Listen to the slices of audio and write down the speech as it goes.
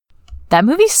That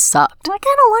movie sucked. I kind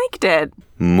of liked it.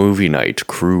 Movie Night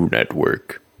Crew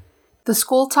Network. The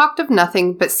school talked of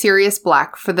nothing but Sirius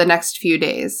Black for the next few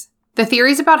days. The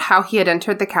theories about how he had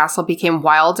entered the castle became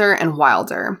wilder and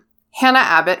wilder. Hannah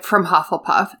Abbott from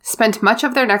Hufflepuff spent much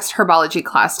of their next herbology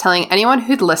class telling anyone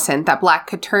who'd listen that Black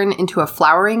could turn into a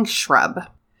flowering shrub.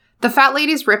 The fat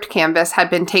lady's ripped canvas had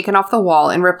been taken off the wall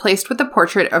and replaced with the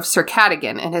portrait of Sir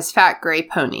Cadogan and his fat gray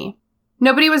pony.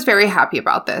 Nobody was very happy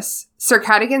about this. Sir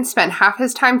Cadogan spent half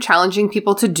his time challenging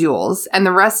people to duels, and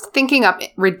the rest thinking up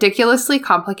ridiculously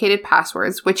complicated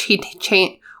passwords, which he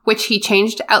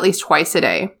changed at least twice a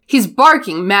day. "He's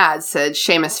barking mad," said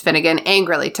Seamus Finnegan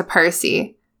angrily to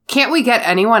Percy. "Can't we get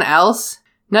anyone else?"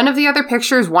 "None of the other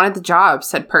pictures wanted the job,"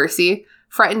 said Percy,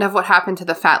 frightened of what happened to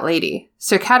the fat lady.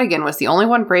 Sir Cadogan was the only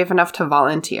one brave enough to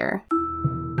volunteer.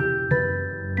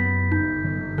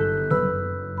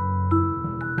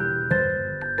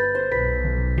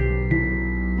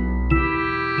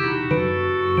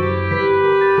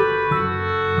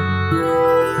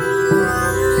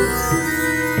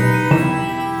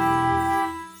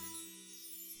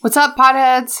 What's up,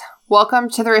 potheads? Welcome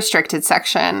to the restricted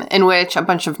section, in which a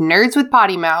bunch of nerds with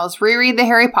potty mouths reread the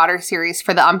Harry Potter series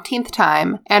for the umpteenth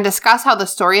time and discuss how the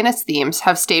story and its themes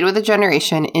have stayed with a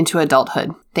generation into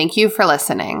adulthood. Thank you for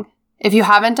listening. If you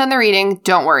haven't done the reading,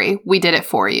 don't worry, we did it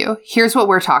for you. Here's what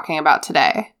we're talking about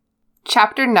today.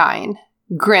 Chapter 9,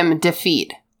 Grim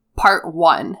Defeat, Part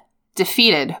 1,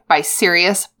 Defeated by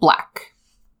Sirius Black.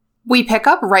 We pick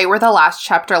up right where the last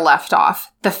chapter left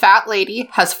off. The fat lady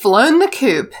has flown the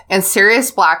coop, and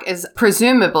Sirius Black is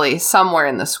presumably somewhere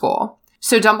in the school.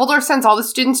 So Dumbledore sends all the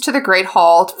students to the Great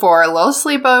Hall for a little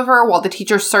sleepover while the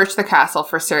teachers search the castle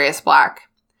for Sirius Black.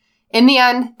 In the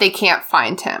end, they can't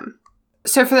find him.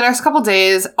 So for the next couple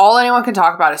days, all anyone can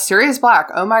talk about is Sirius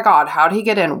Black. Oh my god, how'd he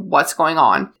get in? What's going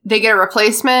on? They get a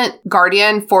replacement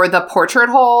guardian for the portrait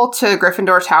hole to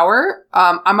Gryffindor Tower.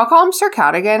 I'm gonna call him Sir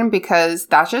Cadogan because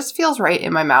that just feels right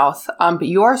in my mouth. But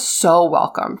you are so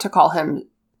welcome to call him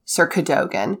Sir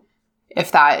Cadogan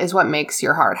if that is what makes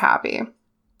your heart happy.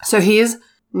 So he's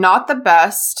not the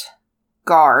best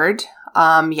guard.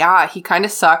 He kind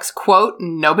of sucks. Quote,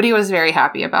 nobody was very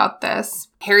happy about this.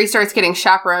 Harry starts getting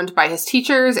chaperoned by his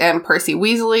teachers and Percy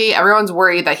Weasley. Everyone's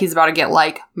worried that he's about to get,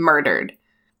 murdered.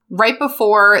 Right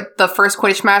before the first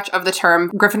Quidditch match of the term,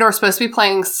 Gryffindor is supposed to be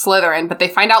playing Slytherin, but they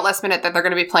find out last minute that they're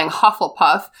going to be playing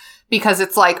Hufflepuff because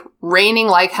it's, raining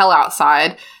like hell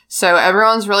outside. So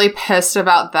everyone's really pissed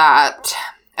about that.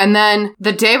 And then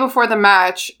the day before the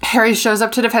match, Harry shows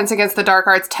up to Defense Against the Dark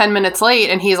Arts 10 minutes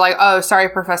late, and he's like, "Oh, sorry,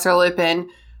 Professor Lupin."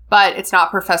 But it's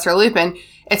not Professor Lupin,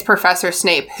 it's Professor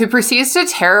Snape, who proceeds to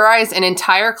terrorize an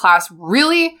entire class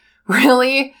really,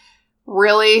 really,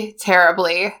 really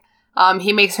terribly.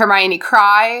 He makes Hermione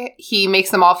cry. He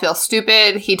makes them all feel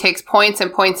stupid. He takes points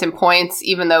and points and points,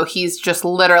 even though he's just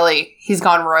he's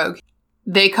gone rogue.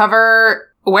 They cover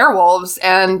werewolves,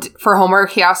 and for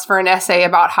homework, he asks for an essay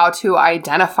about how to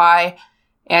identify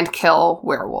and kill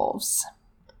werewolves.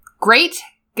 Great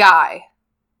guy.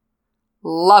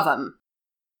 Love him.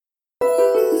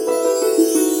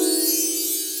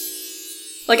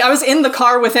 I was in the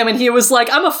car with him, and he was like,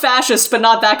 "I'm a fascist, but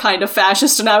not that kind of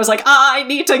fascist." And I was like, "I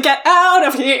need to get out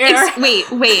of here."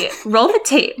 Wait. Roll the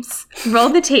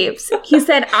tapes. He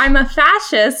said, "I'm a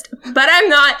fascist, but I'm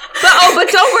not." But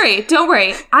don't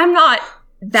worry. I'm not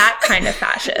that kind of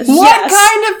fascist. What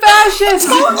kind of fascist?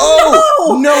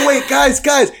 Oh, no, wait, guys.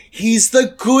 He's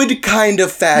the good kind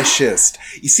of fascist.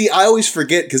 You see, I always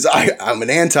forget, because I'm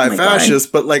an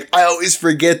anti-fascist, but, I always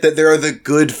forget that there are the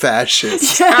good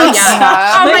fascists. Yes. Oh,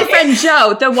 yeah. My friend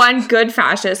Joe, the one good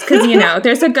fascist, because,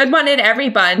 there's a good one in every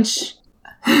bunch.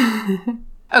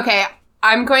 Okay,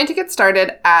 I'm going to get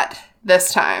started at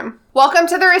this time. Welcome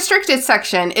to the restricted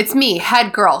section. It's me,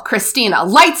 head girl, Christina.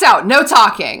 Lights out, no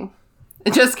talking.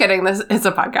 Just kidding. This is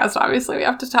a podcast. Obviously, we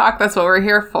have to talk. That's what we're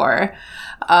here for.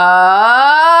 Haley,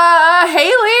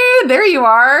 there you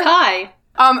are. Hi.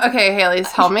 Okay, Haley,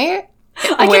 tell me.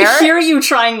 I can hear you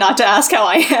trying not to ask how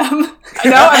I am.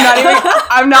 No,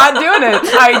 I'm not doing it.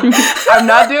 I'm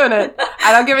not doing it.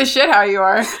 I don't give a shit how you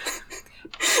are.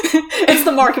 It's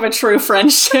the mark of a true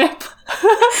friendship.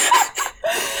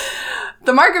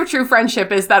 The mark of true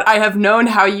friendship is that I have known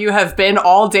how you have been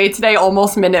all day today,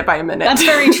 almost minute by minute. That's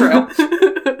very true.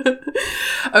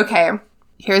 Okay,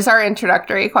 here's our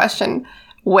introductory question.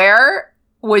 Where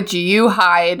would you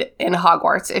hide in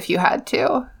Hogwarts if you had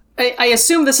to? I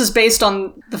assume this is based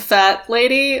on the fat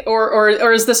lady, or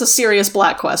is this a Sirius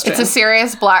Black question? It's a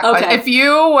Sirius Black question. If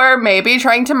you were maybe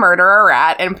trying to murder a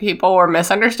rat and people were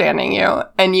misunderstanding you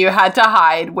and you had to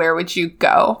hide, where would you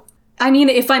go? I mean,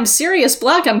 if I'm Sirius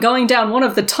Black, I'm going down one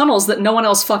of the tunnels that no one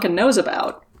else fucking knows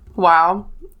about. Wow.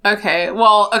 Okay.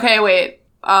 Well, okay, wait.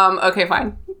 Okay,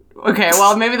 fine. Okay,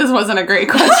 well, maybe this wasn't a great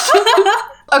question.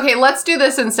 Okay, let's do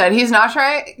this instead. He's not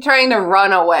trying to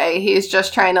run away. He's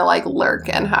just trying to, like, lurk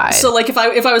and hide. So, like, if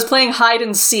I was playing hide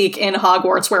and seek in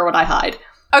Hogwarts, where would I hide?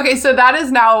 Okay, so that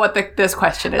is now what this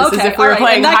question is. Okay, is if we were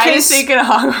playing hide and seek in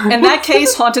Hogwarts. In that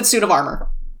case, haunted suit of armor.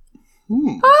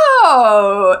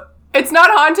 Oh, it's not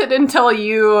haunted until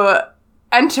you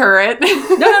enter it.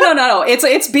 No.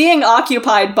 It's being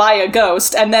occupied by a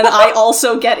ghost, and then I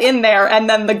also get in there, and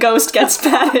then the ghost gets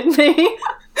mad at me.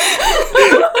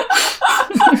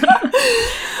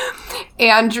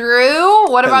 Andrew,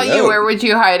 what about Hello. you? Where would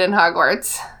you hide in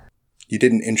Hogwarts? You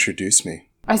didn't introduce me.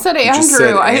 I said Andrew. You just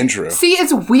said Andrew. See,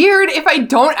 it's weird if I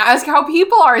don't ask how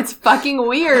people are. It's fucking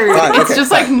weird. Fine, it's okay,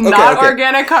 just fine. like not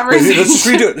organic conversation. Wait, let's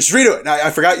just redo it. I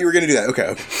forgot you were going to do that.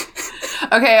 Okay.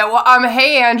 Okay, well,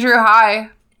 hey, Andrew, hi.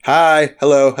 Hi.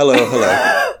 Hello.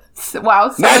 Wow,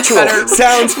 so Natural. much better.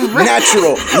 Sounds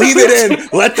natural. Leave it in.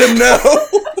 Let them know.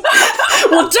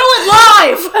 We'll do it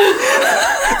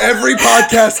live! Every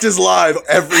podcast is live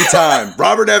every time.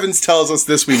 Robert Evans tells us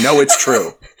this. We know it's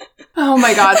true. Oh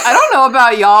my god, I don't know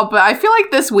about y'all, but I feel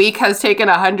like this week has taken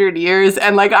 100 years,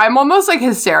 and like I'm almost like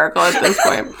hysterical at this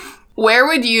point. Where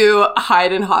would you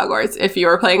hide in Hogwarts if you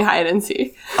were playing hide and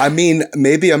seek? I mean,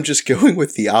 maybe I'm just going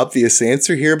with the obvious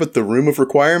answer here, but the room of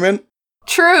requirement?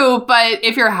 True, but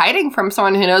if you're hiding from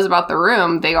someone who knows about the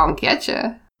room, they gonna get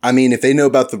you. I mean, if they know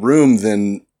about the room,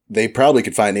 then they probably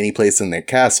could find any place in their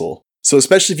castle. So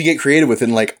especially if you get creative with it,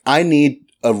 and like, I need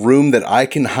a room that I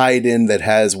can hide in that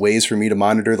has ways for me to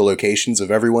monitor the locations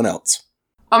of everyone else.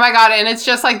 Oh my god, and it's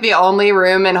just like the only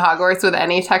room in Hogwarts with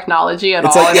any technology at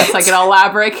all, Like, and it's like an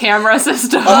elaborate camera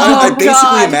system. I'm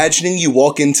basically imagining you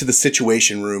walk into the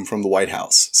Situation Room from the White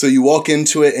House. So you walk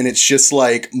into it and it's just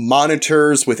like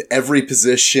monitors with every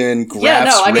position,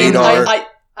 graphs, radar.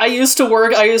 I used to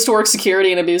work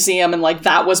security in a museum, and like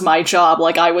that was my job.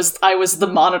 Like I was the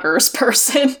monitors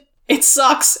person. It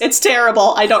sucks. It's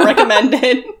terrible. I don't recommend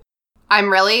it. I'm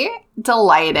really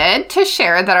delighted to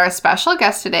share that our special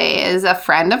guest today is a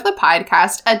friend of the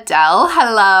podcast, Adele.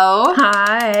 Hello.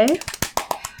 Hi.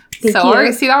 See,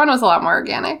 that one was a lot more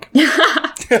organic.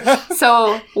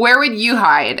 So, where would you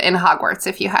hide in Hogwarts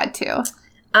if you had to?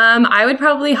 I would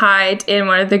probably hide in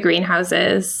one of the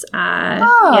greenhouses.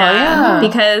 Yeah.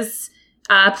 Because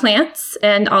plants,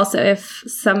 and also if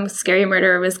some scary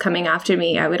murderer was coming after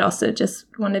me, I would also just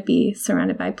want to be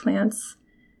surrounded by plants.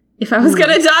 If I was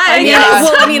gonna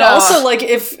die, also, like,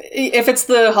 if it's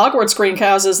the Hogwarts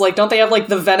greenhouses, like, don't they have, like,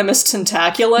 the venomous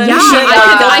tentacula and yeah, shit?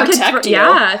 I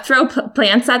could throw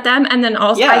plants at them, and then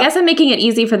also, I guess I'm making it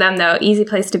easy for them, though. Easy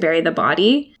place to bury the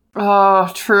body. Oh,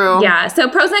 true. Yeah, so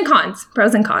pros and cons.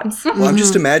 Well, I'm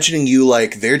just imagining you,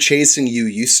 like, they're chasing you,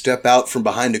 you step out from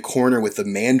behind a corner with the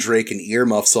mandrake and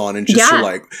earmuffs on, and just you're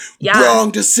like, wrong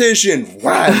decision!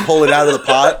 Wow, pull it out of the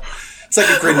pot. It's like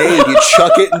a grenade. You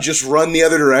chuck it and just run the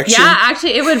other direction. Yeah,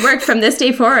 actually, it would work from this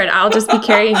day forward. I'll just be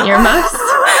carrying earmuffs.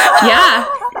 Yeah.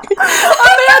 A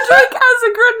mandrake as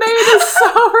a grenade is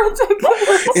so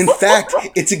ridiculous. In fact,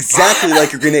 it's exactly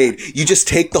like a grenade. You just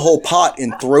take the whole pot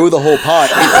and throw the whole pot.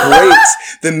 It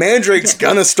breaks. The mandrake's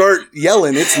gonna start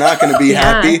yelling. It's not gonna be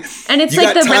happy. And it's you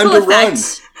like the ripple effect. Run.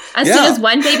 As soon as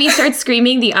one baby starts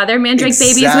screaming, the other mandrake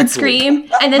babies would scream.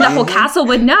 And then the whole castle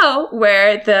would know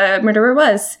where the murderer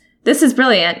was. This is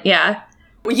brilliant, yeah.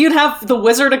 You'd have the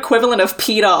wizard equivalent of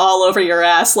PETA all over your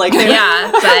ass. Like,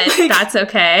 yeah, but like, that's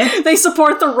okay. They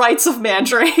support the rights of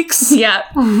mandrakes. Yep.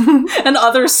 And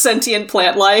other sentient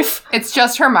plant life. It's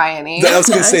just Hermione. I was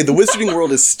going to say, the wizarding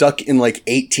world is stuck in like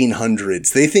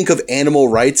 1800s. They think of animal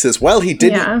rights as, well, he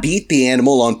didn't beat the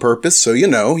animal on purpose, so, you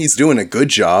know, he's doing a good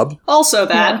job. Also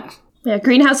that. Yeah,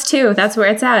 Greenhouse 2, that's where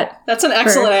it's at. That's an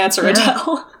excellent answer,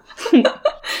 Adele.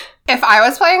 If I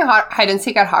was playing hide and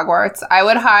seek at Hogwarts, I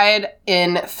would hide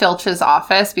in Filch's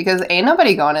office because ain't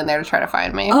nobody going in there to try to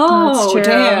find me. Oh, that's true.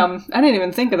 Damn. I didn't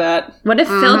even think of that. What if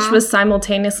Filch was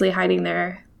simultaneously hiding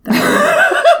there?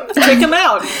 Take him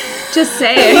out. Just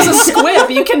saying. He's a squib.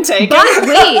 You can take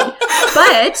it.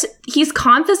 But he's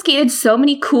confiscated so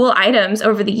many cool items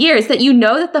over the years that you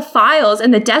know that the files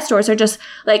and the desk drawers are just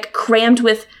like crammed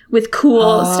with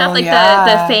cool stuff, like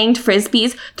the fanged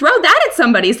frisbees. Throw that at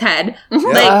somebody's head. Mm-hmm.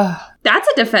 Like, that's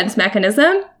a defense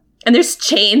mechanism. And there's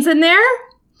chains in there.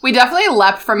 We definitely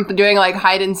leapt from doing like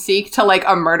hide and seek to like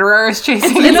a murderer is chasing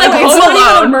us. It's like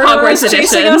Home Alone, Hogwarts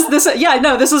chasing us. This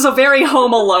is a very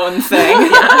Home Alone thing. We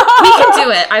can do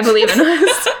it. I believe in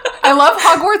us. I love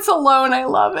Hogwarts Alone. I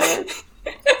love it.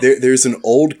 There's an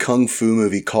old kung fu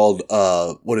movie called,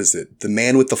 what is it? The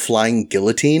Man with the Flying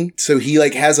Guillotine. So he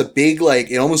like has a big,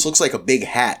 like, it almost looks like a big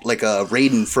hat, like a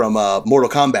Raiden from Mortal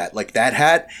Kombat, like that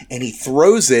hat. And he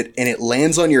throws it and it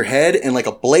lands on your head and like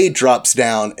a blade drops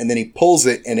down and then he pulls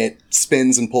it and it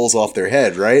spins and pulls off their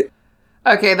head, right?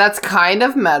 Okay, that's kind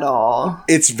of metal.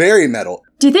 It's very metal.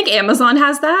 Do you think Amazon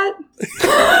has that?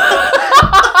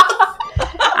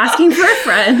 Asking for a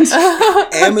friend.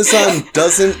 Amazon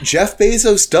doesn't. Jeff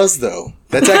Bezos does, though.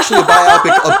 That's actually a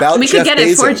biopic about we Jeff Bezos. We could get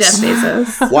it for Jeff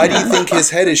Bezos. Why do you think his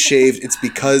head is shaved? It's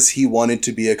because he wanted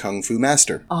to be a kung fu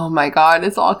master. Oh my god,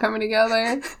 it's all coming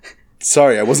together.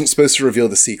 Sorry, I wasn't supposed to reveal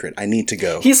the secret. I need to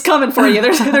go. He's coming for you.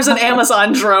 There's an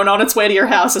Amazon drone on its way to your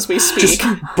house as we speak. Just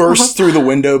burst through the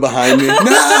window behind me.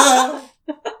 No!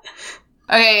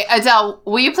 Okay, Adele,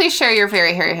 will you please share your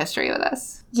very hairy history with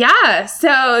us? Yeah,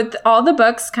 so all the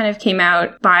books kind of came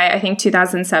out by, I think,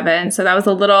 2007. So that was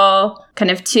a little kind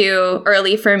of too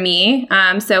early for me.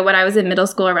 So when I was in middle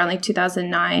school around like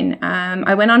 2009,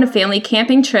 I went on a family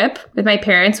camping trip with my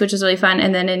parents, which was really fun.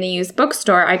 And then in a used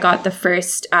bookstore, I got the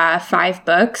first 5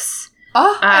 books.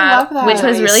 Oh, I love that. Which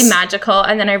was really magical.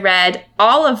 And then I read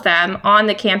all of them on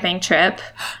the camping trip.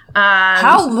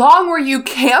 How long were you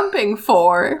camping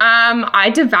for? I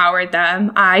devoured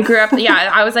them. I grew up,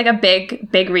 I was like a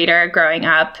big reader growing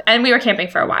up. And we were camping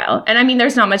for a while. And I mean,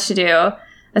 there's not much to do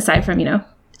aside from,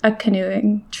 a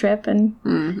canoeing trip and,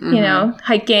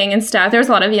 hiking and stuff. There was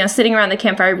a lot of, sitting around the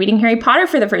campfire reading Harry Potter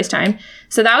for the first time.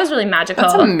 So that was really magical.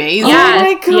 That's amazing. Yeah, oh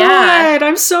my god, yeah.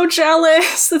 I'm so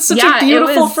jealous. That's such a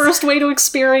beautiful first way to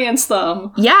experience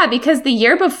them. Yeah, because the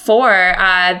year before,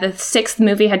 the 6th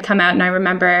movie had come out, and I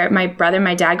remember my brother and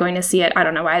my dad going to see it. I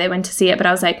don't know why they went to see it, but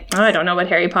I was like, oh, I don't know what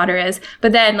Harry Potter is.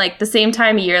 But then, like, the same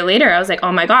time, a year later, I was like,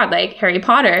 oh my god, like, Harry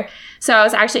Potter. So I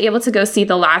was actually able to go see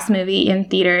the last movie in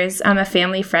theaters. A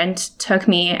family friend took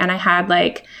me, and I had,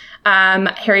 like,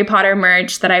 Harry Potter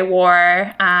merch that I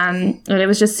wore, and it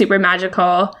was just super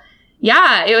magical.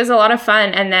 Yeah, it was a lot of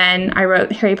fun. And then I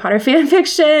wrote Harry Potter fan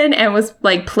fiction and was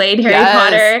like played Harry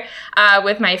Potter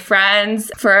with my friends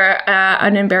for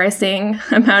an embarrassing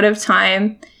amount of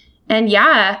time. And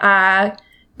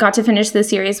got to finish the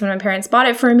series when my parents bought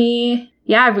it for me.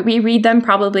 Yeah, we read them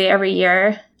probably every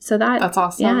year. So that's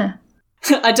awesome. Yeah.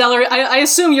 Adele, I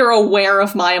assume you're aware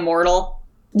of My Immortal.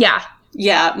 Yeah.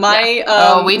 Yeah,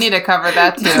 we need to cover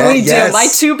that too. We do. My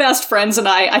 2 best friends and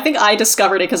I think I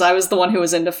discovered it because I was the one who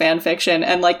was into fan fiction,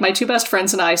 and like my 2 best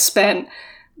friends and I spent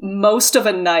most of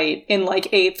a night in like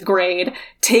 8th grade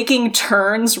taking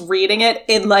turns reading it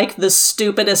in like the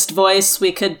stupidest voice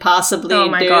we could possibly do. Oh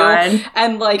my god.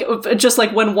 And like just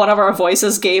like when one of our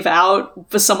voices gave out,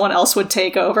 someone else would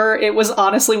take over. It was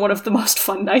honestly one of the most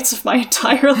fun nights of my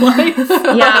entire life.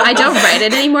 Yeah, I don't write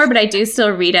it anymore, but I do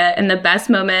still read it. And the best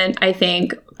moment, I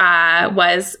think,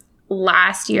 was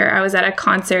last year. I was at a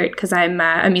concert because I'm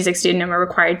a music student and we're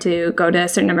required to go to a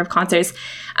certain number of concerts.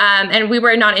 And we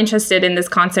were not interested in this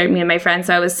concert, me and my friends.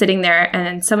 So I was sitting there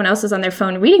and someone else was on their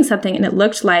phone reading something and it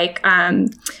looked like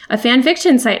a fan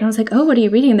fiction site. And I was like, oh, what are you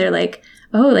reading? They're like,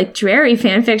 oh, like dreary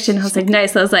fan fiction. I was like,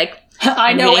 nice. So I was like,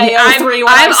 I know AO3 when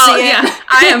I see it. Yeah,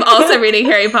 I am also reading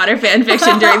Harry Potter fan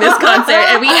fiction during this concert.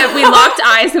 And we locked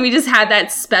eyes and we just had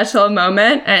that special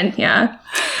moment. And yeah.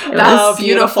 It was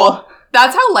beautiful.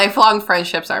 That's how lifelong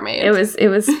friendships are made. It was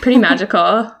pretty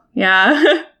magical.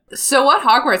 Yeah. So what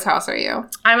Hogwarts house are you?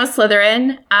 I'm a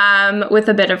Slytherin, with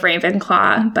a bit of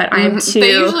Ravenclaw, but I'm too...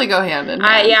 They usually go hand in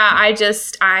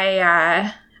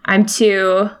hand. I'm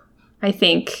too, I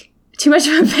think, too much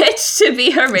of a bitch to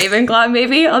be a Ravenclaw,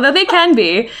 maybe, although they can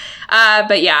be.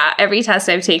 But yeah, every test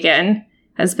I've taken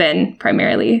has been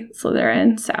primarily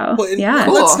Slytherin, so yeah.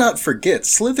 Cool. Let's not forget,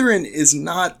 Slytherin is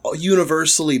not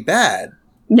universally bad.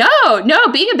 No,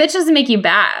 being a bitch doesn't make you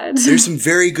bad. There's some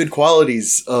very good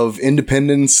qualities of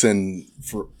independence and,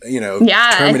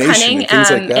 determination cunning, and things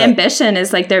like that. Ambition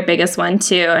is like their biggest one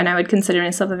too, and I would consider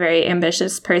myself a very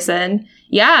ambitious person.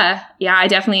 Yeah,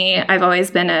 I've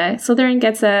always been Slytherin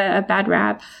gets a bad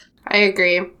rap. I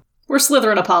agree. We're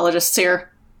Slytherin apologists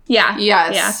here. Yeah.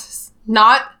 Yes. Yeah.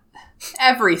 Not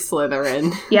every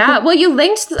Slytherin. Yeah, well, you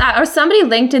linked, or somebody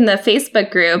linked in the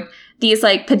Facebook group, these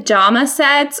like pajama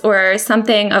sets or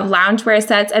something of loungewear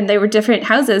sets, and they were different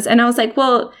houses. And I was like,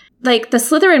 well, like the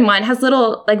Slytherin one has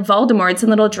little like Voldemorts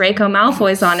and little Draco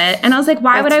Malfoys on it. And I was like,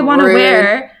 why would I want to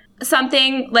wear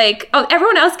something like, oh,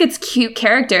 everyone else gets cute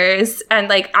characters and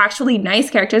like actually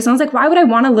nice characters. And I was like, why would I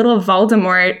want a little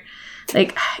Voldemort?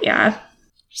 Like, yeah.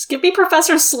 Just give me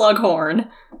Professor Slughorn.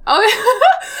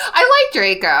 Oh, I like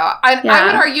Draco. I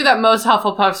would argue that most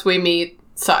Hufflepuffs we meet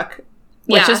suck.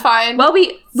 which is fine. Well,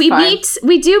 we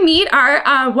do meet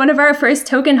our one of our first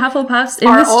token Hufflepuffs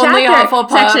in this only chapter Hufflepuff.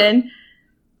 section.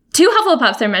 2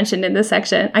 Hufflepuffs are mentioned in this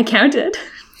section. I counted.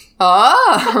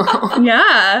 Oh.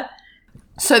 Yeah.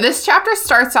 So this chapter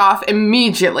starts off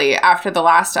immediately after the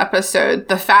last episode.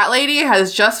 The fat lady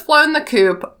has just flown the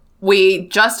coop. We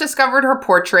just discovered her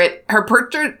portrait. Her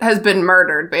portrait has been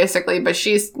murdered, basically, but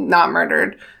she's not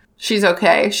murdered. She's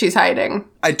okay. She's hiding.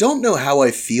 I don't know how I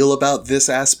feel about this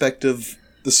aspect of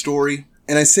the story.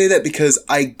 And I say that because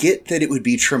I get that it would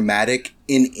be traumatic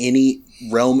in any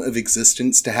realm of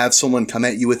existence to have someone come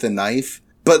at you with a knife.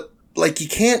 But, like, you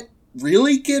can't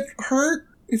really get hurt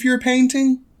if you're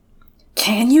painting.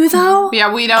 Can you, though?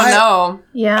 Yeah, we don't know.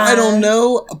 Yeah. I don't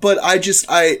know, but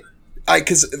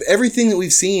because everything that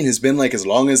we've seen has been like, as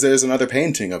long as there's another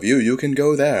painting of you, you can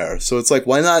go there. So it's like,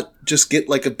 why not just get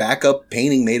like a backup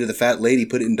painting made of the fat lady,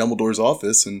 put it in Dumbledore's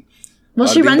office, and Well,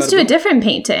 bada she bing, runs bada to a boom. different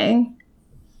painting.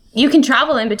 You can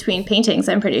travel in between paintings,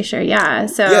 I'm pretty sure. Yeah.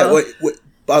 So Yeah,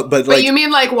 but like, But you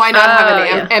mean, like, why not have an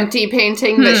yeah. empty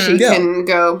painting that she Yeah. can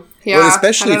go... Yeah, well,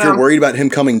 especially I if don't you're know. worried about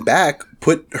him coming back,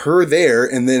 put her there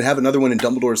and then have another one in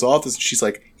Dumbledore's office. And she's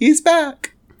like, he's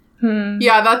back.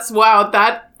 Yeah,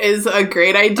 that is a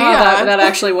great idea. Oh, that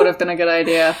actually would have been a good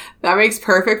idea. That makes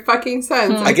perfect fucking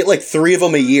sense. I get like 3 of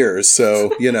them a year,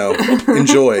 so,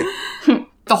 enjoy.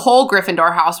 The whole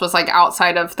Gryffindor house was, like,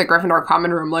 outside of the Gryffindor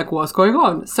common room, like, what's going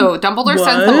on? So Dumbledore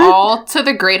sends them all to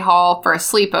the Great Hall for a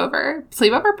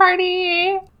sleepover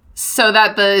party, so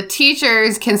that the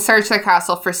teachers can search the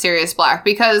castle for Sirius Black,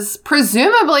 because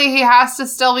presumably he has to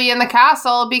still be in the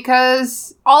castle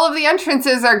because all of the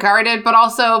entrances are guarded, but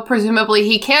also presumably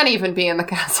he can't even be in the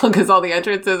castle because all the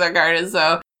entrances are guarded,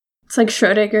 so... it's like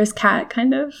Schrodinger's cat,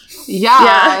 kind of.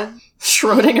 Yeah.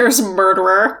 Schrodinger's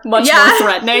murderer. Much Yeah. more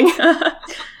threatening.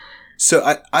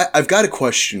 So I've got a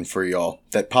question for y'all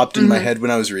that popped in my head when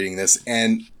I was reading this,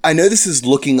 and I know this is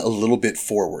looking a little bit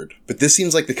forward, but this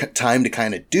seems like the time to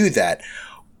kind of do that.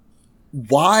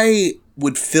 Why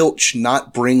would Filch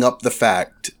not bring up the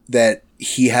fact that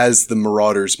he has the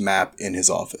Marauders map in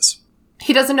his office?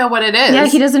 He doesn't know what it is. Yeah,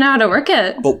 he doesn't know how to work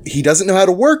it. But he doesn't know how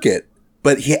to work it.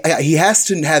 But he has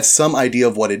to have some idea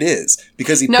of what it is,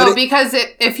 because because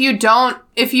if you don't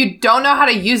know how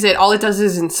to use it, all it does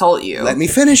is insult you. Let me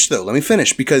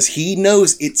finish, because he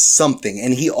knows it's something,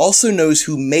 and he also knows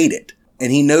who made it,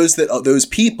 and he knows that those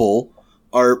people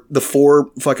are the 4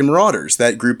 fucking Marauders,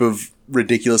 that group of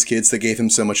ridiculous kids that gave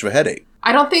him so much of a headache.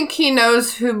 I don't think he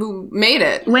knows who made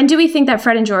it. When do we think that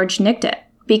Fred and George nicked it?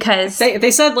 Because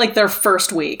They said, like, their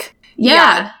first week.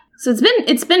 yeah. So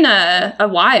it's been a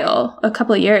while, a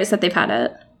couple of years that they've had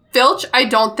it. Filch, I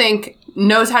don't think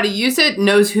knows how to use it,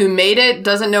 knows who made it,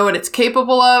 doesn't know what it's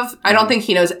capable of. I don't think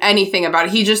he knows anything about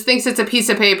it. He just thinks it's a piece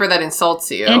of paper that insults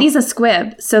you. And he's a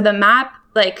squib, so the map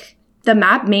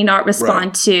may not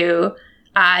respond to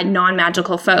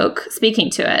non-magical folk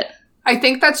speaking to it. I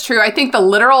think that's true. I think the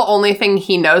literal only thing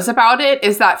he knows about it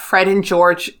is that Fred and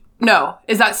George... No,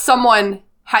 is that someone...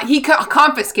 he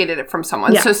confiscated it from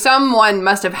someone. Yeah. So someone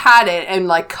must have had it and,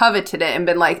 like, coveted it and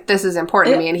been like, this is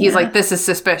important to me. And he's like, this is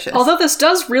suspicious. Although this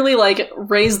does really, like,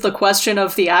 raise the question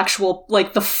of the actual,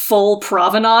 like, the full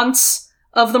provenance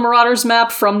of the Marauders map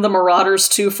from the Marauders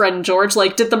to Fred and George.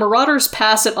 Like, did the Marauders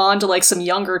pass it on to, like, some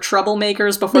younger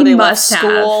troublemakers before they left must have.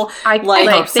 school? I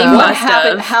hope so. They What must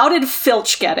happened? How did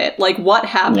Filch get it? Like, what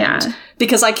happened? Yeah.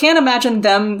 Because I can't imagine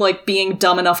them, like, being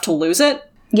dumb enough to lose it.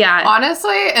 Yeah.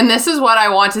 Honestly, and this is what I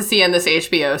want to see in this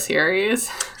HBO series.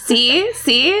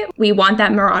 See? We want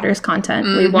that Marauders content.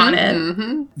 We want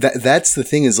it. That's the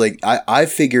thing, is like, I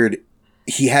figured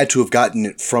he had to have gotten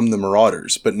it from the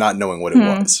Marauders, but not knowing what it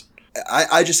was.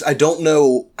 I don't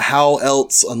know how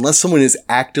else, unless someone is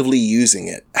actively using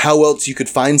it, how else you could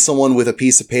find someone with a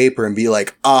piece of paper and be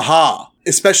like, aha,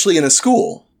 especially in a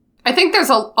school. I think there's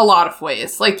a lot of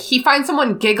ways. Like, he finds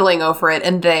someone giggling over it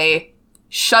and they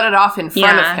shut it off in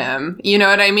front of him. You know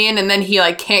what I mean? And then he,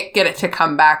 like, can't get it to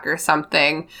come back or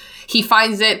something. He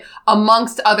finds it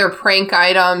amongst other prank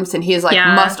items and he's like,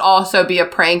 must also be a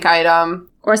prank item.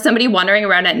 Or somebody wandering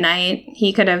around at night,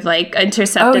 he could have, like,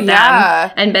 intercepted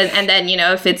them. And then,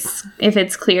 if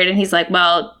it's cleared and he's like,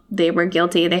 well, they were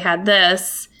guilty, they had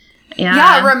this.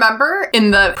 Yeah, remember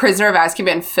in the Prisoner of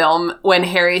Azkaban film when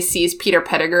Harry sees Peter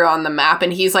Pettigrew on the map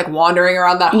and he's, like, wandering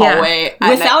around that hallway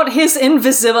without his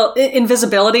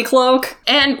invisibility cloak?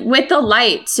 And with the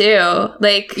light, too.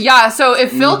 Like, yeah, so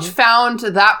if Filch found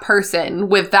that person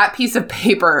with that piece of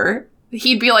paper,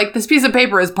 he'd be like, this piece of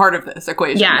paper is part of this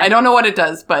equation. Yeah. I don't know what it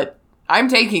does, but I'm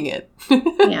taking it.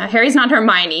 yeah, Harry's not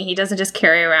Hermione. He doesn't just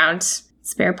carry around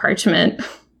spare parchment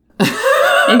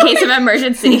in case of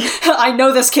emergency. I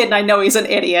know this kid and I know he's an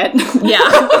idiot. Yeah.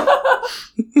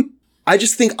 I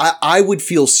just think I would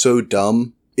feel so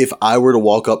dumb if I were to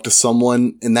walk up to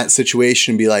someone in that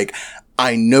situation and be like,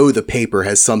 I know the paper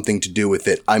has something to do with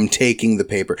it. I'm taking the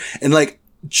paper. And like,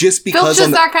 just because Phil's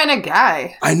just that kind of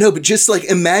guy. I know, but just like,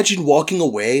 imagine walking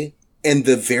away and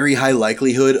the very high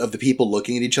likelihood of the people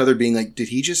looking at each other being like, did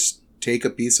he just take a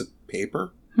piece of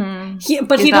paper? But He's he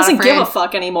not doesn't afraid. give a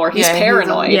fuck anymore. He's Yeah, he's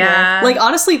paranoid. Yeah. Like,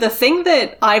 honestly, the thing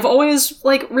that I've always,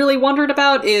 like, really wondered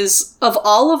about is, of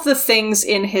all of the things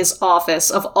in his office,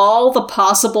 of all the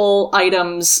possible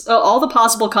items, all the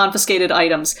possible confiscated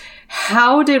items,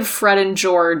 how did Fred and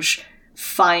George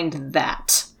find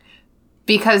that?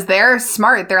 Because they're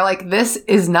smart. They're like, this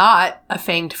is not a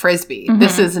fanged frisbee.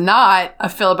 This is not a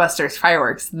filibuster's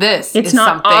fireworks. This It's is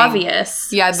not something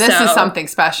obvious. Yeah, this is something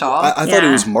special. I thought it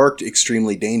Yeah. was marked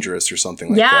extremely dangerous or something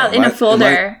like that. Yeah, in a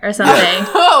folder or something.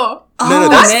 Oh, No,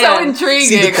 that's man. so intriguing.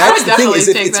 See, but I that's would the thing definitely is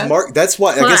if take it's that. marked. That's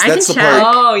why I Hold guess on, I that's the can check.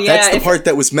 part. Oh, yeah, That's the if- part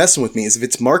that was messing with me. Is if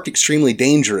it's marked extremely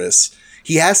dangerous,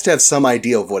 he has to have some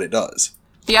idea of what it does.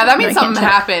 Yeah, that means I can't something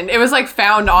check. happened. It was like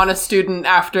found on a student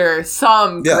after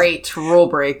some Yeah. great rule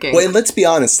breaking. Well, and let's be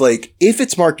honest. Like, if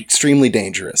it's marked extremely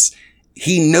dangerous,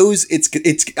 he knows it's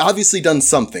obviously done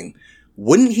something.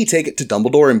 Wouldn't he take it to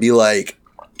Dumbledore and be like,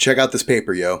 "Check out this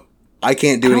paper, yo. I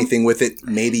can't do anything with it.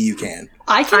 Maybe you can."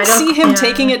 I can I don't- see him yeah.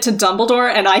 taking it to Dumbledore,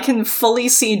 and I can fully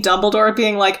see Dumbledore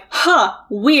being like, huh,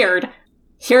 weird.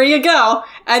 Here you go.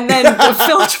 And then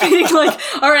Filch being like,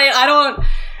 all right, I don't...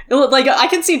 Like, I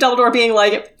can see Dumbledore being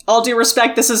like, all due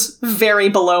respect, this is very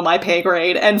below my pay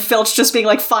grade. And Filch just being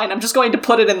like, fine, I'm just going to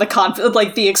put it in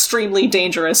the extremely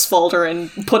dangerous folder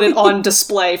and put it on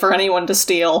display for anyone to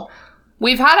steal.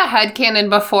 We've had a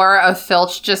headcanon before of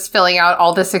Filch just filling out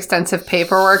all this extensive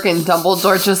paperwork and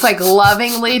Dumbledore just like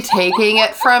lovingly taking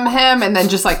it from him and then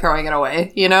just like throwing it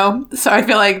away, you know? So I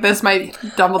feel like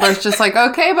Dumbledore's just like,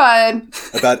 okay, bud.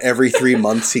 About every 3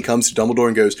 months, he comes to Dumbledore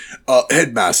and goes,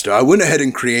 "Headmaster, I went ahead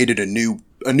and created a new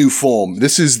form.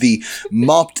 This is the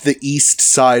mopped the east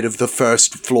side of the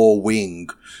first floor wing,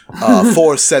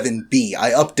 47B.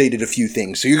 I updated a few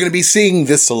things, so you're going to be seeing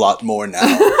this a lot more now.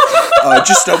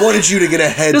 I wanted you to get a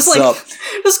heads up."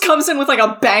 Just comes in with like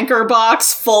a banker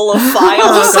box full of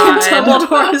files, Oh, and God.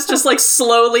 Dumbledore is just like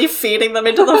slowly feeding them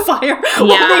into the fire Yeah.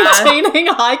 while maintaining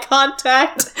eye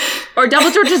contact. Or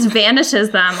Dumbledore just vanishes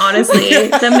them, honestly.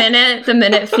 The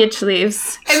minute Fitch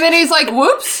leaves. And then he's like,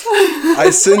 whoops.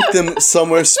 I sent them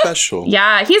somewhere special.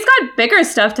 Yeah, he's got bigger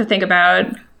stuff to think about.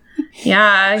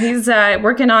 Yeah, he's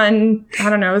working on, I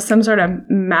don't know, some sort of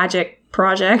magic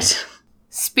project.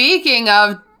 Speaking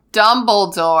of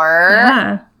Dumbledore,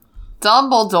 Yeah.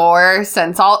 Dumbledore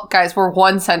sends guys, we're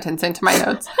one sentence into my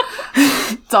notes.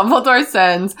 Dumbledore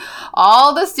sends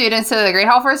all the students to the Great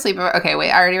Hall for a sleepover. Okay,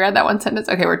 wait, I already read that one sentence.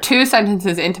 Okay, we're 2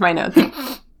 sentences into my notes.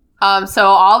 So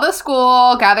all the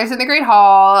school gathers in the Great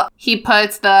Hall. He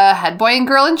puts the head boy and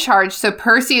girl in charge. So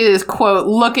Percy is, quote,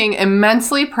 looking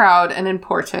immensely proud and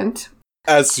important.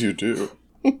 As you do.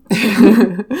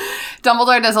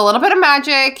 Dumbledore does a little bit of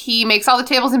magic. He makes all the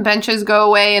tables and benches go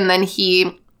away, and then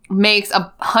he makes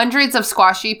hundreds of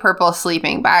squashy purple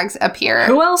sleeping bags appear.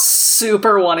 Who else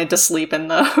super wanted to sleep in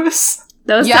those?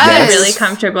 Those Yes. sound really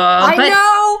comfortable.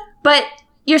 know! But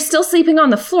you're still sleeping on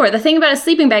the floor. The thing about a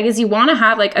sleeping bag is you want to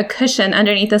have like a cushion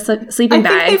underneath the sleeping I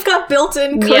bag. think they've got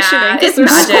built-in cushioning. Yeah, 'cause it's they're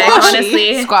magic, squashy.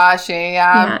 honestly. Squashy,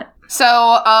 yeah. Yeah.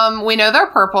 So, we know they're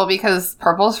purple because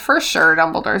purple's for sure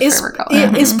Dumbledore's favorite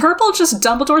color. Is purple just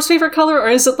Dumbledore's favorite color, or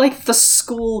is it like the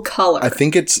school color? I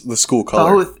think it's the school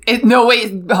color. Both. No,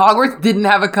 wait, Hogwarts didn't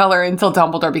have a color until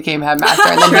Dumbledore became headmaster,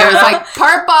 and then he was like,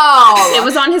 purple! It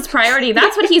was on his priority.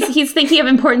 That's what he's thinking of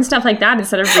important stuff like that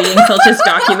instead of reading Filch's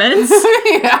documents.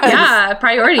 Yes. Yeah,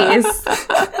 priorities.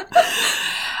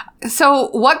 So,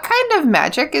 what kind of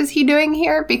magic is he doing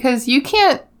here? Because you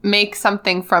can't make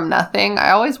something from nothing.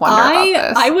 I always wonder about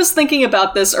this. I was thinking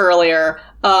about this earlier,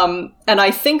 and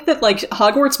I think that like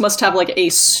Hogwarts must have like a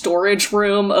storage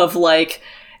room of like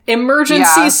emergency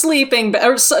Yeah. sleeping,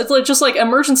 or just like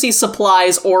emergency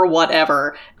supplies or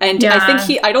whatever. And Yeah.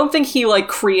 I don't think he like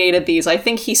created these. I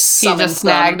think he summoned just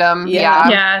snagged them. Yeah. Yeah.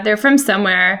 Yeah, they're from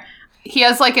somewhere. He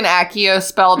has like an Accio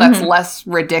spell that's less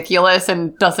ridiculous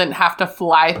and doesn't have to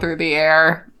fly through the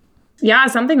air. Yeah,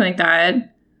 something like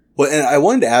that. Well, and I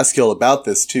wanted to ask y'all about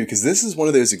this too, because this is one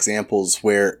of those examples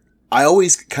where I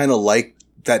always kind of like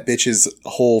that bitch's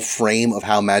whole frame of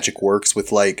how magic works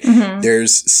with like,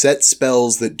 there's set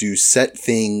spells that do set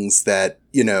things that,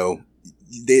 you know,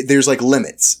 there's like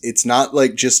limits. It's not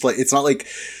like it's not like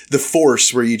the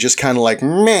Force where you just kind of like,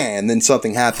 man, and then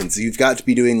something happens. You've got to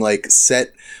be doing like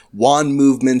set wand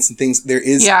movements and things. There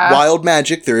is wild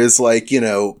magic. There is like,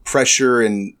 pressure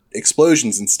and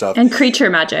explosions and stuff. And creature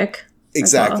magic.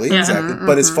 Exactly, well. exactly.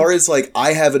 But as far as like,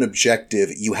 I have an objective,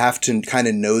 you have to kind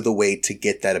of know the way to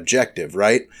get that objective,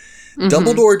 right?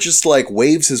 Dumbledore just like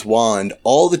waves his wand,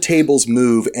 all the tables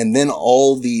move, and then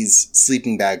all these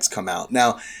sleeping bags come out.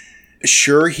 Now,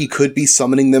 sure, he could be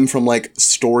summoning them from like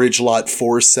storage lot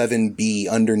 47B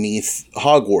underneath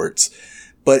Hogwarts.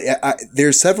 But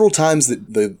there's several times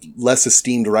that the less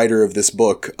esteemed writer of this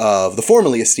book, the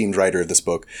formerly esteemed writer of this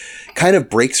book, kind of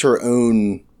breaks her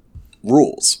own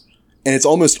rules. And it's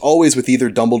almost always with either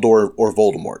Dumbledore or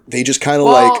Voldemort. They just kind of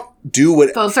like do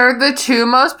what... Those are the two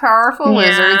most powerful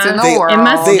wizards in the world.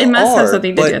 It must have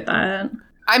something to do with that.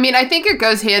 I mean, I think it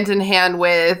goes hand in hand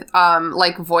with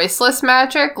like voiceless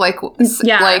magic. Like a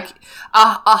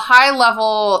high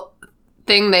level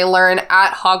thing they learn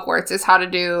at Hogwarts is how to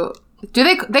do... Do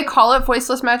they call it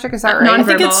voiceless magic? Is that right?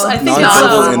 Non-verbal. I think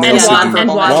it's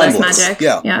and wandless magic.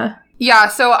 Yeah. Yeah,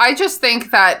 so I just think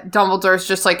that Dumbledore's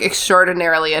just like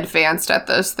extraordinarily advanced at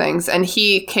those things, and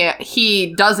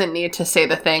he doesn't need to say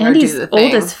the thing or do the thing.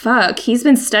 He's old as fuck. He's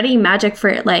been studying magic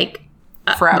for like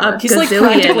forever. He's like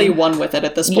practically one with it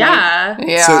at this point.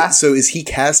 Yeah. So is he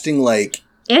casting like...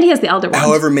 And he has the Elder Wand.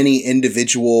 However many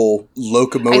individual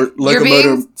locomotor... You're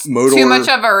being too much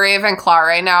of a Ravenclaw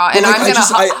right now, and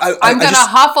I'm gonna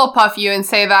Hufflepuff you and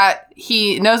say that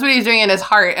he knows what he's doing in his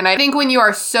heart, and I think when you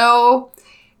are so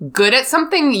good at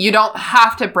something, you don't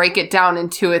have to break it down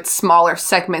into its smaller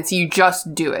segments. You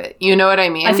just do it. You know what I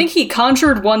mean? I think he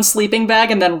conjured one sleeping bag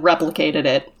and then replicated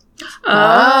it.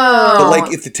 Oh. But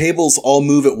like, if the tables all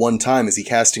move at one time, is he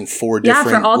casting 4 different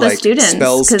for all the students,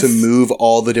 spells to move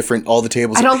all the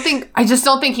tables? I just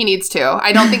don't think he needs to.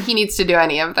 I don't think he needs to do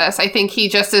any of this. I think he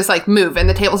just is like, move, and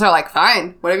the tables are like,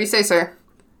 fine, whatever you say, sir.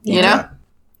 You know?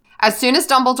 As soon as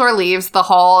Dumbledore leaves, the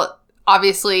hall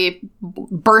obviously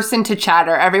bursts into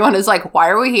chatter. Everyone is like, why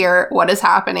are we here? What is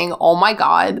happening? Oh my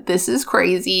god, this is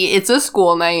crazy. It's a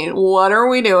school night. What are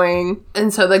we doing?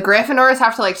 And so the Gryffindors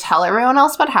have to like tell everyone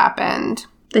else what happened.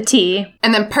 The tea.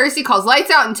 And then Percy calls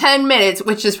lights out in 10 minutes,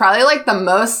 which is probably like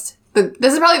this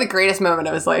is probably the greatest moment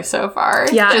of his life so far.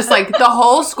 Yeah. Just like the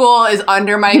whole school is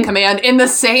under my command in the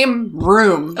same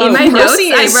room. In my notes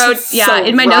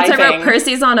I wrote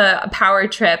Percy's on a power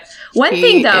trip. One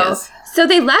thing though, so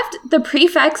they left the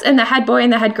prefects and the head boy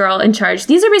and the head girl in charge.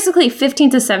 These are basically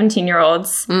 15 to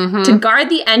 17-year-olds to guard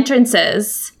the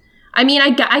entrances. I mean,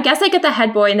 I guess I get the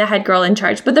head boy and the head girl in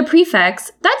charge, but the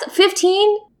prefects, that's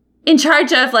 15 in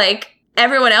charge of like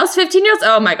everyone else 15-year-olds?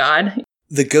 Oh my god.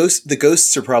 The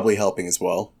ghosts are probably helping as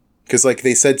well. Because, like,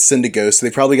 they said send a ghost, so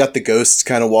they probably got the ghosts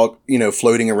kind of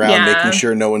floating around, making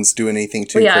sure no one's doing anything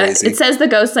too crazy. It says the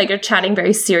ghosts, like, are chatting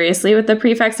very seriously with the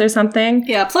prefects or something.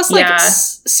 Yeah, plus,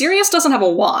 Sirius doesn't have a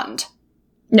wand.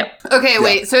 No. Okay,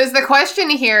 wait, so is the question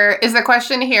here,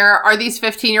 are these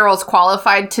 15-year-olds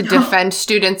qualified to defend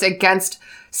students against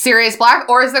Sirius Black?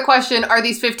 Or is the question, are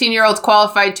these 15-year-olds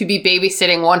qualified to be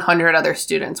babysitting 100 other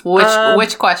students?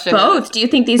 Which question? Both. Do you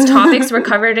think these topics were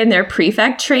covered in their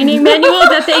prefect training manual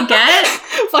that they get?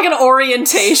 Fucking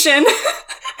orientation.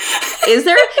 Is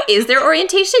there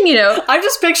orientation, I'm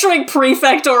just picturing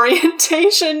prefect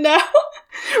orientation now.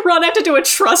 Ron had to do a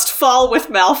trust fall with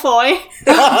Malfoy.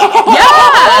 Yeah.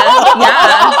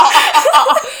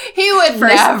 He would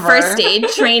never. First aid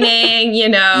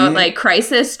training, like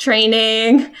crisis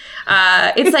training.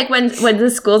 It's like when the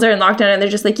schools are in lockdown and they're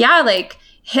just like,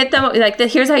 hit them,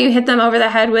 here's how you hit them over the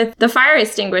head with the fire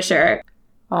extinguisher.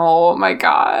 Oh my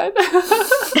god.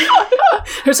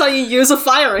 Here's how you use a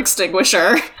fire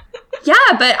extinguisher. Yeah,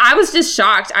 but I was just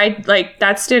shocked.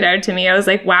 That stood out to me. I was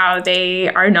like, wow, they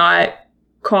are not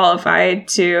qualified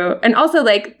to, and also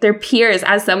like their peers,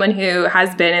 as someone who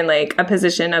has been in like a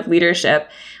position of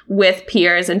leadership with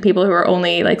peers and people who are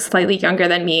only like slightly younger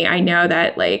than me, I know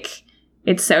that like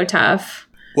it's so tough.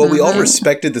 Well, we all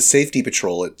respected the safety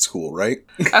patrol at school, right?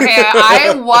 Okay,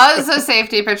 I was a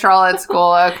safety patrol at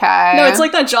school, okay? No, it's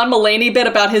like that John Mulaney bit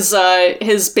about his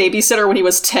babysitter when he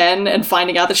was 10 and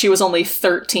finding out that she was only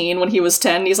 13 when he was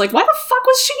 10. He's like, why the fuck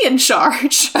was she in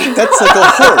charge? That's like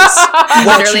a horse.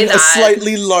 Watching a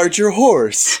slightly larger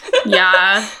horse.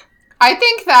 Yeah. I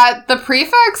think that the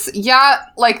prefects,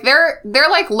 like they're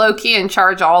like low-key in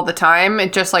charge all the time,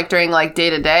 and just like during like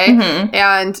day-to-day.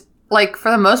 And like,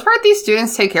 for the most part, these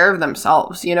students take care of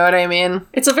themselves. You know what I mean?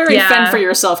 It's a very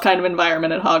fend-for-yourself kind of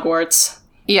environment at Hogwarts.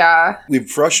 Yeah.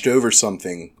 We've brushed over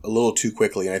something a little too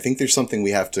quickly, and I think there's something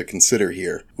we have to consider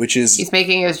here, which is... He's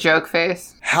making his joke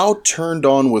face. How turned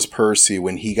on was Percy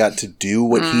when he got to do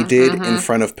what he did in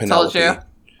front of Penelope? Told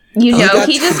you. You know,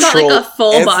 he just got like a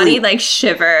full body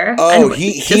shiver. Oh,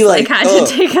 he just had to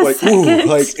take a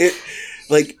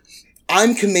second.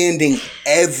 I'm commanding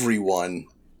everyone.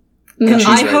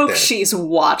 I hope she's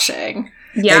watching.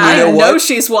 Yeah, and you know I know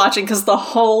she's watching because the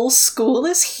whole school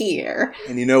is here.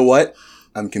 And you know what?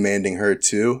 I'm commanding her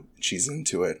too. She's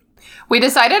into it. We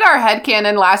decided our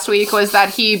headcanon last week was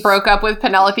that he broke up with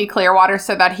Penelope Clearwater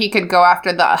so that he could go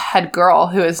after the head girl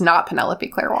who is not Penelope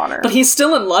Clearwater. But he's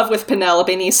still in love with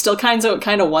Penelope, and he still kind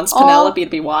of wants Penelope to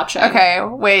be watching. Okay,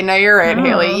 wait, no, you're right,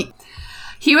 Haley.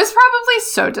 He was probably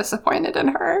so disappointed in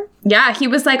her. Yeah, he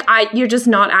was like, you're just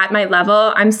not at my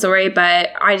level. I'm sorry,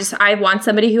 but I want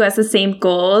somebody who has the same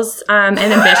goals and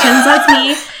ambitions as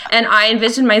me. And I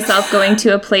envision myself going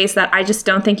to a place that I just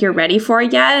don't think you're ready for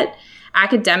yet,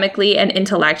 academically and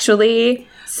intellectually.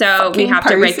 So we have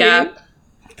to break up.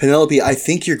 Penelope, I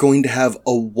think you're going to have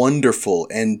a wonderful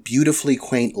and beautifully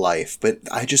quaint life, but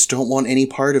I just don't want any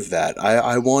part of that.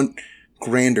 I want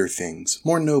grander things,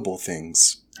 more noble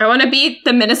things. I want to be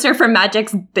the Minister for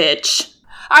Magic's bitch.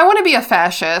 I want to be a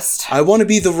fascist. I want to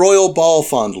be the royal ball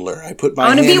fondler. I put my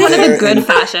hand there. I want to be one of the good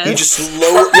fascists. You just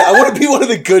I want to be one of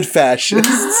the good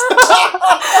fascists.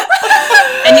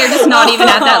 And you're just not even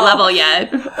at that level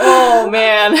yet. Oh,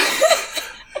 man.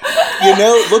 You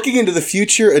know, looking into the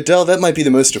future, Adele, that might be the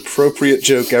most appropriate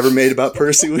joke ever made about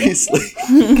Percy Weasley.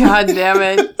 God damn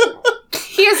it.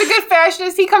 He is a good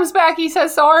fascist. He comes back, he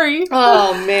says sorry.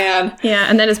 Oh, man. Yeah,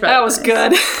 and then his brother. That was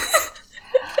good.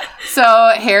 So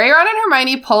Harry, Ron, and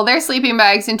Hermione pull their sleeping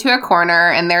bags into a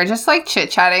corner, and they're just,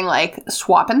 chit-chatting,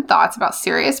 swapping thoughts about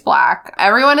Sirius Black.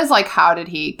 Everyone is like, how did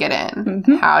he get in?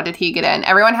 Mm-hmm. How did he get in?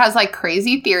 Everyone has,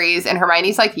 crazy theories, and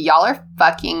Hermione's like, y'all are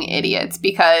fucking idiots,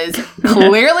 because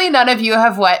clearly none of you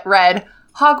have read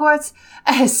Hogwarts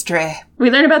A History.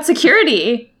 We learn about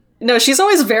security. No, she's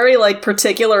always very,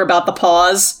 particular about the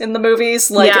pause in the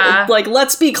movies.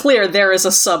 Let's be clear, there is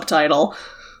a subtitle.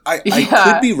 I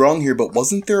could be wrong here, but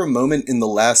wasn't there a moment in the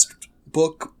last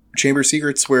book, Chamber of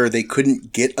Secrets, where they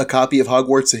couldn't get a copy of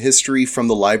Hogwarts A History from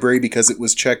the library because it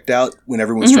was checked out when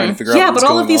everyone was trying to figure out what was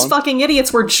going on? Yeah, but all of these fucking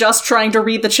idiots were just trying to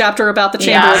read the chapter about the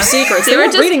Chamber of Secrets. They were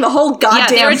just reading the whole goddamn book.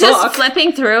 They were just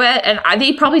flipping through it, and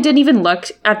they probably didn't even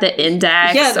look at the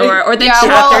index or the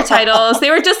chapter titles. They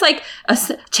were just like, a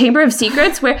Chamber of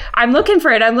Secrets where I'm looking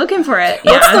for it.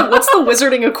 Yeah. What's the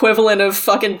wizarding equivalent of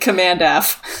fucking Command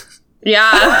F?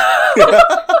 Yeah.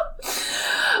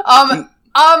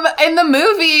 In the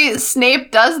movie,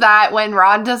 Snape does that when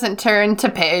Ron doesn't turn to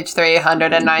page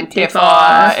 394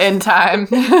 in time.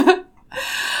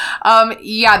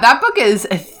 That book is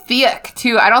thick,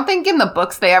 too. I don't think in the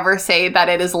books they ever say that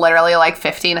it is literally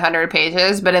 1,500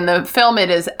 pages, but in the film it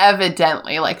is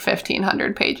evidently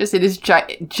 1,500 pages. It is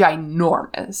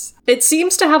ginormous. It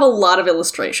seems to have a lot of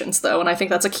illustrations, though, and I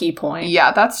think that's a key point.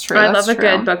 Yeah, that's true. I love a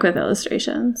good book with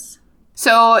illustrations.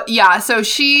 So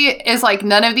she is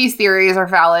none of these theories are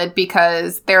valid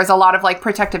because there's a lot of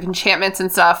protective enchantments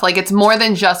and stuff. It's more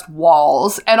than just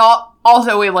walls. And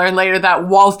also we learn later that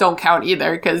walls don't count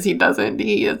either because he has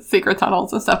secret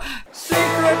tunnels and stuff.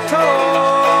 Secret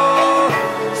tunnel!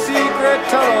 Secret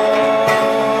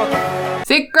tunnel!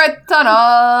 Secret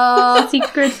tunnel!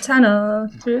 Secret tunnel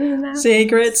through the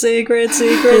Secret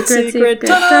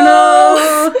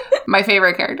tunnel! My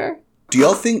favorite character. Do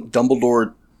y'all think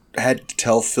Dumbledore had to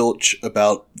tell Filch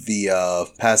about the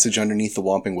passage underneath the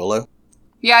Whomping Willow?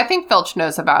 Yeah, I think Filch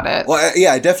knows about it. Well,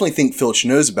 I definitely think Filch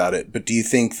knows about it, but do you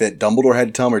think that Dumbledore had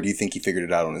to tell him, or do you think he figured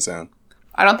it out on his own?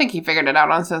 I don't think he figured it out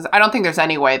on his own. I don't think there's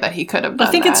any way that he could have done that.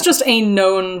 I think it's just a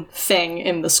known thing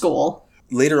in the school.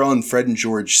 Later on, Fred and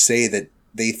George say that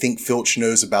they think Filch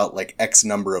knows about, X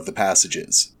number of the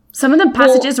passages. Some of the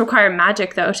passages require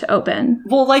magic, though, to open.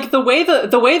 Well, the way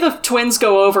the twins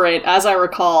go over it, as I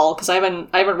recall, because I haven't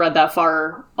read that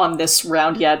far on this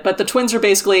round yet, but the twins are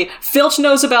basically, Filch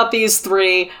knows about these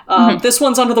three, this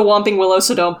one's under the Whomping Willow,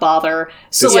 so don't bother.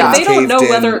 So, they don't know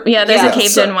whether... Yeah, there's a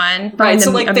caved-in one. Right,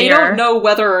 so, they don't know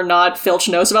whether or not Filch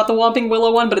knows about the Whomping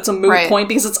Willow one, but it's a moot point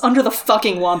because it's under the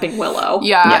fucking Whomping Willow.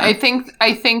 Yeah, I think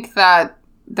that...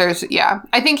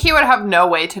 I think he would have no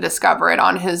way to discover it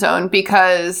on his own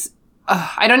because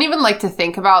I don't even like to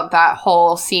think about that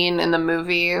whole scene in the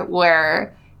movie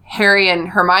where Harry and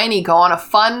Hermione go on a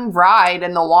fun ride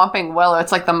in the Whomping Willow.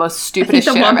 It's the most stupidest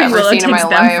shit I've ever seen in my life.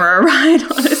 Them for a ride,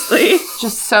 honestly.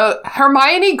 Just so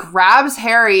Hermione grabs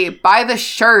Harry by the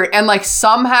shirt and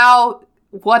somehow,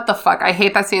 what the fuck? I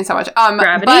hate that scene so much.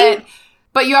 Gravity? But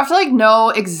But you have to, like, know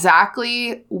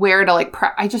exactly where to, like,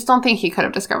 I just don't think he could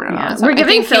have discovered it on his own. We're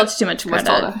giving Filch too much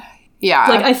credit. Yeah.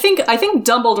 Like, I think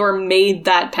Dumbledore made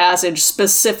that passage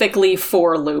specifically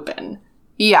for Lupin.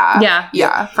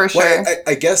 Yeah, for sure. Well,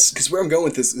 I guess, because where I'm going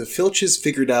with this, Filch has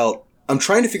figured out, I'm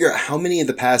trying to figure out how many of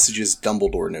the passages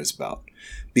Dumbledore knows about.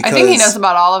 Because, I think he knows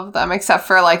about all of them, except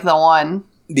for, like, the one.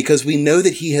 Because we know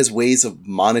that he has ways of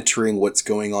monitoring what's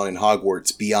going on in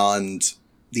Hogwarts beyond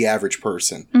the average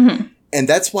person. Mm-hmm. And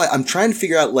that's why I'm trying to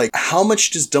figure out, like, how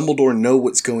much does Dumbledore know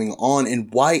what's going on, and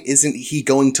why isn't he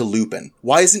going to Lupin?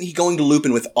 Why isn't he going to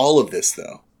Lupin with all of this,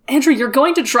 though? Andrew, you're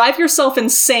going to drive yourself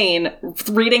insane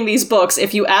reading these books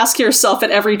if you ask yourself at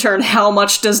every turn, how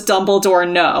much does Dumbledore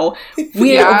know?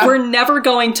 We're never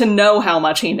going to know how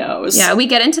much he knows. Yeah, we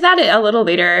get into that a little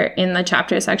later in the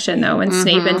chapter section, though, when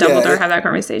Snape and Dumbledore have that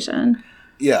conversation.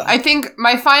 Yeah. I think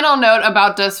my final note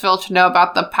about does Filch know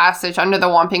about the passage under the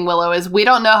Whomping Willow is we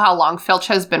don't know how long Filch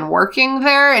has been working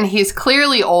there, and he's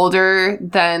clearly older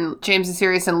than James and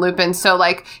Sirius and Lupin, so,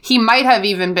 like, he might have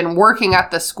even been working at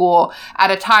the school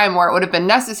at a time where it would have been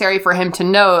necessary for him to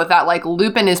know that, like,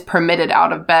 Lupin is permitted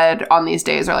out of bed on these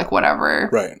days or, like, whatever.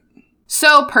 Right.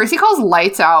 So Percy calls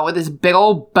lights out with his big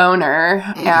old boner,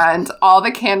 and all the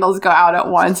candles go out at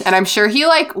once. And I'm sure he,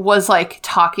 like, was, like,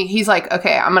 talking. He's like,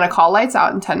 okay, I'm going to call lights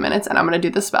out in 10 minutes, and I'm going to do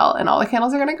the spell, and all the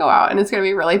candles are going to go out, and it's going to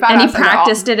be really badass. And he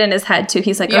practiced it in his head, too.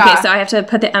 He's like, okay, so I have to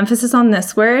put the emphasis on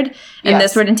this word and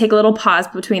this word, and take a little pause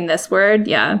between this word.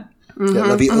 Yeah. Mm-hmm. Yeah,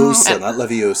 Leviosa, not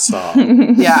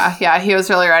Leviosa. Yeah, he was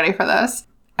really ready for this.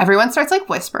 Everyone starts, like,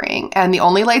 whispering, and the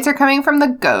only lights are coming from the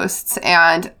ghosts,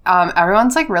 and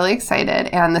everyone's, like, really excited,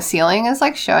 and the ceiling is,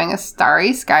 like, showing a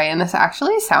starry sky, and this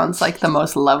actually sounds like the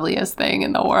most loveliest thing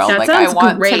in the world. That like, sounds I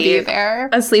want great. to be there.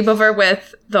 A sleepover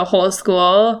with the whole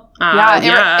school.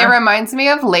 It reminds me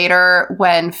of later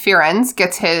when Firenze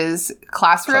gets his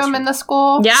classroom in the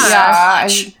school. Yeah.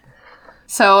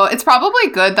 So it's probably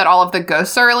good that all of the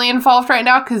ghosts are really involved right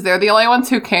now, because they're the only ones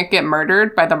who can't get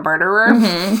murdered by the murderer.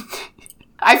 Mm-hmm.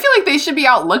 I feel like they should be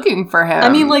out looking for him. I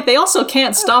mean, like, they also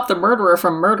can't stop the murderer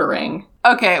from murdering.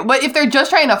 Okay, but if they're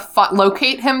just trying to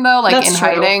locate him, though, like, in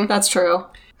hiding. That's true.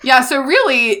 Yeah, so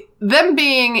really, them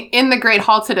being in the Great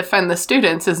Hall to defend the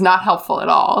students is not helpful at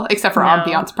all, except for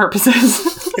ambiance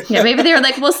purposes. Yeah, maybe they were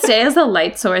like, we'll stay as a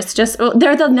light source.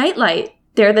 They're the nightlight.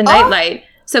 They're the nightlight.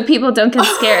 So people don't get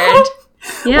scared.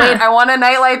 Yeah. Wait, I want a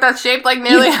nightlight that's shaped like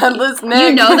nearly headless Nick.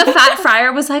 You know, the fat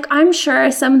friar was like, I'm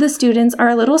sure some of the students are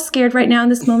a little scared right now in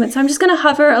this moment, so I'm just going to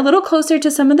hover a little closer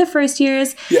to some of the first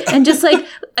years and just, like,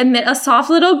 emit a soft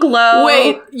little glow.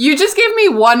 Wait, you just gave me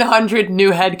 100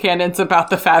 new headcanons about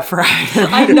the fat friar.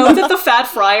 I know that the fat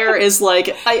friar is,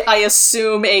 like, I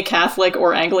assume a Catholic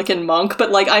or Anglican monk, but,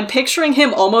 like, I'm picturing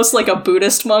him almost like a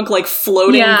Buddhist monk, like,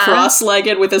 floating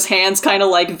cross-legged with his hands kind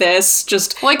of like this,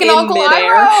 just like an in Uncle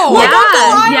midair. Iroh.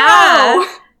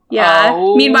 Yeah.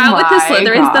 Oh, Meanwhile, with the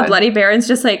Slytherins, God. the Bloody Barons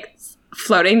just, like,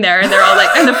 floating there, and they're all,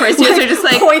 like, and the first years are just,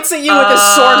 like, points at you with his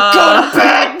sword, go to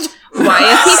bed! Why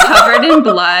is he covered in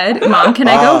blood? Mom, can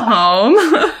I go home?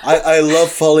 I love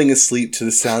falling asleep to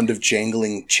the sound of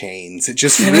jangling chains. It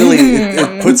just really,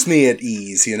 it puts me at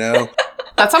ease, you know?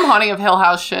 That's some Haunting of Hill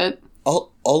House shit.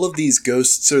 All of these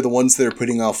ghosts are the ones that are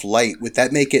putting off light. Would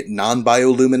that make it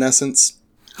non-bioluminescence?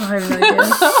 Oh, I have no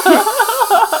idea.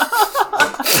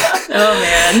 Oh,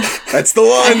 man. That's the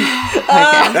one.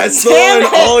 That's the one.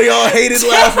 All y'all hated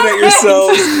laughing at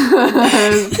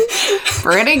yourselves.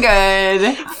 Pretty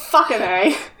good. Fucking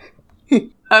A.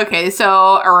 Okay,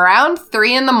 so around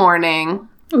 3 a.m,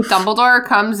 Dumbledore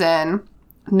comes in.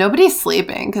 Nobody's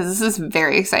sleeping because this is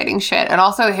very exciting shit. And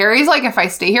also, Harry's like, if I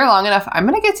stay here long enough, I'm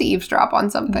going to get to eavesdrop on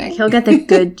something. He'll get the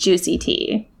good, juicy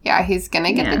tea. Yeah, he's going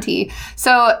to get the tea.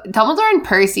 So Dumbledore and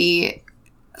Percy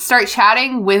start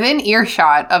chatting within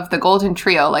earshot of the Golden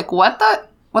Trio. Like, what the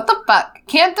fuck?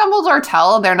 Can't Dumbledore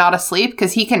tell they're not asleep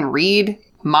because he can read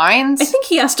minds? I think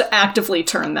he has to actively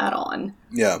turn that on.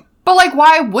 Yeah. But, like,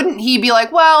 why wouldn't he be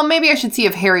like, well, maybe I should see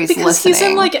if Harry's listening? He's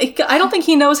in, like, I don't think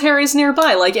he knows Harry's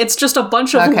nearby. Like, it's just a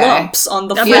bunch of lumps on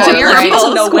the floor. Yeah, He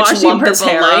doesn't know which lump is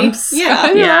Harry. Lumps.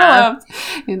 Yeah.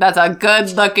 That's a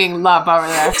good-looking lump over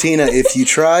there. Tina, if you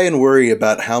try and worry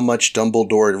about how much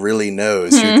Dumbledore really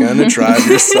knows, you're going to drive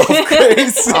yourself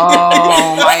crazy.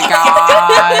 Oh, my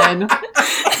God.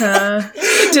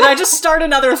 Did I just start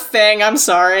another thing? I'm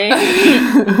sorry.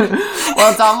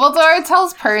 Well, Dumbledore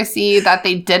tells Percy that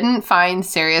they didn't find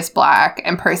Sirius Black,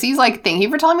 and Percy's like, thank you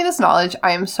for telling me this knowledge.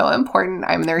 I am so important.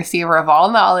 I'm the receiver of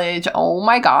all knowledge. Oh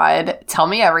my God. Tell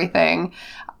me everything.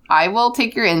 I will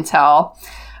take your intel.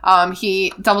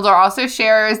 Dumbledore also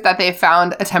shares that they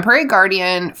found a temporary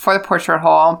guardian for the portrait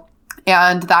hole,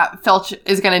 and that Filch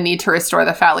is going to need to restore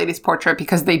the Fat Lady's portrait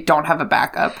because they don't have a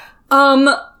backup.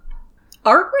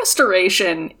 Art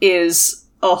restoration is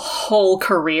a whole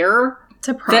career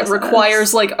that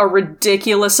requires like a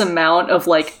ridiculous amount of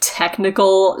like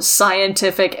technical,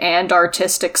 scientific, and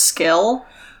artistic skill.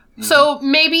 So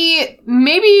maybe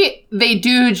they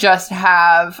do just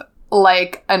have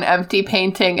like an empty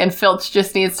painting and Filch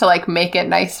just needs to like make it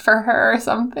nice for her or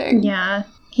something. Yeah.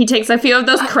 He takes a few of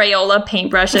those Crayola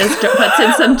paintbrushes, puts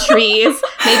in some trees,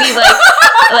 maybe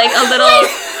like a little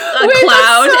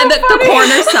cloud, so and the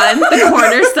corner sun. The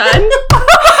corner sun.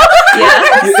 Yeah.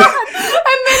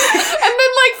 And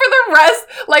then like for the rest,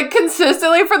 like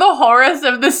consistently for the whole rest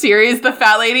of the series, the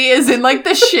Fat Lady is in like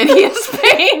the shittiest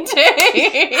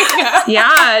painting.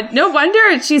 Yeah. No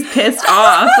wonder she's pissed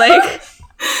off. Like.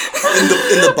 In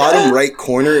the bottom right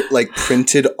corner, like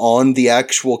printed on the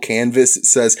actual canvas, it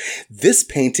says, "This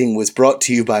painting was brought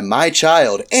to you by my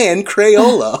child and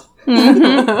Crayola."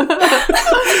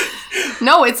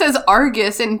 No, it says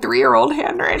Argus in 3-year-old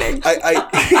handwriting.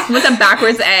 With a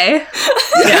backwards A.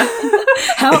 Yeah.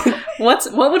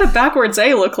 What would a backwards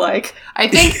A look like? I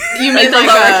think you mean like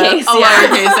lowercase, a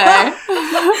lowercase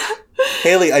A.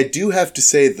 Haley, I do have to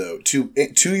say though,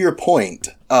 to your point,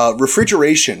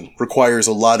 refrigeration requires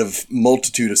a lot of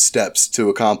multitude of steps to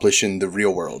accomplish in the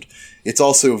real world. It's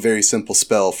also a very simple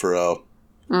spell for a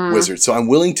wizard, so I'm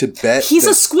willing to bet he's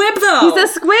a squib though. He's a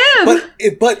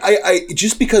squib. But I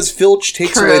just because Filch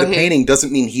takes True, away the painting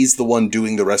doesn't mean he's the one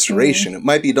doing the restoration. It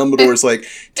might be Dumbledore's like,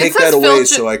 take that away Filch,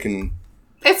 so I can.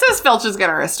 It says Filch is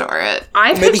gonna restore it.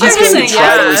 Maybe he's going to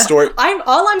try to restore it.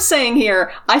 All I'm saying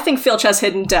here, I think Filch has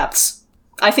hidden depths.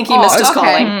 I think he missed his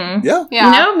calling. Yeah. You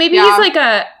know, maybe he's like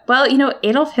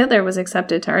Adolf Hitler was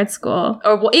accepted to art school.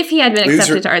 Or if he had been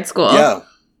accepted to art school. Yeah.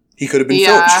 He could have been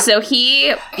Filch. So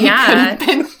he could have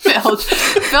been Filch.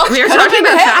 Filch we were talking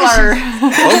about Hitler.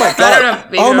 Oh my god.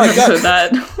 Oh my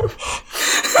god.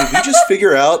 Did we just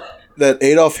figure out that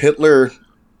Adolf Hitler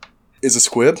is a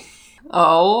squib?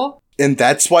 Oh. And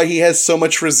that's why he has so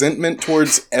much resentment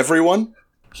towards everyone?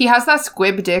 He has that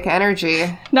squib dick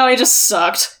energy. No, he just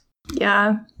sucked.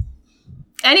 Yeah.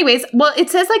 Anyways, well, it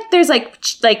says like there's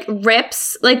like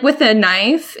rips like with a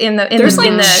knife in the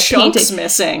chunks painting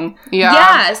missing.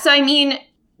 Yeah. So I mean,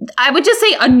 I would just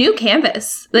say a new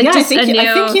canvas. Like yeah, just I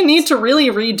think you need to really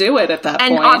redo it at that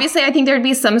point. And obviously, I think there would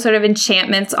be some sort of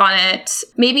enchantments on it.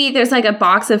 Maybe there's like a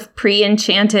box of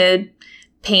pre-enchanted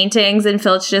paintings, and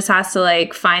Filch just has to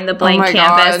like find the blank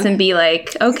canvas and be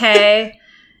like, okay.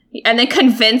 And then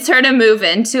convince her to move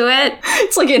into it.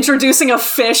 It's like introducing a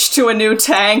fish to a new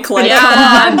tank. Like,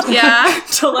 come on. Yeah.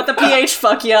 Don't let the pH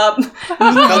fuck you up.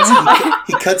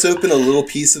 He cuts open a little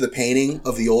piece of the painting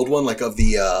of the old one, like of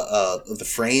the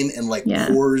frame, and like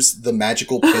pours the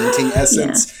magical painting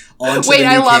essence onto the new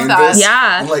I love canvas. that.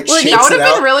 Yeah. And, like, That would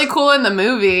have been really cool in the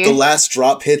movie. The last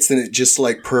drop hits and it just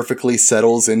like perfectly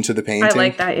settles into the painting. I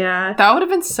like that, yeah. That would have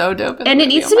been so dope. And it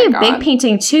needs to be a big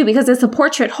painting too, because it's a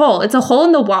portrait hole. It's a hole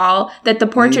in the wall that the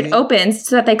portrait opens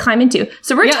so that they climb into.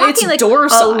 So we're talking like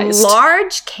door-sized. A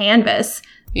large canvas.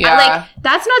 Yeah.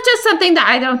 That's not just something that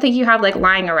I don't think you have like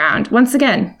lying around. Once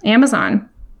again, Amazon.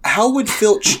 How would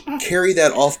Filch carry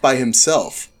that off by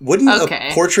himself? Wouldn't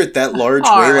a portrait that large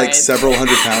weigh like several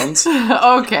hundred pounds?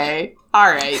 Okay. All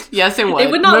right. Yes, it would.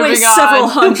 It would not weigh several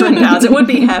hundred pounds. It would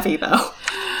be heavy, though.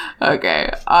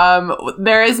 Okay.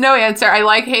 There is no answer. I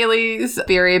like Haley's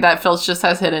theory that Filch just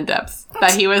has hidden depths.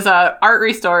 That he was a art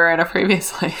restorer in a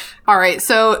previous life. All right.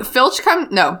 So Snape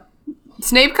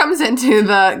comes into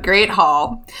the Great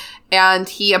Hall. And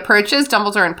he approaches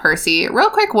Dumbledore and Percy. Real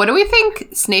quick, what do we think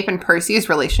Snape and Percy's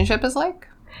relationship is like?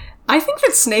 I think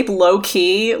that Snape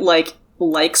low-key,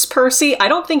 likes Percy. I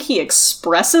don't think he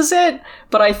expresses it,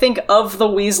 but I think of the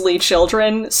Weasley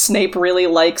children, Snape really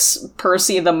likes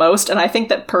Percy the most, and I think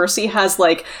that Percy has,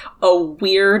 a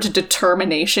weird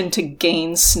determination to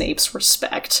gain Snape's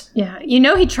respect. Yeah.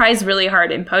 He tries really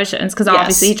hard in potions, because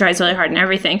obviously he tries really hard in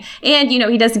everything. And,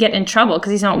 he doesn't get in trouble,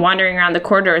 because he's not wandering around the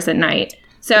corridors at night.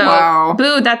 So,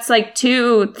 boo, that's,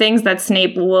 two things that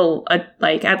Snape will,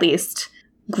 at least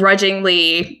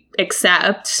grudgingly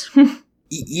accept.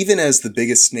 Even as the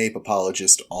biggest Snape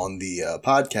apologist on the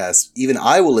podcast, even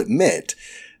I will admit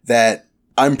that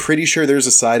I'm pretty sure there's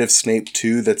a side of Snape,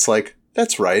 too, that's like,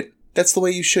 that's right. That's the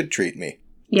way you should treat me.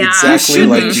 Yeah. Exactly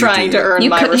you should be trying to earn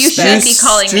my respect. You should be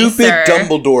calling me sir. Stupid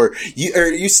Dumbledore.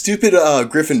 You stupid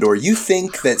Gryffindor. You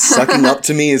think that sucking up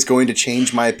to me is going to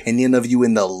change my opinion of you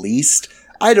in the least?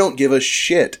 I don't give a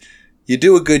shit. You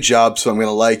do a good job, so I'm going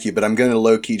to like you, but I'm going to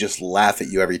low-key just laugh at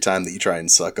you every time that you try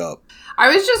and suck up.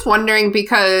 I was just wondering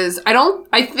because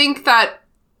I think that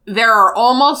there are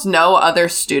almost no other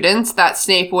students that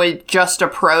Snape would just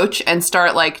approach and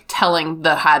start, like, telling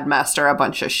the headmaster a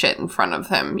bunch of shit in front of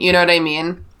him. You know what I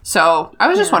mean? So, I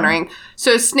was just wondering.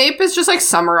 So, Snape is just, like,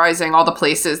 summarizing all the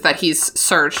places that he's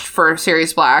searched for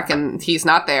Sirius Black, and he's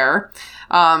not there.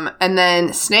 And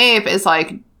then Snape is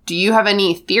like, do you have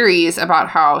any theories about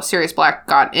how Sirius Black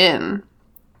got in?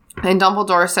 And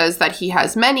Dumbledore says that he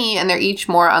has many, and they're each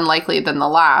more unlikely than the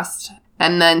last.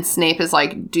 And then Snape is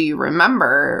like, do you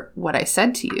remember what I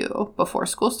said to you before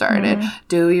school started?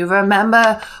 Do you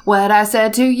remember what I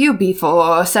said to you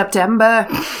before September?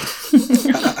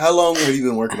 How long have you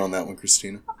been working on that one,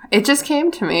 Christina? It just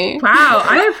came to me. Wow,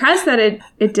 I'm impressed that it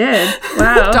did.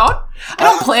 Wow. I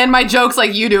don't plan my jokes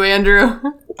like you do, Andrew.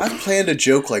 I've planned a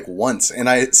joke like once, and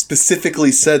I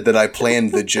specifically said that I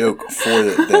planned the joke for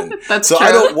it then. That's so true.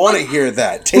 I don't want to hear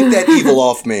that. Take that evil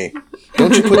off me.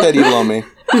 Don't you put that evil on me.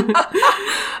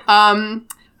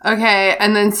 Okay,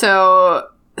 and then so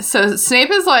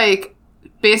Snape is like,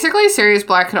 basically Sirius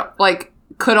Black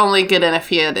could only get in if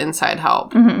he had inside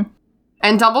help. Mm-hmm.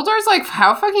 And Dumbledore's like,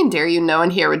 how fucking dare you? No one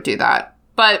here would do that.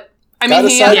 But I Gotta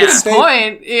mean, he side has with a Snape.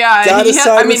 point. Yeah, Gotta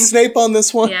side with Snape on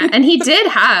this one. Yeah, and he did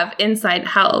have inside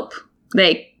help.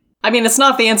 Like, I mean, it's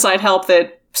not the inside help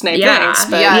that Snape thinks,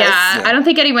 but Yes. I don't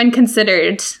think anyone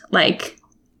considered, like,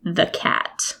 the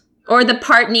cat. Or the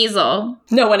part Kneasel.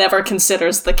 no one ever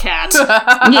considers the cat.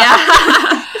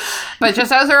 Yeah. But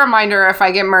just as a reminder, if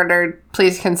I get murdered,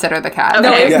 please consider the cat.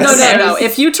 No, Okay. no.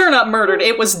 If you turn up murdered,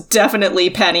 it was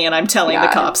definitely Penny, and I'm telling the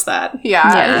cops that.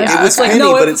 Yeah. It was like, Penny,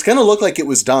 no, but it's going to look like it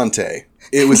was Dante.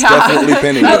 It was definitely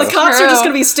Penny. No, though. the cops are True. just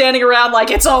going to be standing around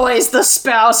like, it's always the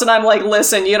spouse, and I'm like,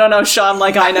 listen, you don't know Sean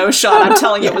like I know Sean. I'm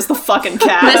telling you it was the fucking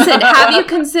cat. Listen, have you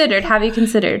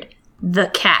considered the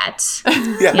cat?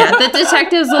 Yeah, the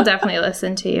detectives will definitely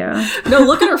listen to you. No,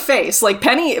 look at her face. Like,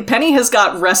 Penny has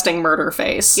got resting murder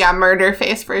face. Yeah, murder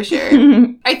face for sure.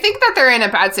 I think that they're in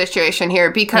a bad situation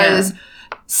here because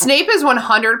Snape is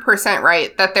 100%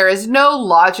 right that there is no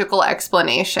logical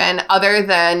explanation other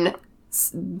than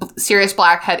Sirius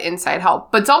Black had inside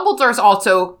help. But Dumbledore's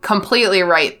also completely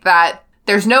right that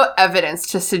there's no evidence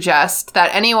to suggest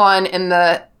that anyone in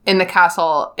the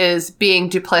castle is being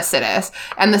duplicitous.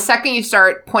 And the second you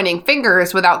start pointing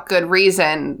fingers without good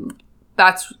reason,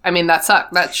 that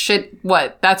sucks. That shit,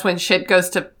 that's when shit goes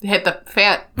to hit the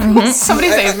fan. Somebody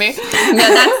save me.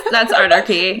 Yeah, that's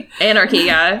anarchy.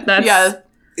 Yeah. That's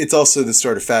It's also the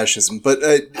start of fascism. But,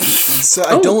 so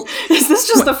I don't... Is this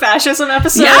just the fascism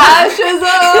episode? Yeah.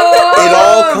 It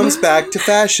all comes back to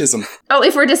fascism. Oh,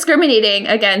 if we're discriminating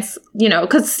against,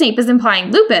 because Snape is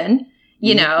implying Lupin,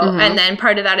 and then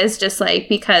part of that is just, like,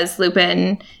 because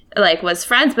Lupin, like, was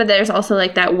friends, but there's also,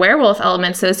 like, that werewolf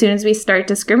element. So as soon as we start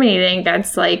discriminating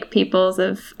against, like, peoples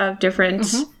of different...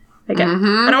 I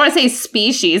don't want to say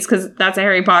species, because that's a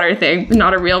Harry Potter thing,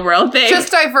 not a real world thing.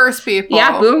 Just diverse people.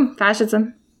 Yeah, boom,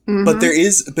 fascism. But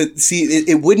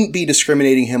it wouldn't be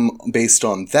discriminating him based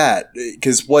on that,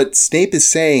 because what Snape is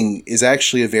saying is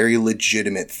actually a very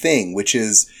legitimate thing, which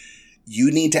is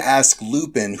you need to ask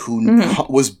Lupin, who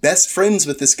was best friends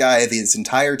with this guy this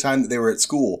entire time that they were at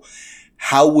school,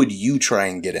 how would you try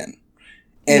and get in?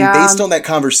 And based on that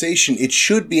conversation, it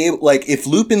should be able, like, if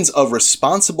Lupin's a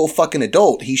responsible fucking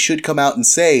adult, he should come out and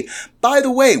say, by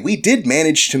the way, we did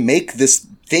manage to make this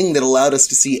thing that allowed us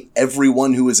to see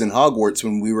everyone who was in Hogwarts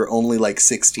when we were only, like,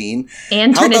 16.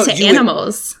 And turn into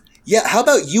animals. How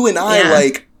about you and I,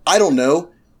 like, I don't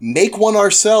know, make one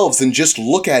ourselves and just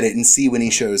look at it and see when he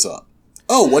shows up.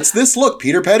 Oh, what's this? Look,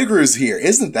 Peter Pettigrew's here.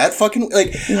 Isn't that fucking,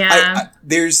 like,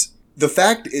 there's... The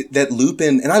fact that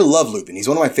Lupin, and I love Lupin, he's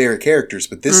one of my favorite characters,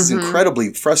 but this is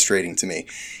incredibly frustrating to me.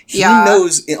 He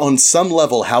knows on some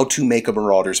level how to make a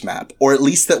Marauders map, or at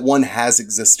least that one has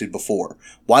existed before.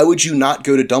 Why would you not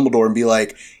go to Dumbledore and be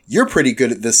like, you're pretty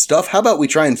good at this stuff, how about we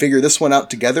try and figure this one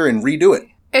out together and redo it?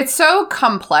 It's so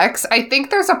complex. I think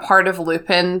there's a part of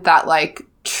Lupin that, like,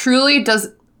 truly does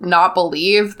not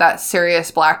believe that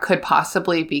Sirius Black could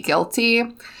possibly be guilty.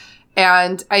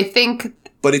 And I think...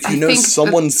 But if you know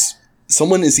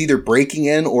someone is either breaking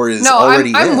in or is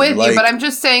already in. I'm with you, but I'm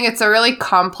just saying it's a really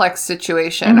complex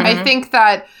situation. I think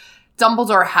that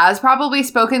Dumbledore has probably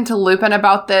spoken to Lupin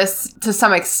about this to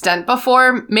some extent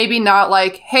before. Maybe not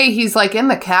like, hey, he's like in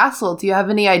the castle. Do you have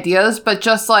any ideas? But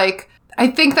just like, I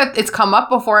think that it's come up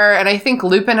before, and I think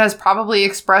Lupin has probably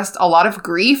expressed a lot of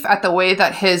grief at the way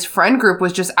that his friend group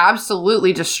was just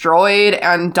absolutely destroyed,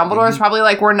 and Dumbledore's probably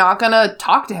like, we're not gonna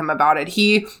talk to him about it.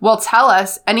 He will tell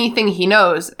us anything he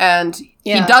knows, and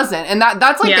He doesn't. And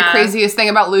that's like the craziest thing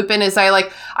about Lupin is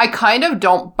I kind of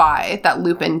don't buy that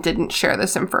Lupin didn't share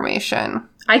this information.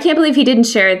 I can't believe he didn't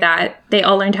share that they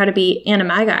all learned how to be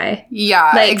animagi.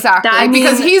 Yeah, like, exactly.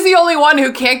 Because he's the only one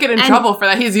who can't get in trouble for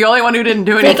that. He's the only one who didn't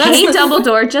do anything. Like, hey,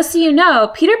 Dumbledore, just so you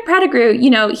know, Peter Pettigrew,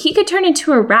 he could turn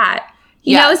into a rat.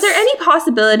 You know, is there any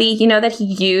possibility, that he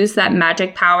used that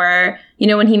magic power,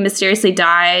 when he mysteriously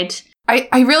died?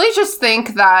 I really just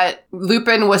think that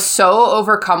Lupin was so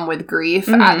overcome with grief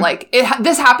at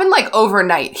this happened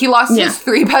overnight. He lost his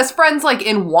 3 best friends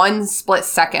in one split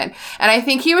second. And I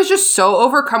think he was just so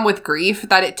overcome with grief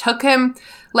that it took him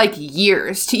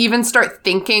years to even start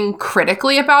thinking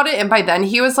critically about it. And by then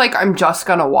he was like, I'm just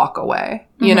gonna walk away,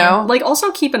 you know? Also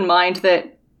keep in mind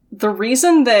that the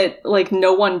reason that,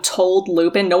 no one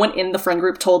in the friend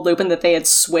group told Lupin that they had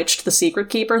switched the Secret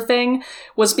Keeper thing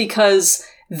was because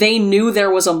they knew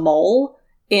there was a mole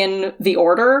in the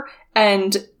Order,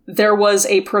 and there was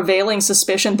a prevailing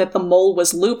suspicion that the mole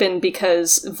was Lupin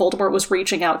because Voldemort was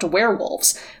reaching out to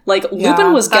werewolves.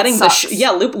 Lupin was getting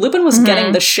Lupin was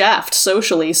getting the shaft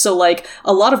socially, so,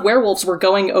 a lot of werewolves were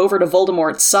going over to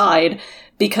Voldemort's side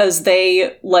because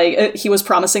they, he was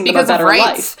promising them a better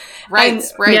life.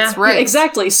 Rights.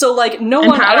 Exactly. So, no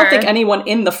one, I don't think anyone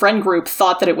in the friend group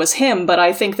thought that it was him, but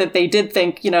I think that they did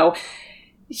think,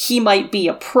 he might be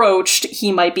approached, he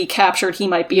might be captured, he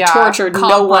might be tortured.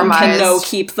 No one can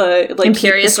keep the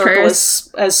circle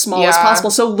as small as possible.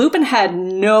 So Lupin had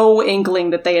no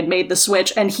inkling that they had made the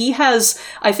switch, and he has,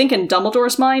 I think in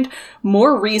Dumbledore's mind,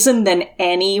 more reason than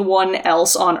anyone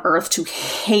else on Earth to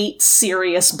hate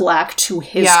Sirius Black to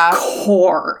his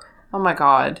core. Oh my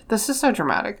god, this is so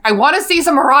dramatic. I want to see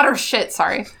some Marauder shit,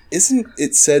 sorry. Isn't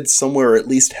it said somewhere, or at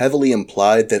least heavily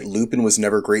implied, that Lupin was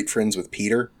never great friends with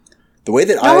Peter? The way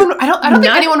that I don't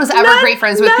think anyone was ever great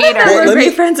friends with Peter. Were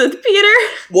great friends with Peter.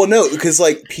 Well, no, because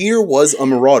Peter was a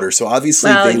Marauder, so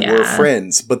obviously they were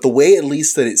friends. But the way, at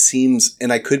least, that it seems,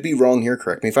 and I could be wrong here,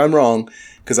 correct me if I'm wrong,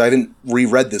 because I haven't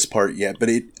reread this part yet. But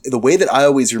the way that I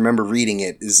always remember reading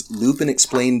it is Lupin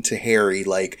explained to Harry,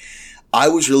 I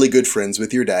was really good friends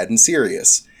with your dad and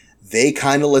Sirius. They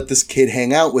kind of let this kid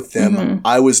hang out with them.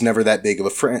 I was never that big of a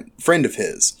friend of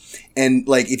his. And,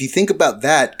 if you think about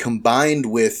that,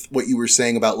 combined with what you were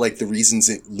saying about, the reasons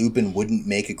that Lupin wouldn't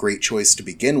make a great choice to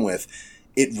begin with,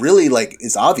 it really,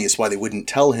 is obvious why they wouldn't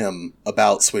tell him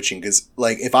about switching. Because,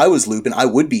 if I was Lupin, I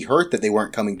would be hurt that they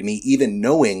weren't coming to me, even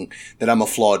knowing that I'm a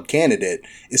flawed candidate.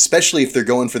 Especially if they're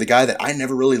going for the guy that I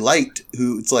never really liked,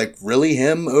 who it's really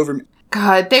him over me.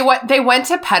 God, they went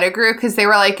to Pettigrew because they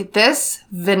were like, this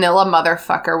vanilla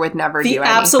motherfucker would never do anything. The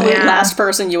absolute last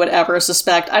person you would ever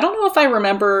suspect. I don't know if I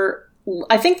remember.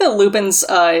 I think that Lupin's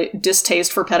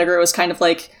distaste for Pettigrew is kind of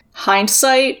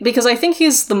hindsight, because I think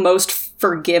he's the most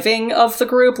forgiving of the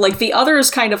group. The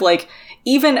others kind of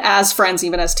even as friends,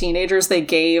 even as teenagers, they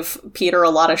gave Peter a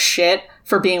lot of shit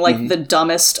for being the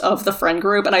dumbest of the friend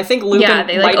group. And I think Lupin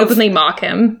they openly mock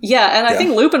him. Yeah, and I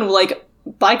think Lupin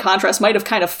by contrast, might have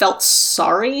kind of felt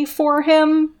sorry for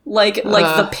him,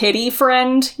 the pity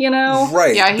friend,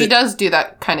 Right. Yeah, he does do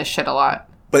that kind of shit a lot.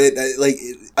 But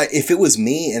if it was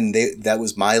me and that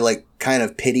was my kind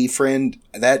of pity friend,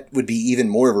 that would be even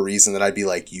more of a reason that I'd be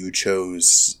you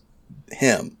chose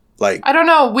him. I don't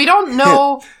know. We don't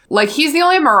know. He's the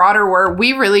only Marauder where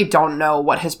we really don't know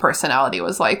what his personality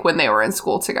was like when they were in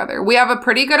school together. We have a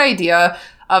pretty good idea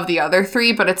of the other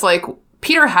 3, but it's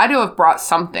Peter had to have brought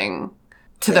something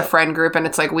to the friend group, and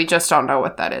it's we just don't know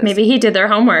what that is. Maybe he did their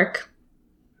homework.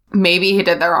 No,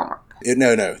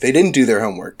 they didn't do their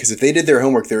homework, because if they did their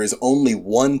homework, there is only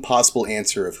one possible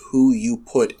answer of who you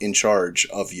put in charge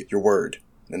of your word,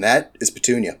 and that is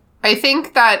Petunia. I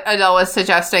think that Adele was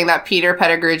suggesting that Peter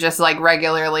Pettigrew just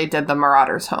regularly did the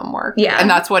Marauders' homework. Yeah. And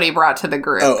that's what he brought to the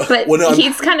group. Oh, but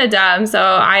he's kind of dumb, so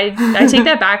I take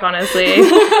that back, honestly. No,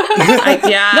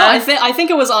 I think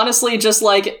it was honestly just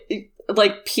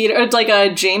Peter,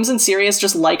 James and Sirius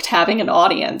just liked having an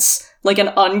audience,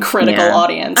 an uncritical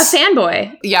audience. A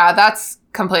fanboy. Yeah, that's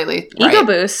completely right. Ego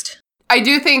boost. I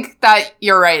do think that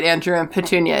you're right, Andrew, and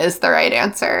Petunia is the right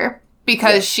answer.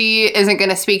 Because she isn't going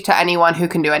to speak to anyone who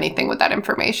can do anything with that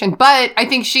information. But I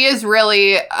think she is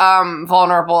really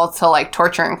vulnerable to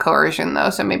torture and coercion,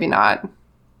 though, so maybe not.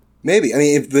 Maybe. I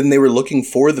mean, when they were looking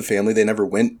for the family, they never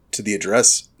went to the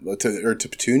address, to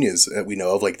Petunia's that we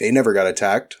know of. They never got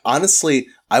attacked. Honestly,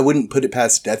 I wouldn't put it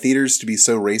past Death Eaters to be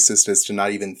so racist as to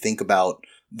not even think about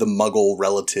the Muggle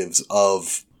relatives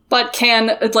of... But we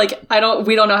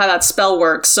don't know how that spell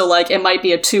works, so, it might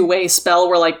be a two-way spell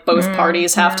where, both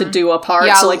parties have to do a part,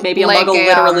 so, maybe a Muggle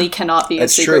literally cannot be a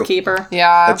secret keeper.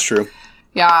 Yeah. That's true.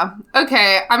 Yeah.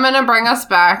 Okay, I'm gonna bring us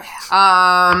back.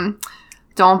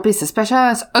 Don't be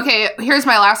suspicious. Okay, here's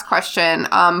my last question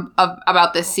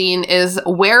about this scene is,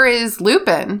 where is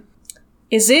Lupin?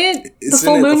 Is it the Isn't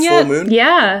full it moon the yet? full moon?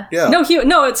 Yeah. Yeah.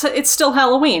 No, it's still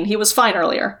Halloween. He was fine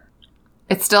earlier.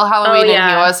 It's still Halloween yeah.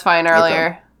 and he was fine earlier.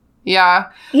 Okay.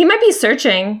 Yeah. He might be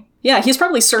searching. Yeah, he's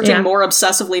probably searching Yeah. more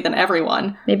obsessively than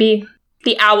everyone. Maybe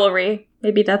the owlry.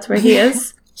 Maybe that's where he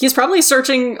is. He's probably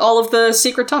searching all of the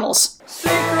secret tunnels.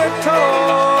 Secret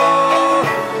tunnel,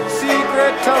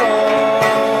 secret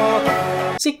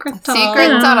tunnel. Secret tunnels. Secret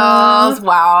tunnels.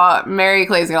 Wow. Mary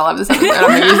Clay's gonna love this episode.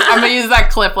 I'm gonna use that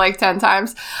clip like 10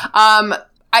 times.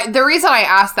 The reason I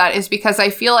asked that is because I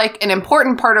feel like an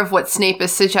important part of what Snape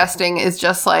is suggesting is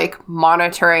just like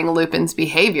monitoring Lupin's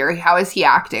behavior. How is he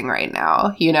acting right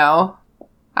now? You know?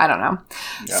 I don't know.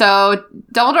 Yeah. So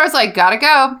Dumbledore's like, gotta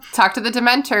go. Talk to the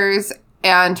Dementors.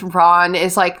 And Ron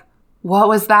is like, what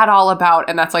was that all about?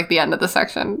 And that's like the end of the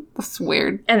section. That's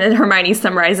weird. And then Hermione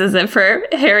summarizes it for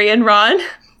Harry and Ron.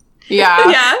 Yeah.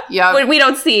 Yeah. Yeah. We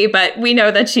don't see, but we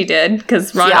know that she did,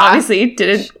 because Ron Yeah. obviously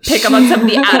didn't pick up on some of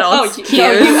the adults' Oh, cues.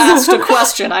 you asked a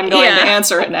question. I'm going Yeah. to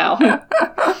answer it now.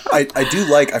 I do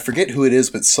like, I forget who it is,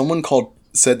 but someone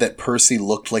said that Percy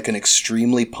looked like an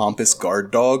extremely pompous guard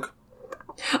dog.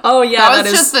 Oh, yeah, That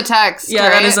was just the text. Yeah,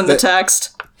 right? that is in the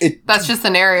text. That's just the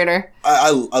narrator. I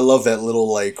love that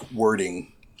little, like, wording.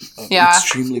 Yeah.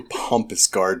 Extremely pompous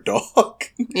guard dog.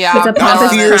 Yeah. It's a Not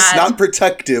pompous fierce, rat. not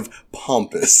protective,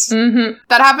 pompous. Mm-hmm.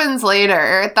 That happens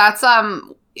later. That's,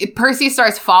 Percy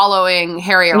starts following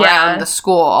Harry around Yeah. the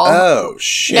school. Oh,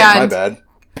 shit, Yeah, my and- bad.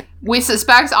 We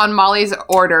suspect on Molly's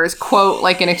orders, quote,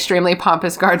 like an extremely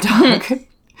pompous guard dog.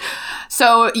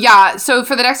 So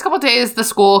for the next couple of days, the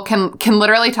school can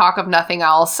literally talk of nothing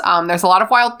else. There's a lot of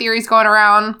wild theories going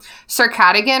around. Sir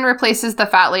Cadogan replaces the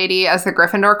fat lady as the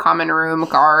Gryffindor common room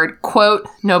guard. Quote,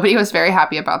 nobody was very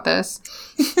happy about this.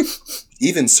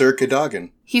 Even Sir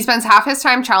Cadogan. He spends half his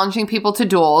time challenging people to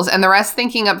duels and the rest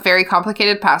thinking up very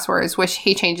complicated passwords, which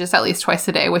he changes at least twice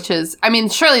a day, which is, I mean,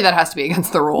 surely that has to be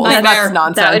against the rules. Nightmare. That's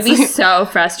nonsense. That would be so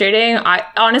frustrating. I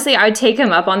would take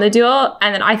him up on the duel,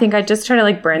 and then I think I'd just try to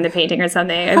like burn the painting or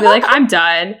something. I'd be like, I'm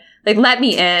done. Like, let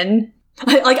me in.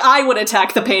 Like, I would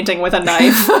attack the painting with a knife.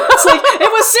 It's like,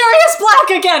 it was Sirius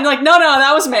Black again! Like, no,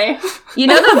 that was me. You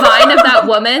know the vine of that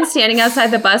woman standing outside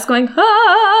the bus going,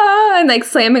 ah, and like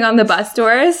slamming on the bus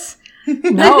doors? Let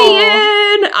me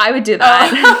in! I would do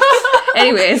that.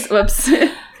 Anyways, whoops.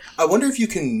 I wonder if you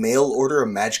can mail order a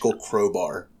magical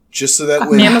crowbar. Just so that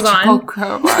when, Amazon.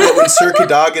 that when Sir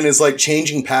Cadogan is like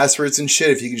changing passwords and shit,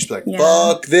 if you can just be like, Yeah.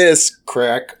 fuck this,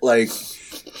 crack. Like,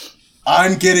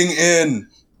 I'm getting in.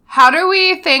 How do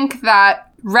we think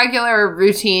that regular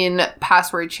routine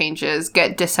password changes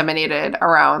get disseminated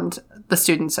around the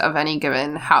students of any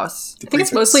given house? I think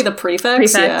it's mostly the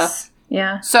prefects. Prefects.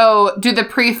 Yeah. So do the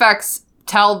prefects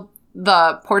tell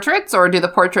the portraits, or do the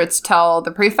portraits tell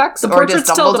the prefects? The or does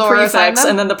portraits tell the Dumbledore assign prefects, them?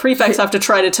 and then the prefects have to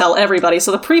try to tell everybody,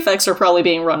 so the prefects are probably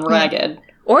being run ragged.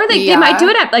 Or they Yeah. might do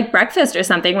it at like breakfast or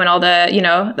something when all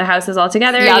the, the house is all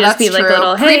together. Yeah, You just that's be like true.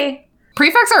 little, hey.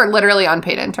 Prefects are literally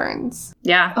unpaid interns.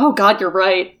 Yeah. Oh god, you're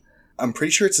right. I'm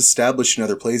pretty sure it's established in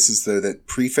other places, though, that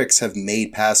prefects have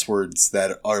made passwords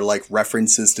that are like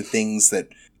references to things that,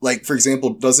 like, for example,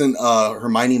 doesn't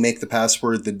Hermione make the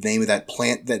password the name of that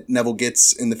plant that Neville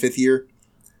gets in the 5th year?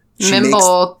 She makes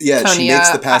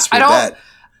the password that.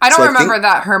 I don't So I remember think-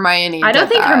 that Hermione I don't did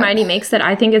think that. Hermione makes it.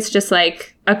 I think it's just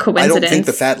like a I coincidence. don't think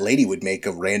the fat lady would make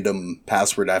a random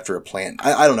password after a plant.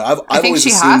 I don't know. I've think always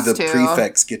she assumed has the to.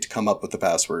 prefects get to come up with the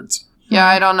passwords. Yeah,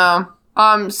 I don't know.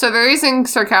 So the reason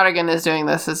Sir Cadogan is doing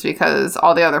this is because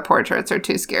all the other portraits are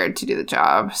too scared to do the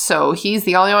job. So he's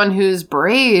the only one who's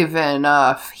brave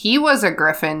enough. He was a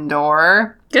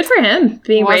Gryffindor. Good for him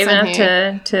being brave Wasn't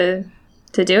enough he?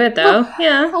 to do it though.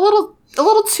 Yeah. A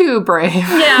little too brave.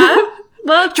 Yeah.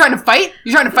 Well, Trying to fight?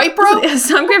 You trying to fight, bro?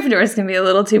 some Gryffindors can be a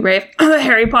little too brave.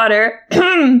 Harry Potter.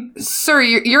 Sir,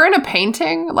 you're in a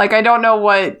painting? Like, I don't know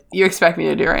what you expect me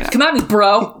to do right now. Come at me,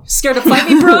 bro. Scared to fight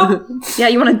me, bro? Yeah,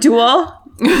 you want a duel?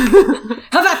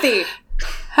 How about thee?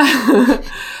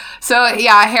 So,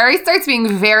 yeah, Harry starts being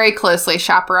very closely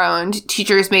chaperoned.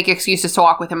 Teachers make excuses to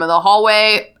walk with him in the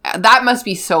hallway. That must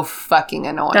be so fucking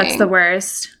annoying. That's the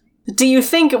worst. Do you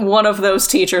think one of those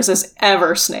teachers is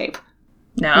ever Snape?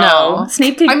 No.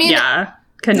 Snape could,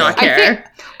 could not I care.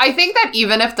 think that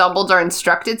even if Dumbledore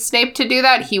instructed Snape to do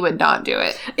that, he would not do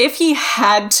it. If he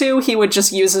had to, he would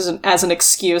just use it as an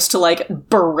excuse to, like,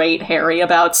 berate Harry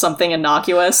about something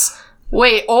innocuous.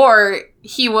 Wait, or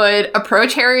he would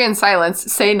approach Harry in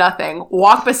silence, say nothing,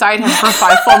 walk beside him for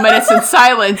 5 full minutes in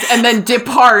silence, and then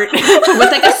depart.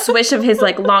 With like a swish of his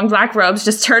like long black robes,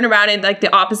 just turn around in like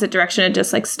the opposite direction and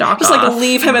just like stalk Just off. like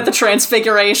leave him at the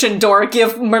Transfiguration door,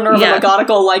 give Minerva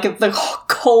McGonagall like the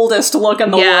coldest look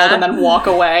in the world, and then walk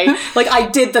away. Like, I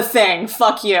did the thing.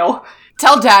 Fuck you.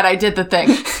 Tell Dad I did the thing.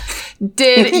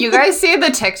 Did you guys see the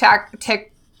TikTok?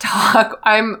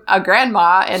 I'm a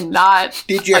grandma and not.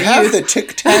 Did you have the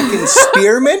Tic Tac and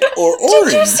spearmint or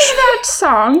orange? Did you see that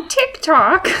song,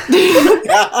 TikTok?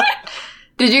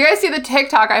 Did you guys see the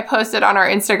TikTok I posted on our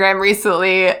Instagram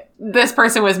recently? This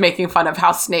person was making fun of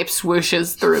how Snape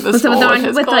swooshes through the school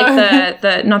with like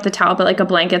the not the towel, but like a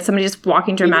blanket. Somebody just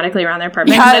walking dramatically around their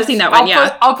apartment. Yes, I've seen that one.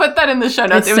 I'll put that in the show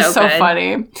notes. It's It was so good.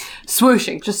 funny.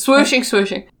 Swooshing, just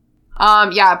swooshing.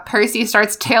 Percy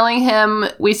starts tailing him,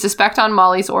 we suspect on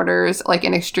Molly's orders, like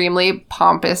an extremely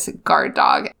pompous guard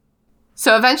dog.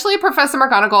 So eventually Professor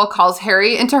McGonagall calls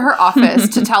Harry into her office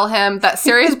to tell him that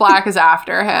Sirius Black is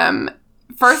after him.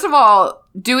 First of all,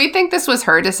 do we think this was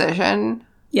her decision?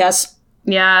 Yes.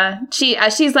 Yeah.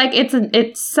 She's like,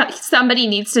 it's somebody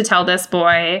needs to tell this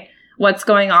boy what's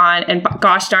going on, and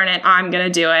gosh darn it, I'm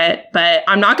gonna do it. But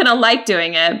I'm not gonna like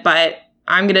doing it, but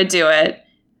I'm gonna do it.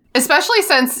 Especially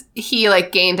since he,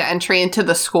 like, gained entry into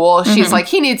the school. She's like,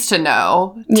 he needs to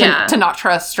know to not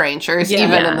trust strangers,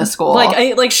 even in the school.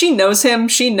 Like, she knows him.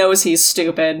 She knows he's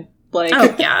stupid. Like,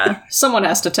 Oh, yeah. someone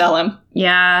has to tell him.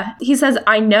 Yeah. He says,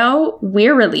 I know,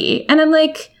 wearily. And I'm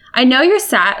like, I know you're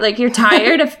sad. Like, you're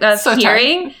tired of So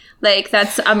hearing, like,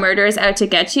 that's a murderer's out to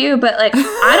get you. But, like,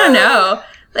 I don't know.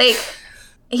 Like,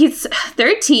 he's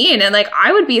 13, and, like,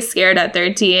 I would be scared at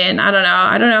 13. I don't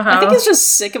know how. I think he's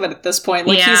just sick of it at this point.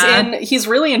 Like, Yeah. he's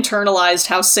really internalized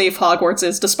how safe Hogwarts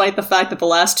is, despite the fact that the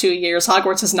last 2 years,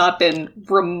 Hogwarts has not been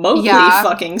remotely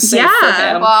fucking safe for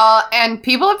him. Well, and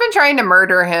people have been trying to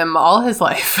murder him all his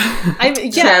life. Like,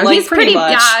 he's pretty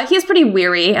much. Yeah, he's pretty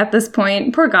weary at this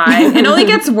point. Poor guy. It only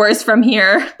gets worse from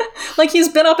here. Like, he's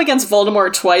been up against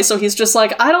Voldemort twice, so he's just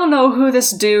like, I don't know who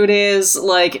this dude is.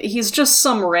 Like, he's just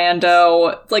some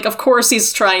rando. Like, of course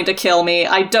he's trying to kill me.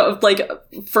 I don't, like,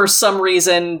 for some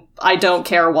reason, I don't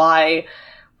care why.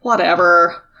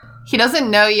 Whatever. He doesn't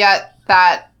know yet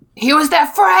that he was their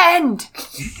friend.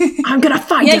 I'm gonna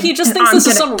find him. Yeah, he just and thinks I'm this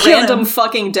is gonna some kill random him.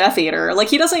 fucking Death Eater. Like,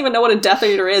 he doesn't even know what a Death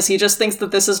Eater is. He just thinks that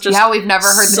this is just We've never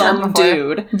heard the term some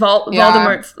before. dude.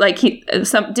 Voldemort, like,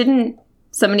 didn't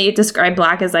somebody describe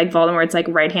Black as, like, Voldemort's, like,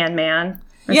 right-hand man?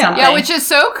 Or Yeah. something? Yeah, which is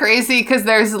so crazy because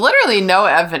there's literally no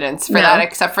evidence for that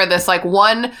except for this, like,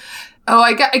 one... Oh,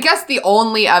 I guess the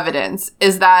only evidence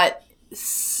is that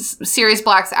Sirius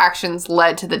Black's actions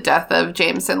led to the death of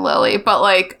James and Lily. But,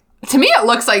 like, to me it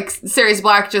looks like Sirius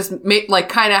Black just, like,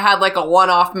 kind of had, like, a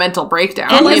one-off mental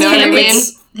breakdown. And You know what I mean?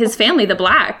 his family, the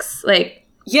Blacks, like,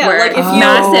 Yeah, were like,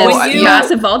 if you...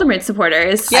 massive Voldemort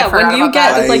supporters. Yeah, forgot when you about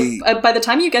get, that. like, by the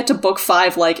time you get to book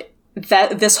 5, like,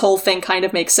 this whole thing kind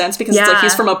of makes sense, because it's like,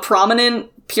 he's from a prominent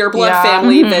pureblood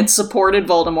family that supported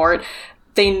Voldemort.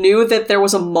 They knew that there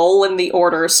was a mole in the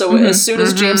Order, so as soon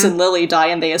as James and Lily die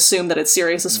and they assume that it's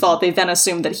Sirius's fault, they then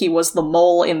assume that he was the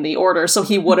mole in the Order, so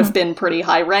he would have been pretty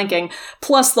high ranking,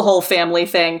 plus the whole family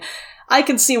thing. I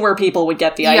can see where people would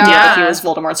get the idea that he was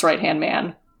Voldemort's right-hand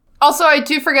man. Also, I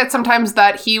do forget sometimes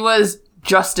that he was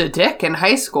just a dick in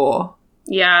high school.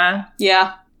 Yeah.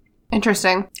 Yeah.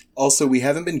 Interesting. Also, we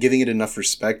haven't been giving it enough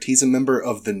respect. He's a member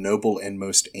of the noble and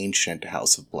most ancient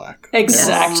House of Black.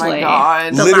 Exactly. Oh my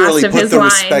god. The Literally last of put his the line.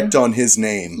 respect on his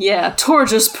name. Yeah,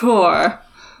 Torges poor.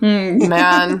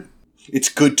 Man. It's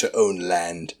good to own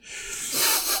land.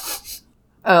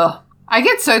 Ugh. I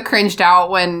get so cringed out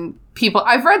when people...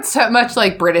 I've read so much,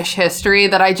 like, British history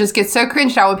that I just get so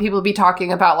cringed out when people be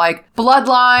talking about, like,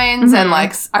 bloodlines and,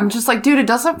 like, I'm just like, dude, it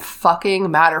doesn't fucking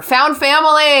matter. Found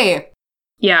family!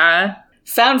 Yeah.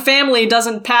 Found family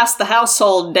doesn't pass the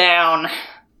household down.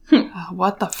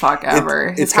 What the fuck ever.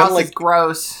 It's His kinda house is like-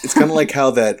 gross. It's kind of like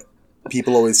how that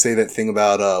people always say that thing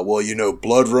about, well, you know,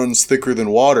 blood runs thicker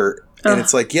than water. And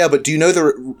it's like, yeah, but do you know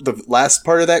the last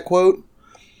part of that quote?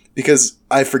 Because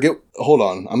I forget. Hold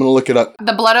on. I'm going to look it up.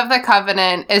 The blood of the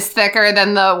covenant is thicker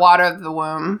than the water of the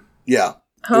womb. Yeah.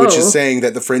 Oh. Which is saying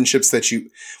that the friendships that you...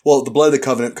 Well, the blood of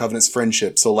the covenant's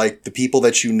friendship. So, like, the people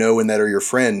that you know and that are your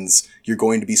friends, you're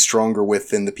going to be stronger with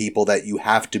than the people that you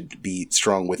have to be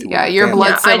strong with. Yeah, your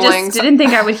blood I siblings. just didn't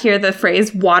think I would hear the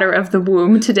phrase water of the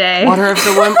womb today. Water of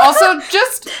the womb. Also,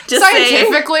 just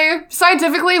saying.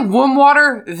 scientifically, womb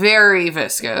water, very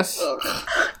viscous.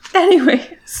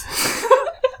 Anyways.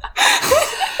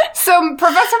 So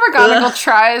Professor McGonagall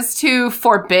tries to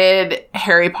forbid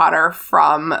Harry Potter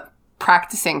from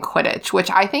practicing Quidditch, which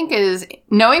I think is,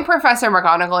 knowing Professor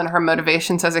McGonagall and her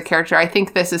motivations as a character, I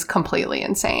think this is completely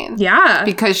insane. Yeah.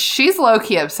 Because she's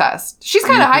low-key obsessed. She's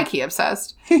kind of high-key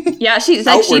obsessed. Yeah, she's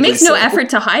like, she Outwardly makes no so. effort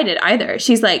to hide it either.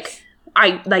 She's like,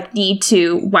 I like need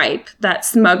to wipe that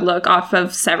smug look off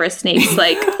of Severus Snape's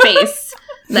like face.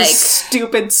 Like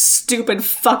stupid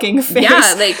fucking face.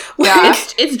 yeah, like Yeah.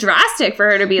 it's drastic for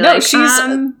her to be No, like, she's.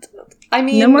 I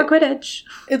mean, no more Quidditch.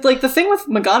 like the thing with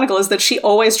McGonagall is that she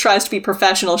always tries to be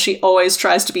professional. She always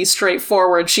tries to be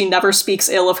straightforward. She never speaks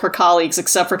ill of her colleagues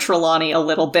except for Trelawney a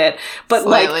little bit. But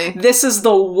Slightly. like this is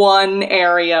the one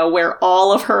area where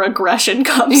all of her aggression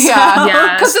comes Yeah. out.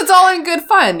 Yeah. Because it's all in good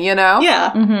fun, you know?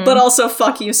 Yeah, but also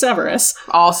fuck you, Severus.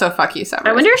 Also, fuck you, Severus.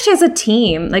 I wonder if she has a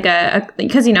team, like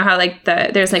because you know how like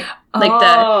there's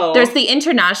Oh. there's the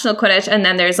international Quidditch and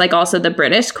then there's like also the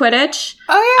British Quidditch.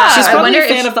 Oh, yeah. She's I probably wonder a if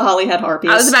fan of the Hollyhead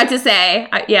Harpies. I was about to say,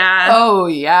 yeah. Oh,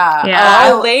 yeah.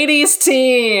 Yeah. Our ladies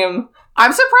team.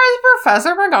 I'm surprised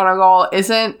Professor McGonagall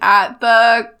isn't at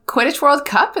the Quidditch World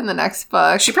Cup in the next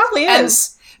book. She probably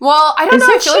is. Well, I don't know. I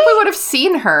Isn't feel like she? we would have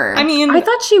seen her. I mean, I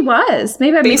thought she was.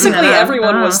 Maybe I'm mixing basically that up.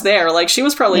 everyone Oh. was there. Like she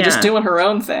was probably just Yeah. doing her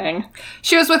own thing.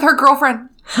 she was with her girlfriend.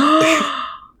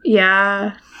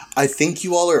 Yeah. I think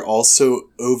you all are also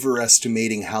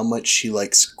overestimating how much she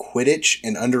likes Quidditch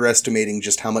and underestimating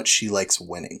just how much she likes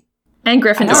winning. And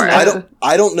Gryffindor.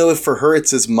 I don't know if for her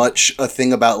it's as much a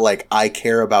thing about like I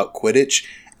care about Quidditch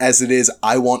as it is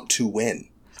I want to win.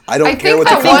 I don't I care think what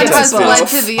the that one contest has led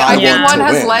is. to the. I I think want one to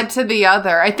has win. led to the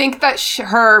other. I think that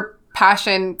her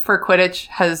passion for Quidditch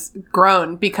has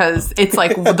grown because it's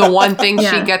like the one thing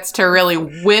Yeah. she gets to really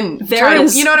win. There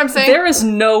is, you know what I'm saying? There is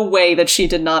no way that she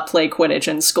did not play Quidditch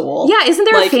in school. Yeah, isn't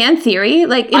there Like, a fan theory?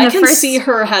 Like in I the can first see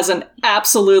her as an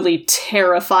absolutely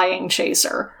terrifying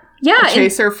chaser. Yeah,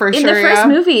 chaser for in sure, the first yeah.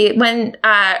 movie, when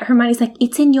Hermione's like,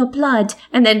 "It's in your blood,"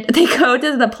 and then they go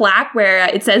to the plaque where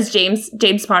it says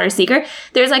James Potter Seeker.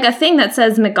 There's like a thing that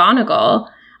says McGonagall.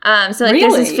 So like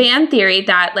there's this Really? fan theory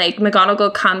that like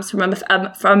McGonagall comes from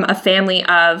a family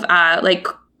of like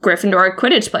Gryffindor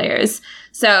Quidditch players.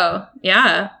 So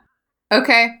yeah,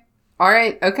 Okay. All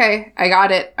right. Okay. I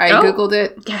got it. I Oh. Googled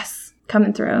it. yes,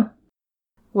 coming through.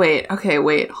 Wait. Okay.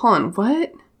 Wait. Hold on.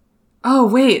 What? Oh,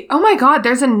 wait. Oh my god.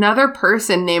 There's another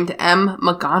person named M.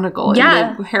 McGonagall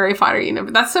Yeah. in the Harry Potter universe.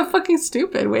 That's so fucking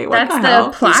stupid. Wait, what That's the the hell?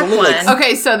 plaque only, like, one.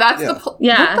 Okay, so that's Yeah.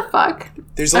 Yeah. What the fuck?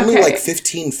 There's only Okay. like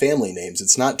 15 family names.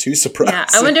 It's not too surprising. Yeah,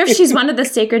 I wonder if she's one of the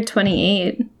Sacred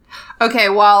 28. Okay,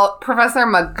 well, Professor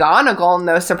McGonagall,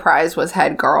 no surprise, was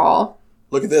head girl.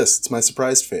 Look at this. It's my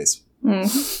surprised face.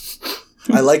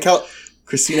 I like how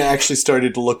Christina actually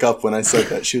started to look up when I said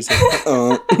that. She was like,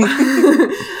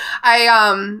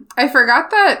 I forgot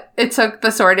that it took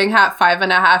the Sorting Hat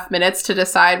 5.5 minutes to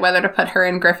decide whether to put her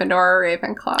in Gryffindor or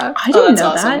Ravenclaw. I didn't that's know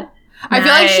awesome. that. I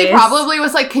feel like she Nice. probably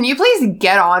was like, "Can you please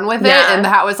get on with it?" Yeah. And the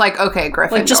Hat was like, "Okay,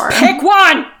 Gryffindor." Like, just pick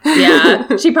one!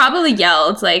 Yeah, she probably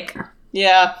yelled like,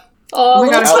 Yeah. Oh, my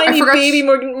little God, I tiny forgot baby she-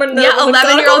 yeah,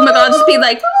 11-year-old McGonagall just be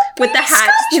like with the hat,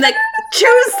 just be like,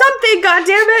 choose something,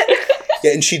 goddammit.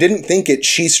 yeah, and she didn't think it.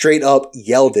 She straight up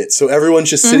yelled it. So everyone's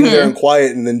just sitting there and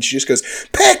quiet, and then she just goes,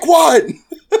 pick one!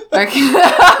 Okay.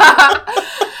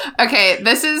 Okay,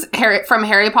 this is from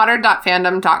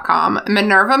harrypotter.fandom.com.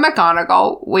 Minerva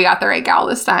McGonagall, we got the right gal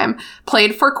this time,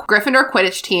 played for Gryffindor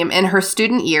Quidditch team in her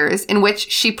student years, in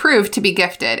which she proved to be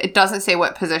gifted. It doesn't say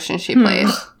what position she played.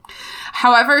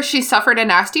 However, she suffered a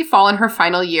nasty fall in her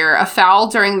final year, a foul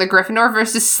during the Gryffindor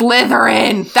versus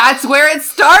Slytherin. That's where it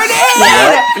started!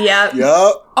 Yep.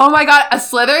 Yup. Oh my god, a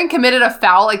Slytherin committed a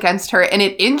foul against her and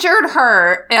it injured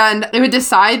her and it would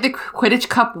decide the Quidditch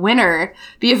Cup winner.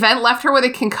 The event left her with a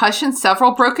concussion,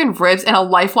 several broken ribs, and a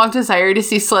lifelong desire to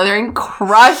see Slytherin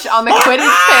crush on the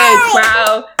Quidditch pitch.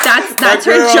 Wow, that's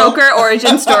her girl. Joker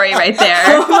origin story right there.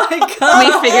 Oh my god.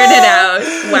 We figured it out.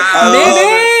 Wow.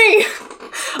 Nene!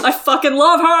 I fucking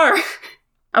love her!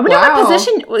 I wonder Wow. what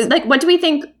position, like, what do we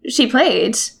think she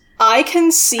played? I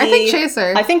can see. I think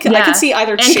Chaser. I Yeah. could see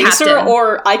either And Chaser Captain.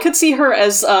 or I could see her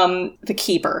as the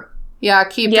Keeper. Yeah,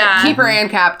 Yeah. keeper and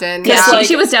captain. Yeah, Yeah.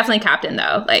 she was definitely captain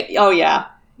though. Like, Oh yeah.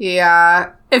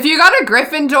 Yeah. If you got a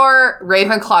Gryffindor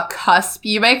Ravenclaw cusp,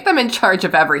 you make them in charge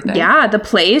of everything. yeah, the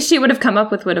plays she would have come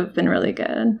up with would have been really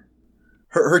good.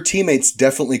 Her teammates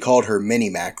definitely called her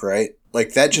Mini-Mac, right?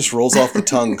 Like, that just rolls off the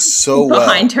tongue so well.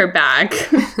 Behind her back.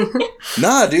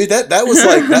 Nah, dude, that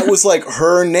was like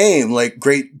her name. Like,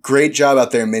 great job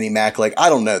out there, Mini-Mac. Like, I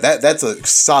don't know. That's a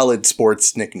solid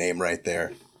sports nickname right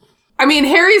there. I mean,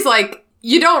 Harry's like,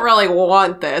 you don't really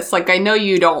want this. Like, I know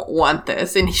you don't want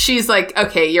this. And she's like,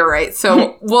 okay, you're right.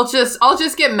 So I'll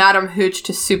just get Madame Hooch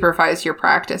to supervise your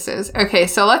practices. Okay,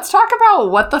 so let's talk about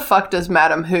what the fuck does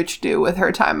Madame Hooch do with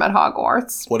her time at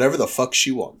Hogwarts? Whatever the fuck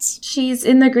she wants. She's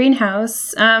in the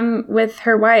greenhouse with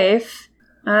her wife,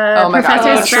 Oh my God.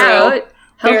 Professor Oh, Sprout.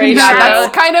 Very Helping her true.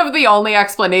 out. That's kind of the only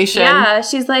explanation. Yeah,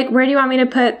 she's like, where do you want me to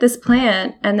put this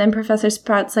plant? And then Professor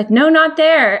Sprout's like, no, not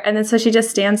there. And then so she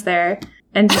just stands there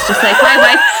and just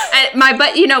like,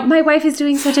 my wife is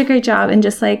doing such a great job. And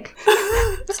just like,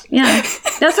 yeah,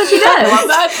 that's what she does. I love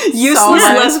that. Useless so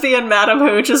much. lesbian Madame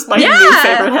Hooch is my new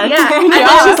favorite head. Yeah. And then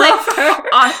she's like,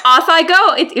 off I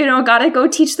go. Gotta go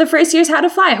teach the first years how to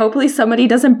fly. Hopefully somebody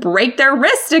doesn't break their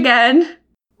wrist again.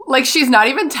 Like, she's not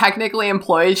even technically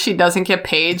employed. She doesn't get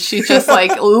paid. She just,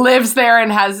 like, lives there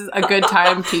and has a good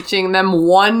time teaching them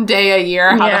one day a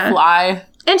year how to fly.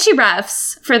 And she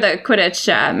refs for the Quidditch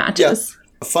matches.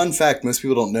 Yeah. A fun fact, most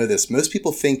people don't know this. Most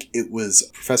people think it was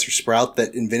Professor Sprout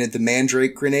that invented the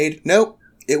Mandrake grenade. Nope.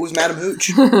 It was Madame Hooch.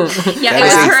 Yeah, it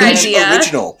was her Hooch idea.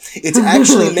 original. It's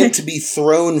actually meant to be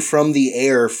thrown from the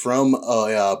air from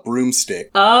a broomstick.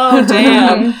 Oh,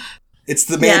 damn. It's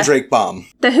the Mandrake bomb.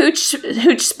 The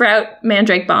Hooch Sprout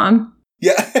Mandrake bomb.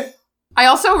 Yeah. I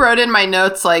also wrote in my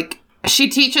notes, like, she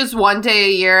teaches one day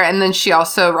a year, and then she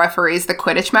also referees the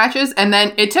Quidditch matches. And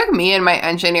then it took me and my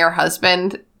engineer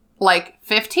husband, like,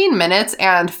 15 minutes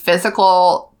and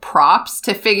physical props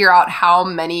to figure out how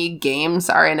many games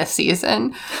are in a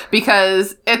season.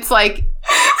 Because it's like,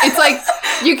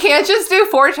 you can't just do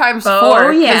 4 times 4. Oh,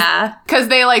 yeah. Because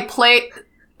they, like, play...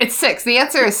 It's 6. The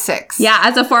answer is 6. Yeah,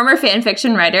 as a former fan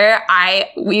fiction writer,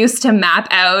 we used to map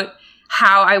out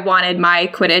how I wanted my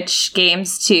Quidditch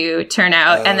games to turn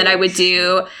out. And then I would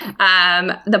do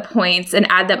the points and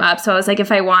add them up. So I was like,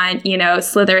 if I want,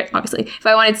 Slytherin, obviously, if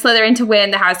I wanted Slytherin to win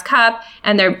the House Cup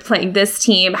and they're playing this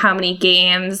team, how many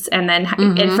games? And then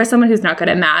and for someone who's not good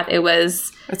at math, it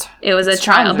was a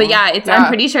trial. But yeah, I'm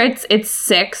pretty sure it's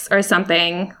 6 or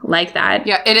something like that.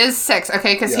 Yeah, it is 6.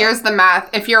 Okay, because here's the math.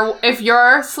 If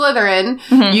you're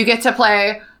Slytherin, you get to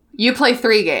play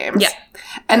 3 games. Yeah.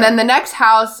 And then the next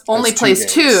house only That's plays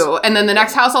 2 2, and then the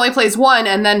next house only plays 1,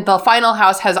 and then the final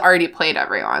house has already played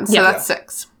everyone. So that's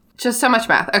 6. Just so much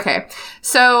math. Okay.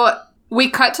 So we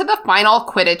cut to the final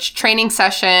Quidditch training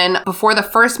session before the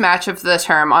first match of the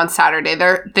term on Saturday.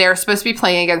 They're supposed to be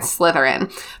playing against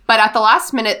Slytherin. But at the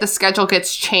last minute, the schedule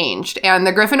gets changed, and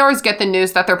the Gryffindors get the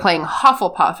news that they're playing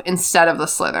Hufflepuff instead of the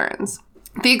Slytherins.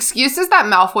 The excuse is that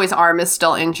Malfoy's arm is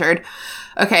still injured.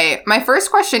 Okay, my first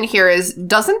question here is,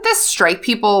 doesn't this strike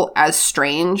people as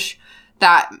strange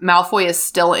that Malfoy is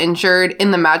still injured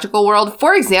in the magical world?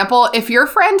 For example, if your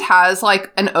friend has,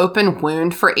 like, an open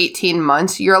wound for 18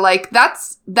 months, you're like, that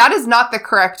is not the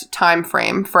correct time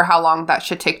frame for how long that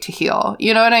should take to heal.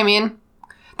 You know what I mean?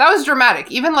 That was dramatic.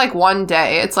 Even, like, one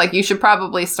day, it's like, you should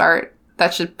probably start,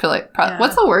 that should,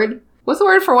 what's the word? What's the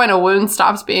word for when a wound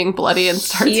stops being bloody and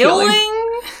starts healing?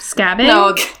 Scabbing?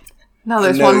 No,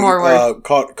 there's one more word.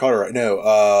 Cauterize.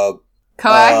 No.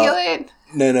 Coagulate?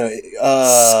 No.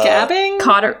 Scabbing?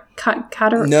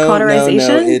 Cauterization?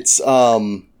 No. It's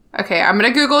Okay, I'm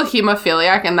gonna Google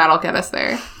hemophiliac and that'll get us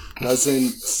there.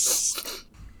 doesn't.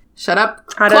 Shut up.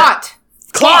 Clot.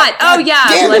 Oh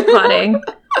yeah, blood clotting.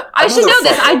 I should know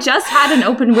this. I just had an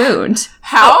open wound.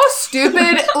 How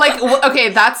stupid! Like, okay,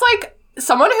 that's like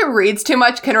someone who reads too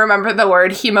much can remember the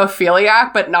word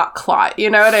hemophiliac, but not clot. You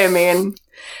know what I mean?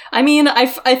 I mean, I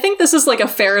think this is like a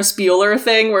Ferris Bueller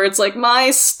thing where it's like,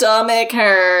 my stomach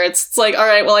hurts. It's like, all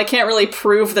right, well, I can't really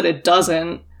prove that it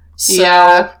doesn't. So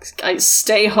I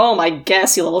stay home, I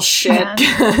guess, you little shit.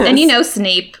 Yeah. And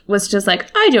Snape was just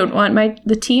like, I don't want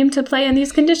the team to play in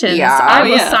these conditions. Yeah. I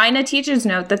will sign a teacher's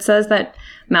note that says that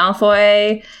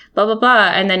Malfoy, blah, blah,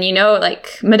 blah. And then,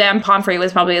 like, Madame Pomfrey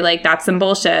was probably like, that's some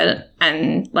bullshit,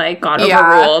 and, like, got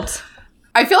overruled.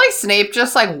 I feel like Snape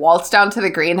just, like, waltzed down to the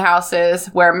greenhouses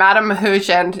where Madame Hooch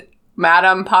and Professor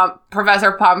Madame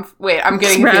Hooch and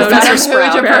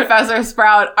Professor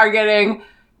Sprout are getting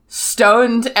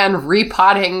stoned and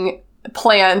repotting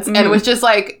plants, and was just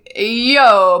like,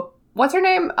 yo, what's her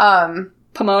name?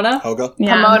 Pomona? Helga?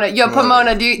 Yeah. Pomona. Yo,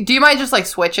 Pomona, do you mind just, like,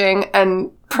 switching?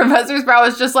 And Professor Sprout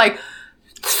was just like,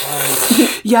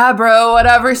 yeah, bro,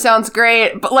 whatever, sounds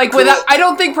great. But, like, I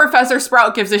don't think Professor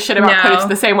Sprout gives a shit about Quidditch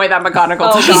the same way that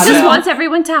McGonagall does. She just wants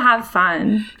everyone to have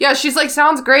fun. Yeah, she's like,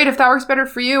 sounds great. If that works better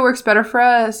for you, works better for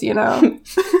us, That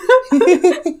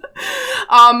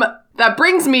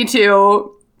brings me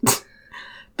to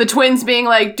the twins being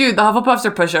like, dude, the Hufflepuffs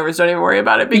are pushovers. Don't even worry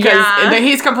about it. Because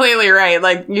he's completely right.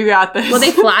 Like, you got this. Well,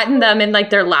 they flattened them in, like,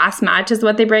 their last match is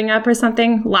what they bring up or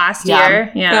something last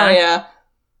year. Yeah. Oh, yeah.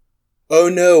 Oh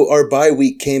no, our bye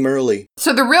week came early.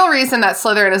 So the real reason that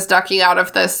Slytherin is ducking out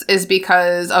of this is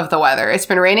because of the weather. It's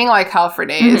been raining like hell for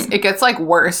days. It gets like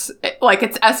worse. This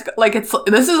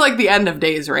is like the end of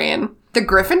days rain. The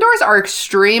Gryffindors are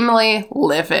extremely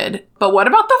livid. But what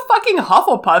about the fucking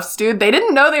Hufflepuffs, dude? They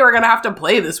didn't know they were going to have to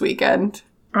play this weekend.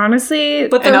 Honestly.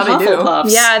 But they're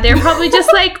Hufflepuffs. Yeah, they're probably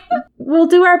just like, we'll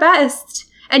do our best.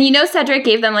 And you know Cedric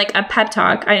gave them like a pep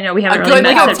talk. I know we haven't really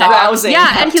met Cedric.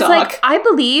 Yeah, and he's like, I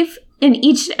believe in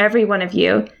each and every one of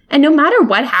you. And no matter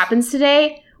what happens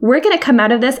today, we're going to come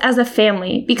out of this as a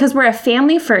family because we're a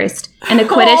family first and a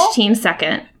Quidditch team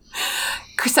second.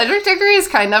 Cedric Diggory is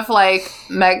kind of like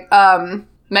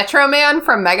Metro Man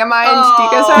from Megamind. Do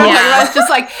you guys know? Yeah. It's just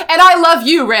like, and I love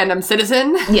you, random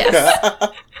citizen. Yes.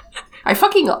 I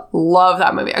fucking love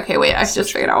that movie. Okay, wait, I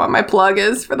just figured out what my plug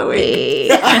is for the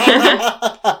week.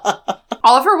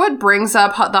 Oliver Wood brings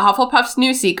up the Hufflepuff's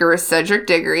new seeker, Cedric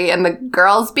Diggory, and the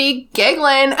girls be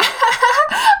giggling.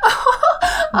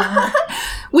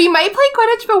 We might play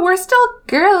Quidditch, but we're still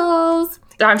girls.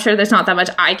 I'm sure there's not that much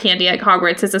eye candy at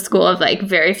Hogwarts. It's a school of like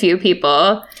very few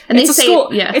people. And it's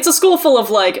it's a school full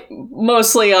of like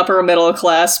mostly upper middle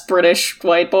class British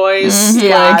white boys. Mm-hmm.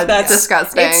 Yeah, like, that's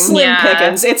disgusting. It's slim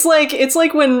pickings. It's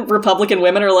like when Republican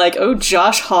women are like, "Oh,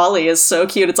 Josh Hawley is so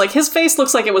cute." It's like his face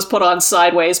looks like it was put on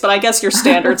sideways, but I guess your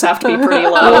standards have to be pretty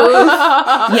low.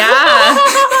 Yeah.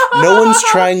 No one's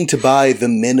trying to buy the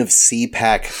Men of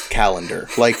CPAC calendar.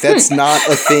 Like that's not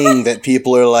a thing that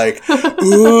people are like,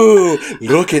 "Ooh,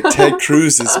 look at Ted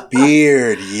Cruz's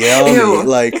beard, yummy." Ew.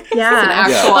 Like, yeah, an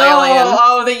actual alien.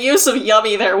 Oh, the use of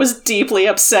yummy there was deeply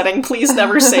upsetting. Please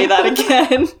never say that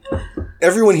again.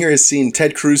 Everyone here has seen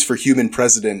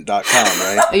TedCruzForHumanPresident.com,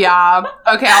 right? Yeah.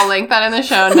 Okay, I'll link that in the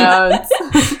show notes.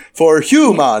 For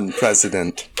human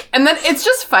president. And then it's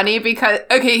just funny because,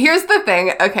 okay, here's the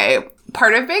thing. Okay,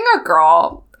 part of being a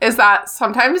girl is that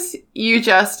sometimes you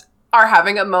just are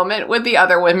having a moment with the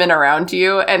other women around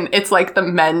you, and it's like the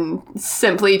men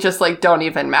simply just like don't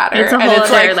even matter. It's a whole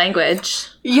other language.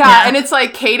 Yeah, and it's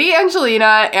like Katie,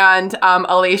 Angelina, and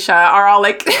Alicia are all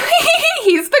like,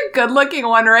 he's the good-looking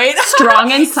one, right?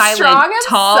 Strong and silent.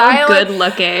 Tall,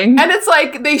 good-looking. And it's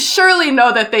like, they surely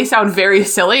know that they sound very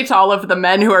silly to all of the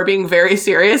men who are being very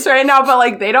serious right now, but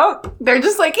like, they don't, they're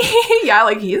just like, yeah,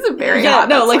 like, he's a very hot.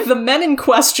 No, like, the men in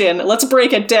question, let's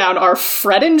break it down, are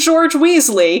Fred and George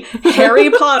Weasley, Harry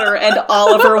Potter, and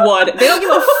Oliver Wood. They don't give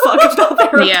a fuck about their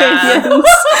opinions.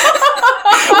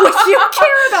 Would you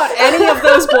care about any of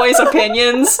those boys'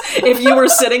 opinions if you were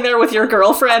sitting there with your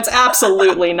girlfriends?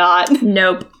 Absolutely not.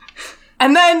 Nope.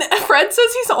 And then Fred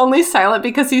says he's only silent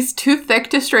because he's too thick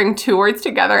to string two words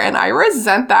together, and I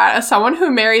resent that. As someone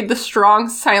who married the strong,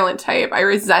 silent type, I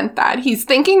resent that. He's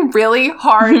thinking really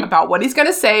hard about what he's going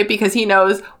to say because he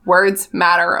knows words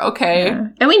matter, okay? Yeah.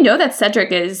 And we know that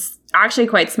Cedric is actually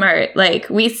quite smart. Like,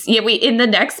 we in the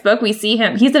next book, we see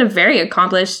him. He's a very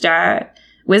accomplished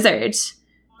wizard.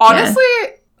 Honestly,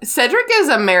 Cedric is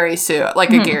a Mary Sue, like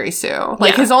a Gary Sue.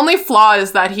 Like, his only flaw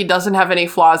is that he doesn't have any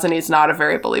flaws and he's not a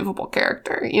very believable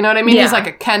character. You know what I mean? Yeah. He's like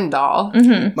a Ken doll.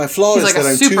 Mm-hmm. My flaw is that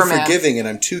I'm Superman. Too forgiving and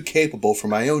I'm too capable for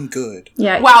my own good.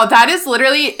 Yeah. Wow, that is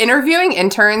literally interviewing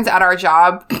interns at our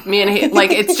job. Me and he,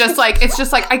 like, it's just like,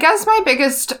 I guess my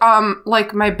biggest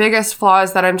flaw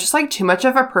is that I'm just like too much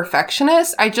of a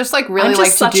perfectionist. I just like really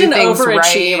like to do things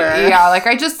right. Yeah,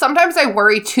 like sometimes I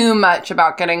worry too much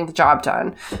about getting the job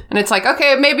done. And it's like,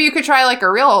 okay, maybe you could try like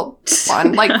a real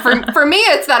one. Like for me,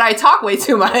 it's that I talk way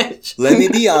too much. Let me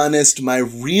be honest. My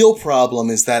real problem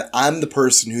is that I'm the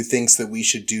person who thinks that we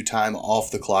should do time off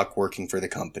the clock working for the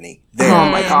company. There, oh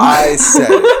my God. I said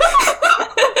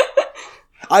it.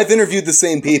 I've interviewed the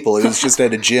same people. It was just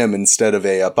at a gym instead of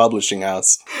a publishing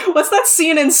house. What's that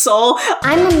scene in Soul?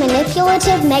 I'm a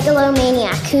manipulative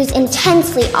megalomaniac who's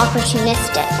intensely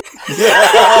opportunistic.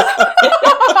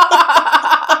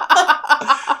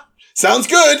 Sounds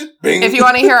good. Bing. If you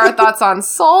want to hear our thoughts on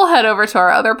Soul, head over to our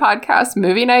other podcast,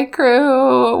 Movie Night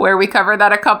Crew, where we covered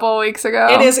that a couple weeks ago.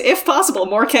 It is, if possible,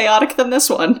 more chaotic than this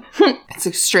one. It's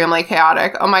extremely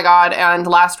chaotic. Oh my God. And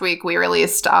last week we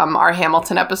released our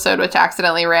Hamilton episode, which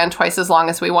accidentally ran twice as long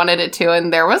as we wanted it to.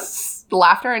 And there was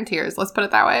laughter and tears. Let's put it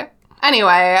that way.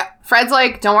 Anyway, Fred's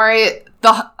like, don't worry.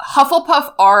 The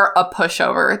Hufflepuff are a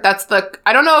pushover.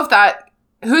 I don't know if that,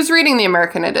 who's reading the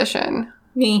American edition?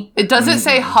 Me. It doesn't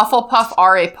say Hufflepuff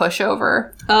are a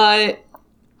pushover. I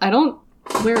don't.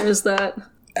 Where is that?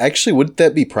 Actually, wouldn't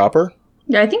that be proper?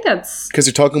 Yeah, I think that's... Because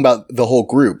you're talking about the whole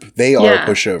group. They are a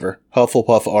pushover.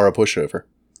 Hufflepuff are a pushover.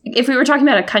 If we were talking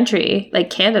about a country, like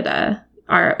Canada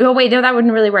are... Oh, wait, no, that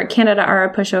wouldn't really work. Canada are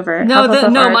a pushover.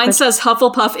 No, mine says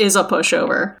Hufflepuff is a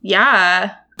pushover.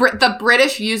 Yeah. the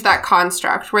British use that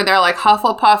construct where they're like,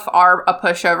 Hufflepuff are a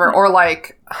pushover, or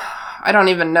like, I don't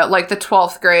even know, like the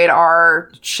 12th grade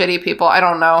are shitty people. I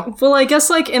don't know. Well, I guess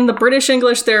like in the British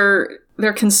English, they're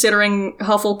considering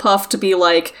Hufflepuff to be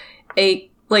like a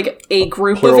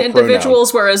group Plural of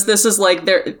individuals, whereas this is like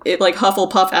like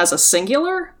Hufflepuff as a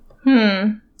singular.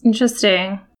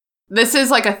 Interesting. This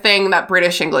is like a thing that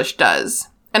British English does.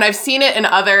 And I've seen it in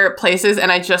other places, and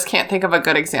I just can't think of a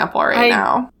good example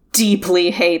now.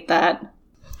 Deeply hate that.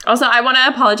 Also, I want to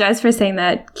apologize for saying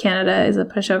that Canada is a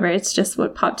pushover. It's just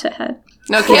what popped to head.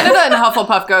 No, Canada and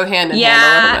Hufflepuff go hand in hand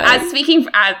a little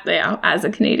bit. As a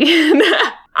Canadian,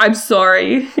 I'm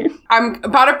sorry. I'm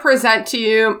about to present to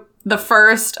you the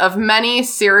first of many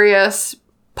serious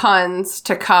puns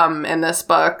to come in this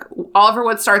book. Oliver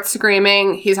Wood starts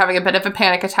screaming. He's having a bit of a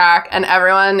panic attack, and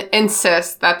everyone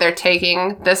insists that they're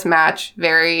taking this match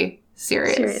very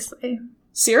Seriously.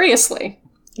 Seriously.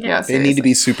 Yeah, They need to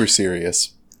be super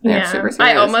serious. Yeah, super serious.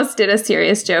 I almost did a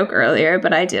serious joke earlier,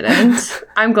 but I didn't.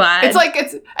 I'm glad.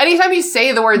 It's anytime you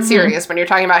say the word serious when you're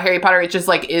talking about Harry Potter, it just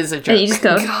like is a joke. And you just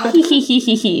go,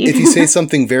 hee. If you say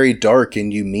something very dark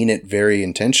and you mean it very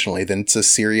intentionally, then it's a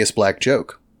serious black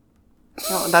joke.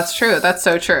 Oh, that's true. That's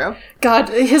so true. God,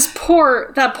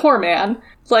 that poor man.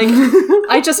 Like,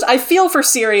 I feel for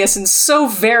Sirius in so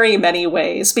very many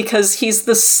ways, because he's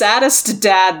the saddest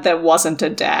dad that wasn't a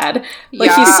dad.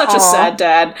 Like, he's such a sad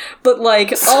dad. But,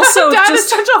 like, also dad just... is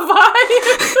such a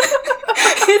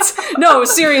vibe! No,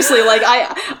 seriously, like,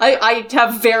 I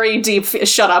have very deep...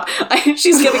 Shut up.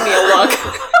 She's giving me a look.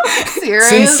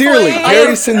 Seriously? Sincerely.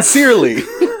 Very sincerely.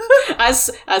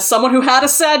 As someone who had a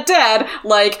sad dad,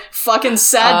 like, fucking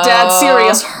sad dad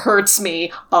Sirius hurts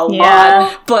me a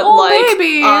lot. But,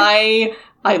 baby. I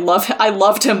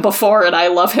loved him before, and I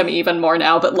love him even more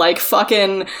now, but, like,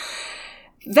 fucking...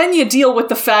 Then you deal with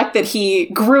the fact that he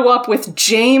grew up with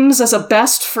James as a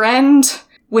best friend,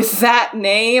 with that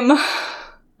name.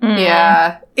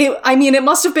 Yeah. It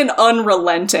must have been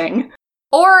unrelenting.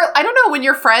 Or, I don't know, when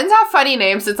your friends have funny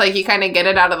names, it's like you kind of get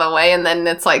it out of the way, and then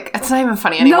it's like, it's not even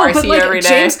funny anymore. I see you every day.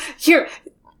 James, here,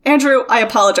 Andrew, I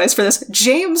apologize for this.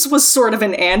 James was sort of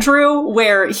an Andrew,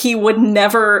 where he would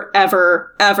never,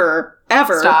 ever, ever,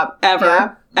 ever, stop.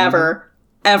 ever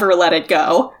let it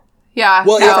go. Yeah.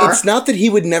 Well, it's not that he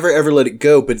would never ever let it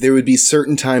go, but there would be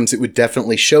certain times it would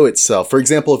definitely show itself. For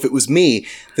example, if it was me,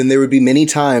 then there would be many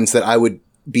times that I would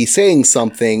be saying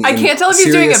something. I can't tell if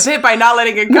he's doing a bit by not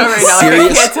letting it go right now.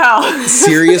 Like, I can't tell.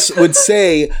 Sirius would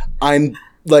say, I'm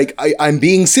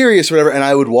being serious or whatever, and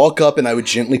I would walk up and I would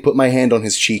gently put my hand on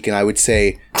his cheek and I would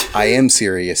say, I am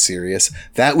serious.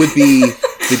 That would be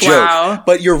the joke. Wow.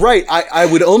 But you're right. I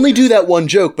would only do that one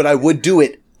joke, but I would do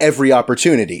it every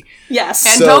opportunity. Yes.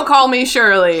 And don't call me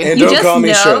Shirley. And don't call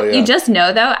me Shirley. Yeah. You just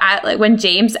know, though, when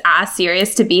James asked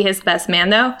Sirius to be his best man,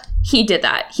 though, he did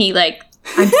that. He,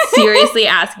 I'm seriously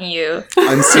asking you to be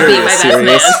my best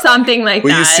man. Something like that.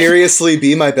 Will you seriously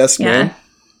be my best man?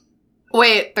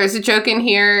 Wait, there's a joke in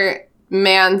here.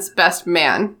 Man's best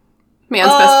man.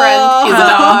 Man's best friend. He's a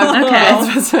dog. Okay.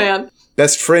 Man's best man.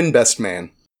 Best friend, best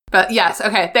man. But yes,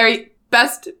 okay.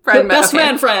 Best friend. Best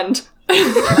man friend. Okay,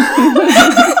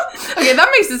 that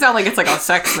makes it sound like it's like a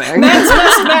sex thing. Man's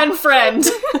best man friend.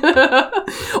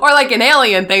 Or like an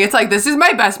alien thing. It's like, this is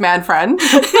my best man friend.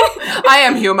 I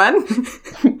am human.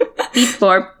 Beep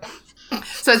blorp.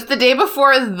 So it's the day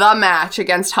before the match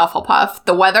against Hufflepuff.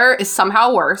 The weather is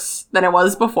somehow worse than it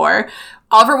was before.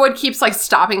 Oliver Wood keeps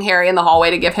stopping Harry in the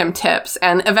hallway to give him tips,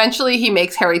 and eventually he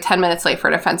makes Harry 10 minutes late for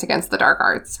defense against the dark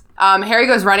arts. Harry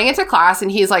goes running into class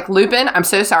and he's like, Lupin, I'm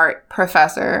so sorry.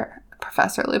 Professor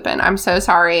Lupin, I'm so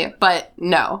sorry, but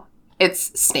no,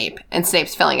 it's Snape, and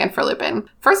Snape's filling in for Lupin.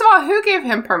 First of all, who gave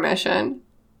him permission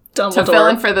Dumbledore, to fill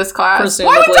in for this class?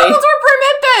 presumably. Why would Dumbledore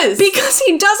permit this? Because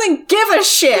he doesn't give a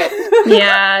shit.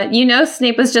 Yeah,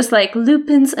 Snape was just like,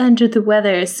 Lupin's under the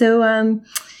weather, so,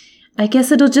 I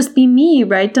guess it'll just be me,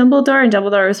 right, Dumbledore? And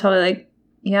Dumbledore was probably like,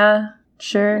 yeah,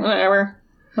 sure.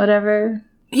 Whatever.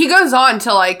 He goes on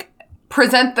to,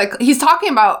 he's talking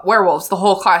about werewolves the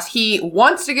whole class. He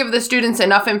wants to give the students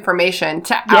enough information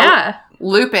to out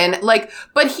Lupin.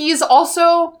 But he's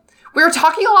also... We were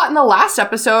talking a lot in the last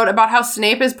episode about how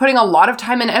Snape is putting a lot of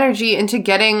time and energy into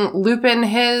getting Lupin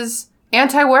his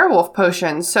anti-werewolf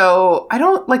potion. So I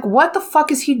don't, what the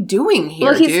fuck is he doing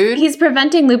here, dude? He's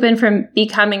preventing Lupin from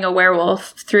becoming a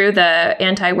werewolf through the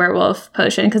anti-werewolf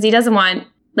potion, because he doesn't want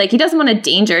a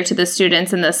danger to the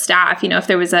students and the staff, if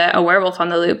there was a werewolf on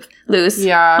the loose.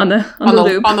 Yeah. On the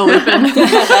loop. On the Lupin.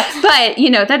 But,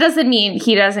 that doesn't mean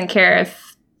he doesn't care if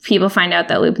people find out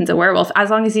that Lupin's a werewolf, as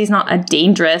long as he's not a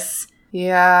dangerous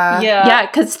Yeah,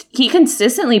 because he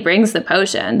consistently brings the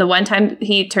potion. The one time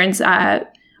he turns, or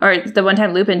the one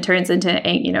time Lupin turns into,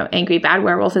 angry bad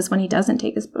werewolf is when he doesn't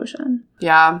take his potion.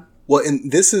 Yeah. Well,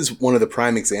 and this is one of the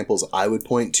prime examples I would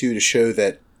point to show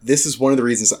that this is one of the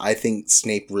reasons I think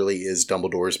Snape really is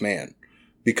Dumbledore's man.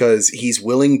 Because he's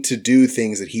willing to do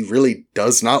things that he really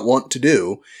does not want to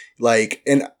do. Like,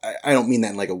 and I don't mean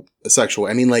that in like a sexual way.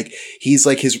 I mean, like, he's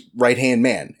like his right-hand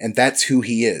man, and that's who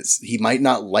he is. He might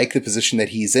not like the position that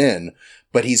he's in,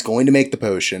 but he's going to make the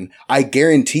potion. I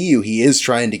guarantee you he is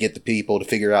trying to get the people to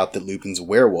figure out that Lupin's a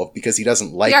werewolf because he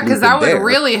doesn't like Lupin. Yeah, because that would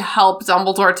really help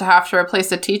Dumbledore to have to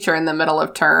replace a teacher in the middle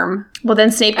of term. Well,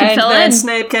 then Snape can fill in.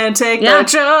 Snape can take the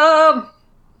job.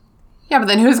 Yeah, but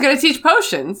then who's going to teach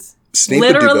potions? Snape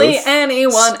Literally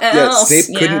anyone else. Yeah,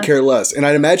 Snape couldn't care less. And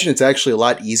I'd imagine it's actually a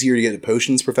lot easier to get a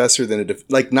potions professor than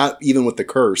not even with the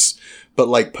curse, but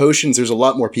like potions, there's a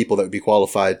lot more people that would be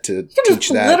qualified to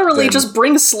teach that. Literally just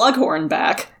bring Slughorn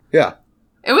back. Yeah.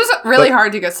 It was really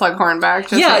hard to get Slughorn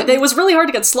back. It was really hard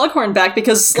to get Slughorn back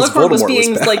because Slughorn was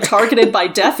being like targeted by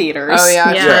Death Eaters. Oh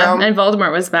yeah, true. And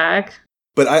Voldemort was back.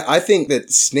 But I think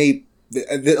that Snape,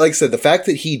 like I said, the fact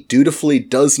that he dutifully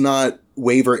does not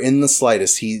waver in the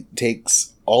slightest, he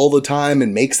takes all the time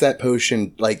and makes that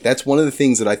potion, like that's one of the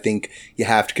things that I think you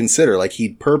have to consider. Like he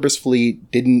purposefully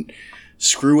didn't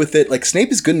screw with it. Like Snape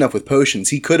is good enough with potions.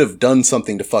 He could have done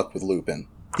something to fuck with Lupin.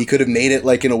 He could have made it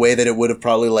like in a way that it would have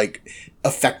probably like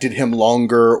affected him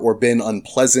longer or been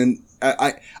unpleasant.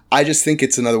 I just think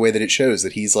it's another way that it shows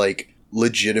that he's like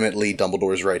legitimately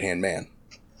Dumbledore's right-hand man.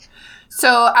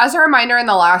 So, as a reminder, in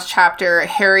the last chapter,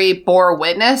 Harry bore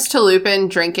witness to Lupin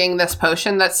drinking this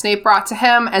potion that Snape brought to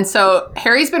him. And so,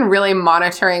 Harry's been really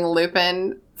monitoring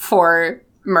Lupin for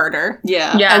murder.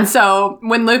 Yeah. And so,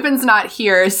 when Lupin's not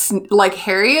here, like,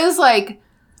 Harry is, like...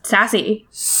 sassy.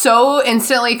 So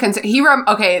instantly...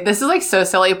 okay, this is, like, so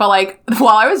silly, but, like,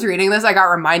 while I was reading this, I got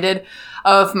reminded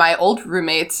of my old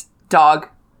roommate's dog,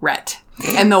 Rhett.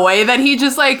 And the way that he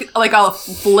just like a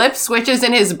flip switches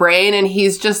in his brain and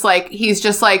he's just like,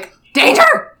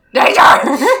 danger!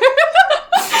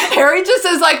 Harry just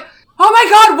is like, oh my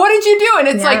God, what did you do? And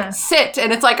it's like, sit.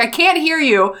 And it's like, I can't hear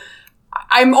you.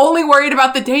 I'm only worried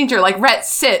about the danger. Like, Rhett,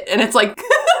 sit. And it's like...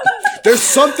 There's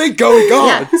something going on.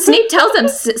 Yeah. Snape tells him,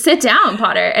 sit down,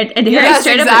 Potter. And Harry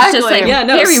straight up is just like,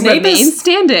 Harry Snape remains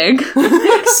standing.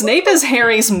 Snape is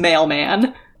Harry's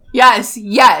mailman. Yes.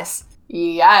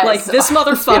 Like, this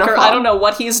motherfucker, I don't know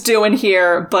what he's doing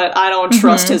here, but I don't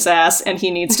trust his ass, and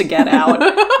he needs to get out.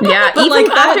 Yeah, but even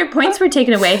like, after points were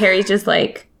taken away, Harry's just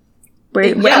like,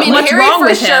 what's Harry wrong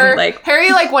with sure, him? Like, Harry,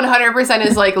 like, 100%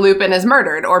 is like, Lupin is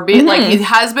murdered, or like, he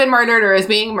has been murdered, or is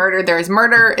being murdered. There is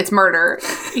murder, it's murder.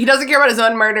 He doesn't care about his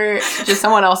own murder, just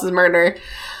someone else's murder.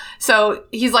 So,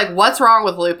 he's like, what's wrong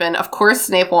with Lupin? Of course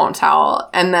Snape won't tell.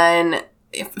 And then...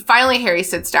 finally, Harry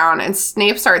sits down and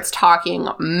Snape starts talking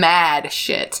mad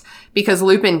shit because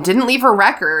Lupin didn't leave a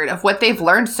record of what they've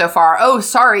learned so far. Oh,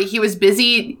 sorry, he was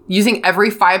busy using every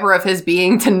fiber of his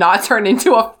being to not turn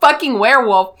into a fucking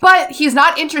werewolf. But he's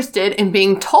not interested in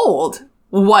being told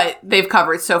what they've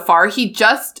covered so far. I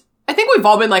think we've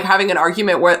all been like having an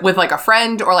argument with like a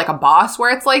friend or like a boss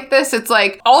where it's like this. It's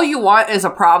like, all you want is a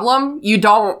problem. You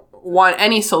don't want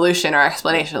any solution or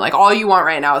explanation. Like, all you want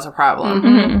right now is a problem.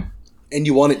 Mm-hmm. And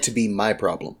you want it to be my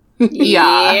problem.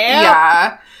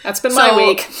 Yeah. That's been my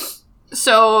week.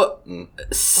 So,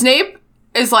 Snape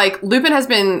is like, Lupin has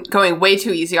been going way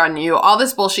too easy on you. All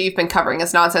this bullshit you've been covering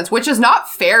is nonsense, which is not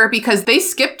fair because they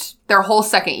skipped their whole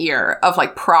second year of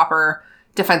like proper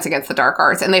defense against the dark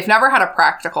arts, and they've never had a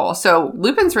practical. So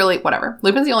Lupin's really, whatever.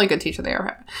 Lupin's the only good teacher they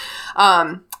ever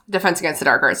had. Defense against the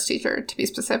dark arts teacher, to be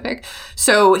specific.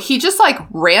 So he just like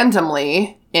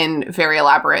randomly, in very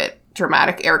elaborate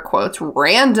dramatic air quotes,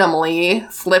 randomly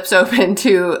flips open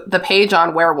to the page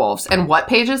on werewolves. And what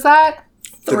page is that?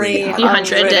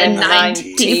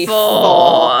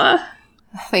 394.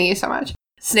 Thank you so much.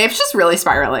 Snape's just really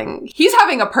spiraling. He's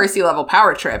having a Percy-level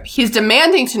power trip. He's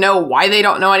demanding to know why they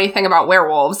don't know anything about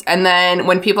werewolves. And then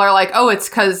when people are like, oh, it's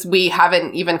because we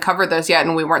haven't even covered those yet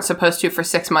and we weren't supposed to for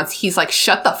 6 months, he's like,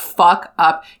 shut the fuck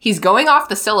up. He's going off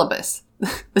the syllabus.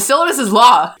 The syllabus is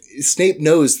law. Snape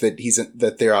knows that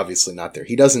that they're obviously not there.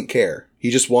 He doesn't care.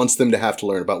 He just wants them to have to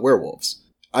learn about werewolves.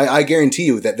 I guarantee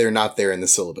you that they're not there in the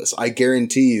syllabus. I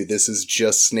guarantee you this is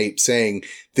just Snape saying,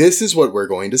 this is what we're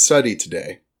going to study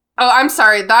today. Oh, I'm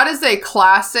sorry. That is a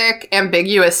classic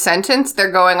ambiguous sentence.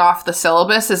 They're going off the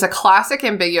syllabus is a classic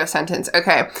ambiguous sentence.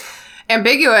 Okay.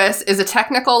 Ambiguous is a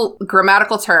technical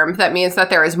grammatical term that means that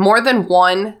there is more than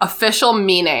one official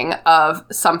meaning of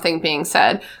something being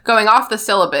said. Going off the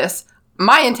syllabus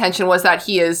my intention was that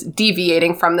he is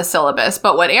deviating from the syllabus,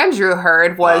 but what Andrew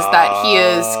heard was that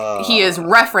he is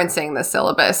referencing the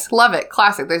syllabus. Love it.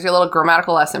 Classic. There's your little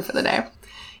grammatical lesson for the day.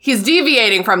 He's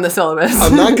deviating from the syllabus.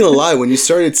 I'm not gonna lie, when you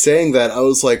started saying that, I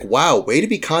was like, wow, way to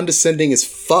be condescending as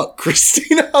fuck,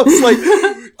 Christina. I was like,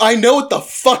 I know what the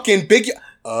fucking big...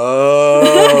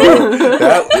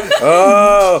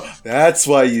 that's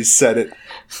why you said it.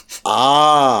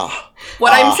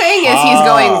 What I'm saying is he's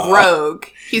going rogue.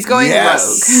 He's going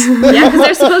rogue. Yeah, because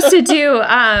they're supposed to do...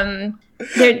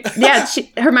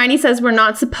 Hermione says we're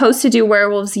not supposed to do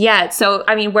werewolves yet. So,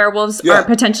 I mean, werewolves are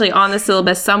potentially on the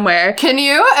syllabus somewhere. Can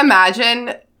you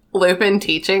imagine Lupin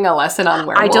teaching a lesson on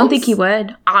werewolves? I don't think he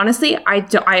would. Honestly,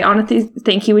 I honestly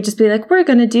think he would just be like, we're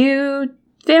going to do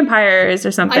vampires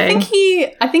or something. I think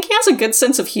he has a good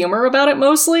sense of humor about it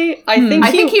mostly. I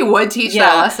think he would teach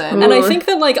that lesson. And I think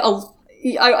that, like,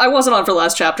 I wasn't on for the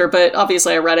last chapter, but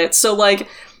obviously I read it. So, like,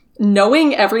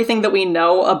 knowing everything that we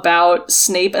know about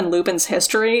Snape and Lupin's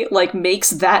history, like, makes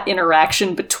that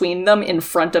interaction between them in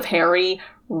front of Harry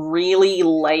really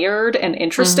layered and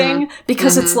interesting,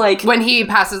 because it's like... when he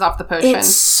passes off the potion. It's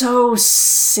so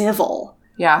civil.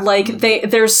 Yeah. Like,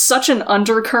 there's such an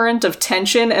undercurrent of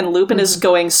tension, and Lupin is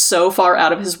going so far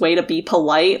out of his way to be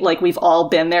polite. Like, we've all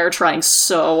been there trying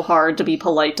so hard to be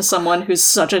polite to someone who's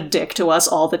such a dick to us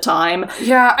all the time.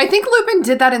 Yeah, I think Lupin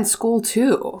did that in school,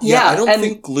 too. Yeah, I don't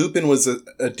think Lupin was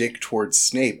a dick towards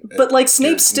Snape. But, like,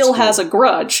 Snape still has a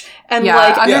grudge. And,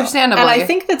 understandably. And I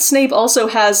think that Snape also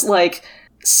has, like...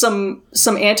 some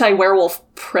anti-werewolf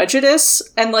prejudice,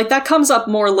 and like that comes up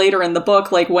more later in the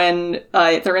book, like when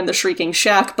they're in the Shrieking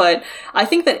Shack. But I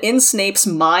think that in Snape's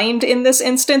mind in this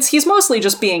instance, he's mostly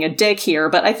just being a dick here,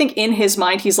 but I think in his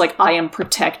mind he's like, I am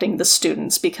protecting the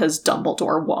students because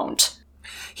Dumbledore won't.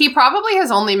 He probably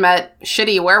has only met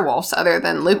shitty werewolves other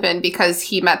than Lupin, because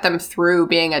he met them through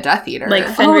being a Death Eater. Like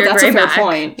Fenrir that's Greyback. a fair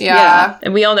point. Yeah.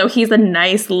 And we all know he's a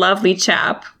nice, lovely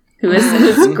chap.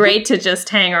 Who's great to just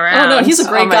hang around. Oh no, he's a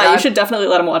great guy. God. You should definitely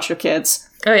let him watch your kids.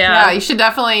 Oh yeah. Yeah, you should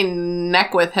definitely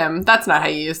neck with him. That's not how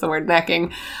you use the word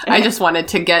necking. I just wanted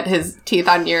to get his teeth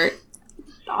on your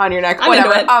neck.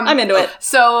 Whatever. I'm into it.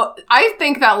 So I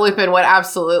think that Lupin would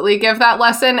absolutely give that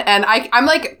lesson, and I'm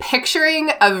like picturing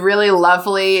a really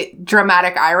lovely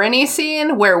dramatic irony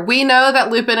scene where we know that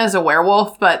Lupin is a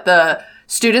werewolf, but the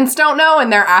students don't know,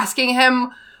 and they're asking him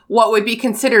what would be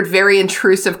considered very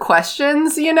intrusive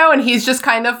questions, you know? And he's just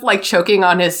kind of like choking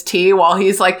on his tea while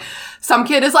he's like, some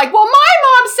kid is like, well, my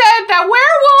mom said that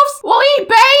werewolves will eat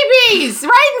babies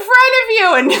right in front of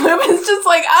you. And Lupin's just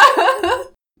like,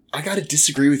 I gotta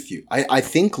disagree with you. I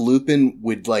think Lupin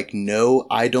would, like, know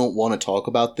I don't want to talk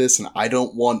about this, and I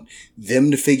don't want them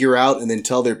to figure out and then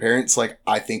tell their parents, like,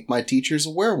 I think my teacher's a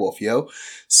werewolf, yo.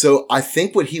 So I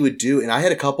think what he would do, and I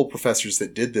had a couple professors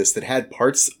that did this, that had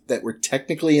parts that were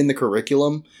technically in the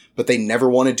curriculum, but they never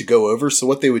wanted to go over. So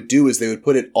what they would do is they would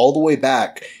put it all the way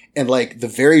back, and, like, the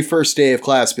very first day of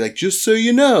class, be like, just so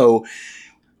you know,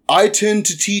 I tend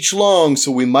to teach long,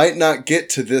 so we might not get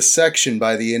to this section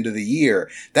by the end of the year.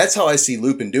 That's how I see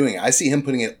Lupin doing it. I see him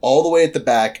putting it all the way at the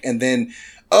back, and then,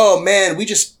 oh man, we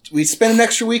spent an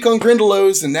extra week on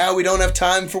Grindylows, and now we don't have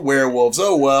time for werewolves.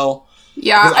 Oh well.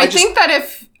 Yeah, I think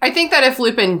that if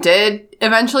Lupin did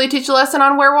eventually teach a lesson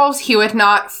on werewolves, he would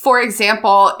not, for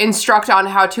example, instruct on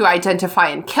how to identify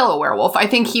and kill a werewolf. I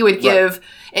think he would give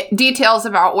details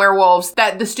about werewolves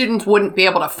that the students wouldn't be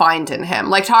able to find in him.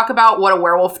 Like, talk about what a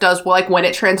werewolf does, like, when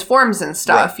it transforms and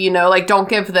stuff, you know? Like, don't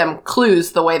give them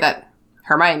clues the way that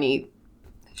Hermione,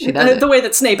 she does the way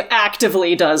that Snape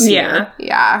actively does here.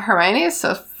 Yeah, Hermione is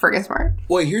so friggin' smart.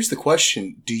 Well, here's the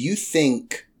question. Do you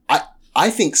think... I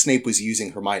think Snape was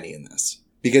using Hermione in this.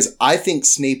 Because I think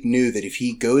Snape knew that if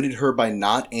he goaded her by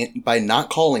not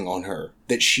calling on her,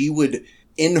 that she would,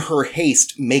 in her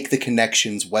haste, make the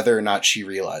connections whether or not she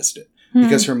realized it.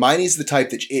 Because Hermione's the type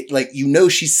that,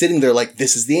 she's sitting there like,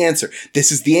 this is the answer. This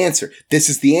is the answer. This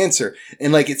is the answer.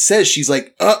 And like it says, she's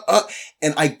like,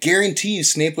 And I guarantee you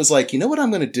Snape was like, you know what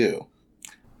I'm going to do?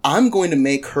 I'm going to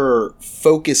make her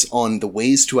focus on the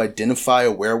ways to identify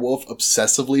a werewolf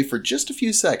obsessively for just a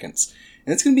few seconds.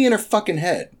 And it's going to be in her fucking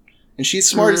head. And she's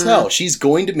smart as hell. She's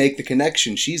going to make the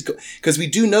connection. Because we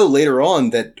do know later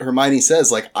on that Hermione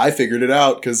says, like, I figured it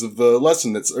out because of the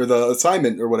lesson or the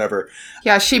assignment or whatever.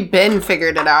 Yeah, she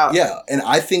figured it out. Yeah. And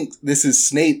I think this is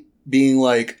Snape being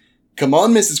like, come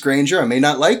on, Mrs. Granger. I may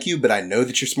not like you, but I know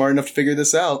that you're smart enough to figure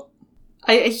this out.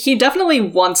 He definitely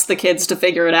wants the kids to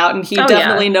figure it out, and he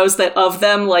definitely knows that of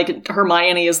them, like,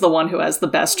 Hermione is the one who has the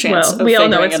best chance of figuring it out.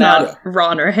 We all know it's not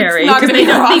Ron or Harry, not because gonna they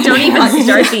be Ron. don't even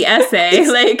start the essay.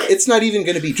 It's not even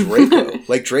going to be Draco.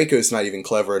 Like, Draco's not even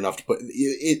clever enough to put...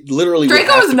 It literally would have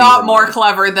Draco is to be not more Hermione.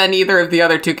 clever than either of the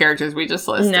other two characters we just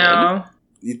listed. No.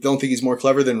 You don't think he's more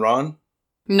clever than Ron?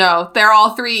 No, they're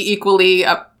all three equally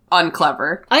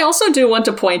unclever. I also do want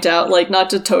to point out, like, not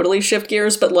to totally shift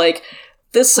gears, but, like,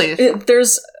 this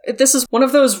is one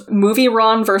of those movie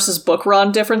Ron versus book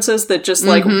Ron differences that just,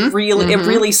 like, it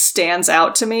really stands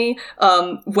out to me.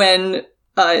 When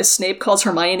Snape calls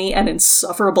Hermione an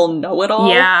insufferable know-it-all.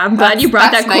 Yeah, I'm glad you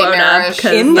brought that quote up.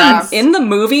 'Cause In the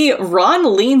movie,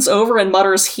 Ron leans over and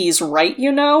mutters, "He's right,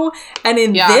 you know?" And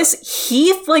in this,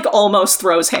 he, like, almost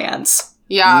throws hands.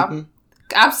 Yeah,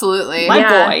 absolutely. My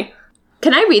boy.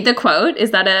 Can I read the quote?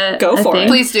 Is that a Go for thing? it.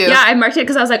 Please do. Yeah, I marked it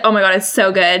because I was like, oh my god, it's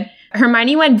so good.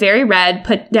 Hermione went very red,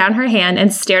 put down her hand,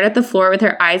 and stared at the floor with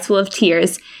her eyes full of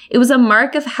tears. It was a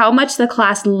mark of how much the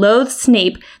class loathed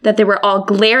Snape that they were all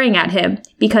glaring at him,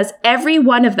 because every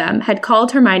one of them had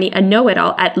called Hermione a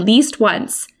know-it-all at least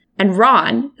once. And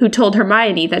Ron, who told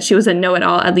Hermione that she was a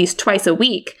know-it-all at least twice a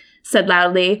week, said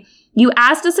loudly, "You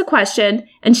asked us a question,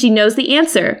 and she knows the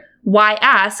answer. Why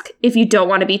ask if you don't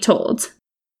want to be told?"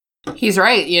 He's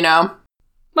right, you know.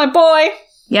 My boy.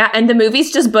 Yeah, and the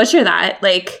movies just butcher that.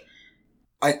 Like,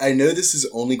 I know this is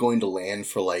only going to land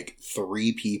for like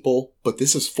 3 people, but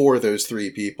this is for those 3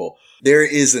 people. There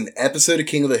is an episode of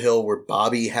King of the Hill where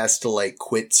Bobby has to like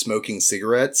quit smoking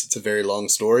cigarettes. It's a very long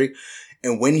story.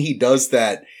 And when he does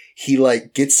that, he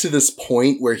like gets to this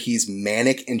point where he's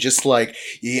manic and just like,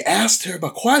 you asked her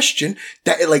a question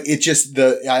that like, it just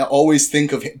I always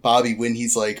think of Bobby when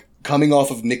he's like coming off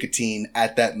of nicotine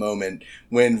at that moment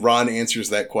when Ron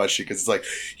answers that question. Cause it's like,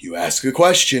 you ask a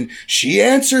question, she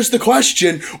answers the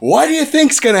question. What do you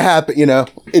think's going to happen? You know,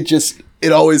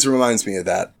 it always reminds me of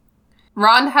that.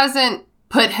 Ron hasn't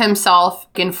put himself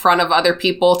in front of other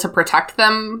people to protect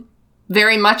them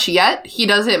very much yet. He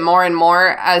does it more and more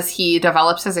as he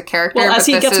develops as a character. Well, as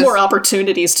he gets more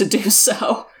opportunities to do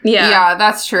so. Yeah,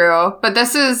 that's true. But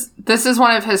this is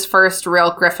one of his first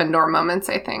real Gryffindor moments,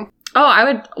 I think.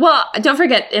 Oh, well, don't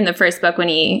forget in the first book when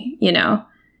he, you know,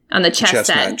 on the chess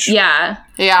set. match. Yeah.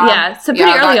 So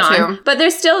pretty early on. But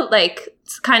there's still, like,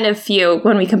 kind of few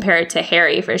when we compare it to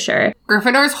Harry, for sure.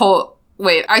 Gryffindor's whole...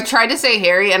 Wait, I tried to say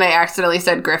Harry and I accidentally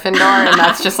said Gryffindor, and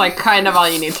that's just, like, kind of all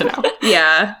you need to know.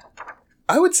 Yeah.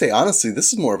 I would say, honestly,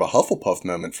 this is more of a Hufflepuff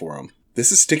moment for him.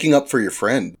 This is sticking up for your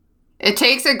friend. It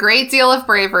takes a great deal of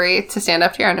bravery to stand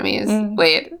up to your enemies.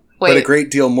 Wait. But a great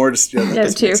deal more to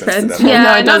to your friends. Yeah,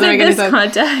 Yeah, it doesn't make any sense.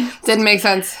 Context. Didn't make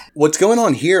sense. What's going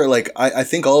on here, like, I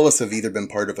think all of us have either been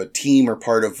part of a team or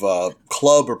part of a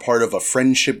club or part of a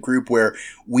friendship group where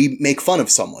we make fun of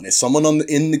someone. If someone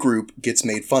in the group gets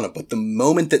made fun of, but the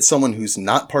moment that someone who's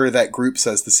not part of that group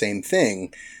says the same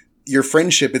thing, your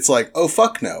friendship, it's like, oh,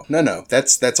 fuck no. No,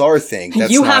 that's our thing.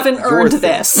 That's you not haven't your earned thing.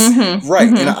 this. Right.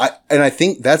 And I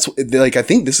think that's, like, I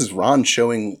think this is Ron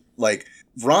showing, like,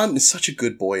 Ron is such a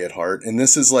good boy at heart, and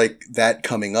this is like that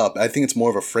coming up. I think it's more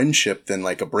of a friendship than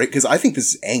like a break, because I think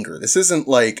this is anger. This isn't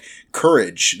like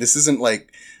courage. This isn't like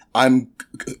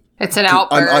It's an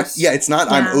outburst. It's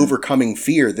not I'm overcoming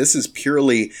fear. This is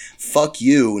purely fuck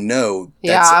you. No,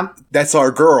 that's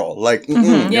our girl. Like, you're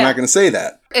not going to say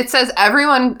that. It says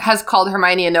everyone has called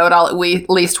Hermione a know-it-all at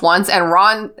least once, and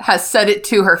Ron has said it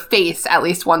to her face at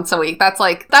least once a week.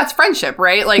 That's friendship,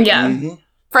 right? Like,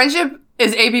 friendship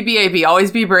is ABBAB,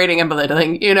 always be berating and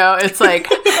belittling, you know? It's like,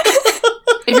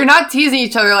 if you're not teasing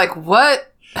each other, like,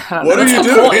 what? What are you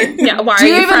doing? Yeah, why Do are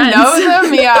you you even friends? know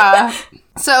them? Yeah.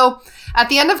 So, at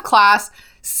the end of class,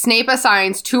 Snape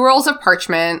assigns 2 rolls of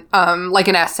parchment, like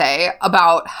an essay,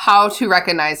 about how to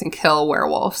recognize and kill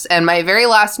werewolves. And my very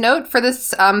last note for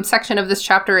this section of this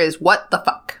chapter is, what the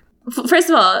fuck?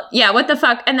 First of all, what the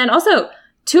fuck? And then also,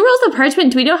 2 rolls of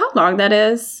parchment, do we know how long that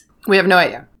is? We have no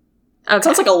idea. Okay.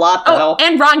 Sounds like a lot, though. Oh,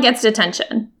 and Ron gets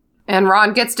detention. And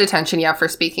Ron gets detention, for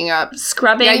speaking up.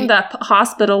 Scrubbing the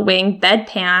hospital wing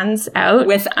bedpans out.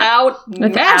 Without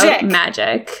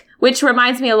magic. Which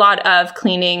reminds me a lot of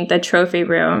cleaning the trophy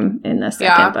room in the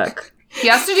second book.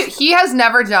 He has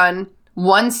never done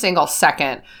 1 single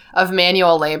second of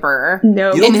manual labor.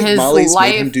 No. You don't in think his Molly's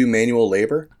life. made him do manual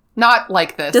labor? Not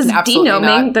like this. Does Absolutely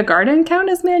denoming not. the garden count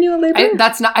as manual labor?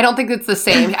 I don't think it's the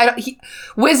same.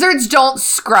 Wizards don't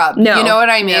scrub. No. You know what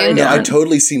I mean? No, I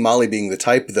totally see Molly being the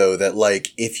type, though, that,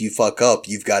 like, if you fuck up,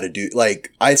 you've got to do...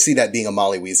 Like, I see that being a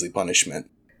Molly Weasley punishment.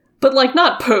 But, like,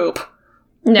 not poop.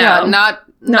 No. Yeah, not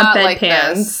like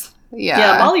bedpans. this.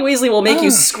 Yeah, Molly Weasley will make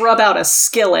you scrub out a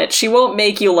skillet. She won't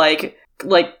make you, like,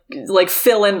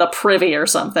 fill in the privy or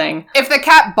something. If the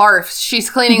cat barfs, she's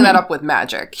cleaning that up with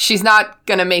magic. She's not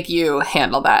gonna make you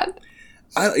handle that.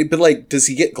 But like, does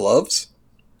he get gloves?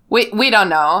 We don't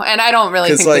know, and I don't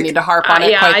really think we need to harp on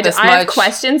it quite this much. I have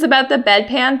questions about the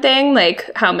bedpan thing,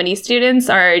 like how many students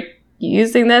are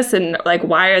using this, and like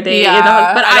why are they?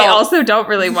 But I also don't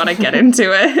really want to get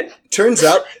into it. Turns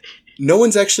out, no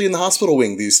one's actually in the hospital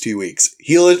wing these 2 weeks.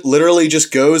 He literally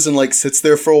just goes and like sits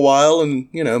there for a while, and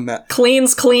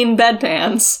cleans clean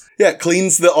bedpans. Yeah,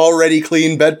 cleans the already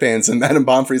clean bedpans, and Madame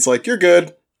Pomfrey's like, "You're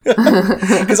good."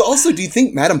 Because also, do you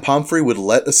think Madame Pomfrey would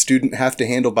let a student have to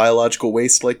handle biological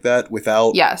waste like that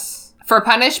without... Yes. For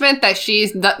punishment that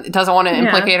she doesn't want to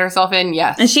implicate herself in,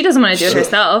 yes. And she doesn't want to do it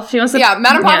herself. She wants to... Yeah,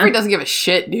 Madame Pomfrey doesn't give a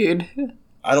shit, dude.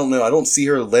 I don't know. I don't see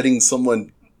her letting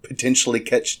someone potentially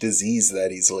catch disease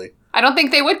that easily. I don't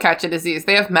think they would catch a disease.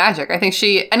 They have magic. I think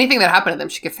anything that happened to them,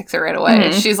 she could fix it right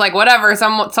away. She's like, whatever,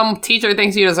 some teacher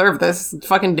thinks you deserve this.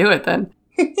 Fucking do it then.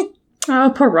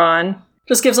 Oh, poor Ron.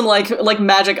 Just gives him like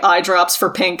magic eye drops for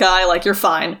pink eye, like you're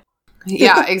fine.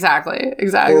 Yeah, exactly.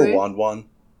 Or Wan.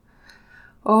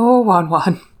 Oh,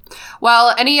 Wan.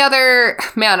 Well, any other...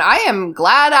 Man, I am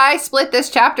glad I split this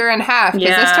chapter in half,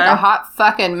 because this took a hot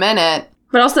fucking minute.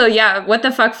 But also, what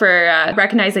the fuck for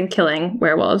recognizing killing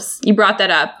werewolves? You brought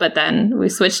that up, but then we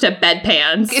switched to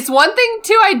bedpans. It's one thing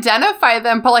to identify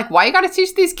them, but like, why you gotta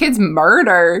teach these kids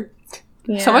murder?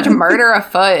 Yeah. So much murder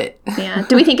afoot. Yeah.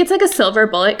 Do we think it's like a silver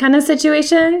bullet kind of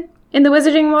situation in the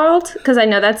wizarding world? Because I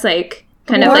know that's like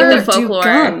kind of like the folklore.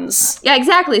 Guns. Yeah,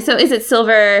 exactly. So is it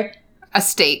silver? A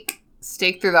stake.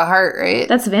 Stake through the heart, right?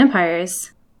 That's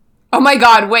vampires. Oh my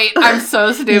god, wait. I'm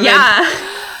so stupid. Yeah.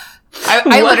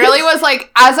 I literally was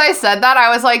like, as I said that, I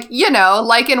was like,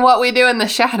 like in What We Do in the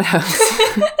Shadows.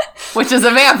 Which is a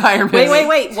vampire movie.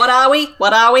 Wait. What are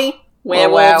we?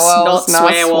 Werewolves,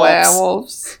 not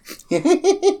swearwolves.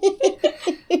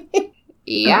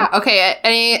 Yeah. Okay.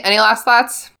 Any last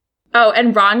thoughts? Oh,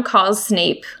 and Ron calls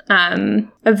Snape a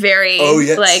very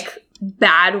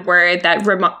bad word that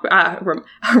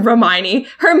Hermione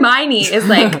is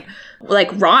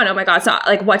like Ron. Oh my god! So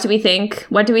like, what do we think?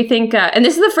 And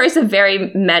this is the first of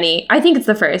very many. I think it's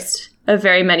the first of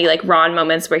very many like Ron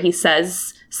moments where he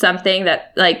says something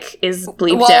that like is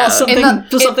bleeped out.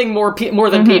 Something more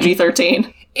than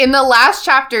PG-13. In the last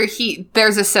chapter,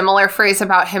 there's a similar phrase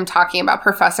about him talking about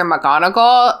Professor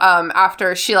McGonagall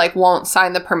after she like won't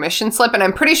sign the permission slip, and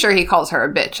I'm pretty sure he calls her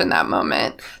a bitch in that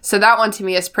moment. So that one to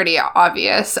me is pretty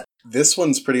obvious. This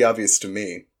one's pretty obvious to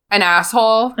me. An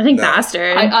asshole. I think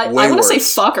bastard. I want to say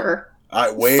fucker.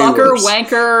 Way fucker, worse.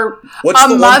 Wanker. What's a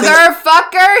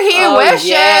motherfucker.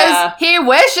 He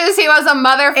wishes he was a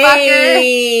motherfucker.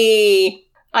 Hey.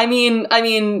 I mean,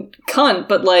 cunt,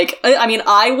 but like,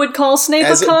 I would call Snape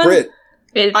a cunt. Brit.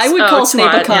 I would call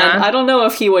Snape a cunt. Yeah. I don't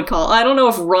know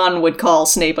if Ron would call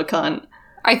Snape a cunt.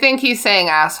 I think he's saying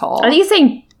asshole. I think he's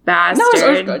saying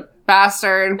bastard. No,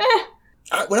 bastard.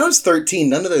 When I was 13,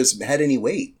 none of those had any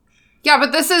weight. Yeah,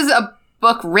 but this is a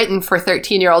book written for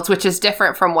 13-year-olds, which is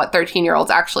different from what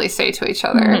 13-year-olds actually say to each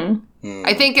other.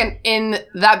 I think in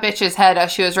that bitch's head,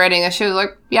 as she was writing this, she was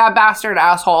like, yeah, bastard,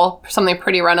 asshole, something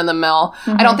pretty run-of-the-mill.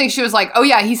 I don't think she was like, oh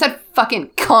yeah, he said fucking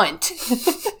cunt.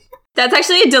 That's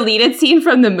actually a deleted scene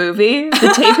from the movie.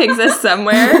 The tape exists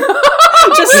somewhere.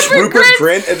 Just Rupert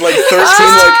Grint at like 13,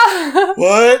 like,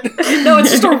 what? No, it's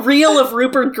just a reel of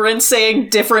Rupert Grint saying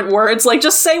different words. Like,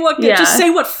 just say what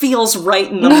feels right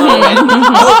in the moment. Oh my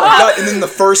god! And then the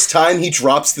first time he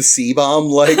drops the C-bomb,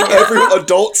 like every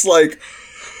adult's like,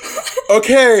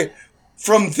 okay,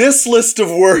 from this list of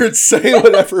words, say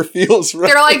whatever feels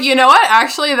right. They're like, you know what?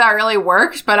 Actually, that really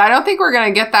worked, but I don't think we're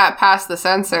gonna get that past the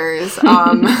censors.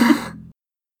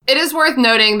 It is worth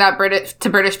noting that to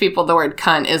British people, the word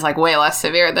cunt is like way less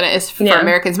severe than it is for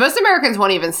Americans. Most Americans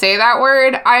won't even say that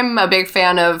word. I'm a big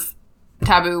fan of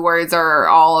taboo words are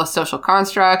all a social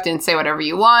construct and say whatever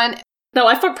you want. No,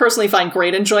 I personally find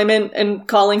great enjoyment in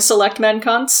calling select men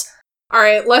cunts. All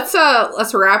right, let's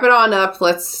wrap it on up.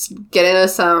 Let's get into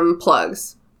some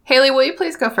plugs. Haley, will you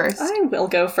please go first? I will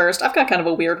go first. I've got kind of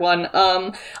a weird one.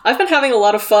 I've been having a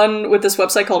lot of fun with this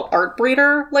website called Art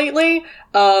Breeder lately.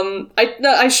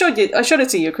 I showed it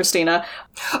to you, Christina.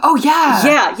 Oh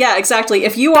yeah. Yeah, exactly.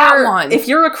 If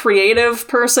you're a creative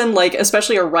person, like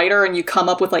especially a writer, and you come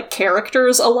up with like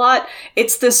characters a lot,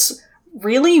 it's this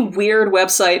really weird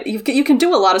website. You can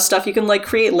do a lot of stuff. You can like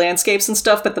create landscapes and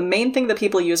stuff, but the main thing that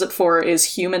people use it for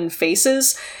is human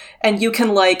faces, and you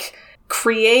can like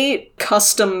create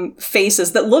custom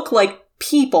faces that look like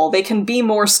people. They can be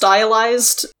more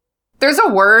stylized. There's a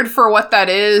word for what that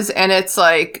is, and it's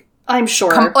like I'm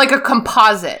sure. Like a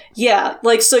composite. Yeah,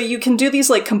 like, so you can do these,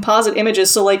 like, composite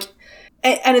images, so, like,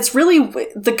 and it's really,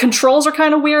 the controls are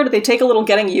kind of weird, they take a little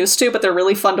getting used to, but they're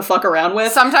really fun to fuck around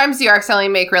with. Sometimes you accidentally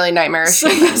make really nightmarish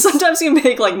things. Sometimes you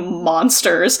make, like,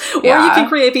 monsters, or you can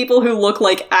create people who look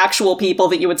like actual people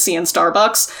that you would see in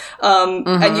Starbucks,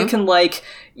 and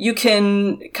you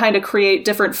can kind of create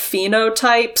different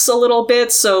phenotypes a little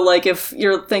bit, so, like, if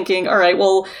you're thinking, all right,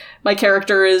 well, my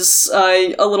character is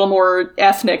a little more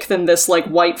ethnic than this, like,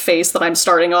 white face that I'm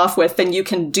starting off with, then you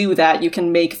can do that. You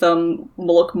can make them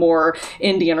look more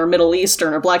Indian or Middle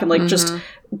Eastern or black and, like, just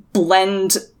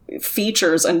blend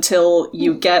features until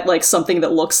you get, like, something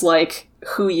that looks like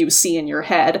who you see in your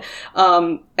head.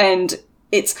 And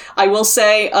I will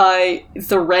say,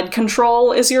 the red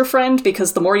control is your friend,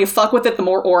 because the more you fuck with it, the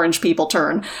more orange people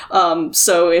turn.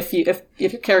 So if your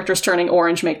character's turning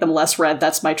orange, make them less red.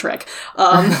 That's my trick.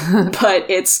 But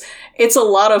it's a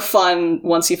lot of fun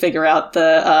once you figure out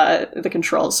the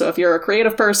controls. So if you're a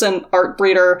creative person, art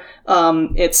breeder,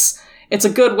 it's a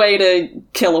good way to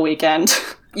kill a weekend.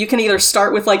 You can either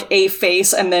start with, like, a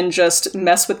face and then just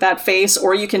mess with that face,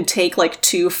 or you can take, like,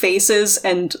 two faces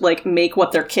and, like, make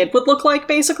what their kid would look like,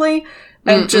 basically,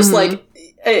 and just, like,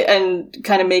 and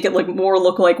kind of make it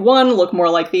look like one, look more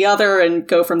like the other, and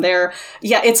go from there.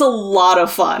 Yeah, it's a lot of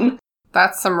fun.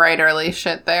 That's some writerly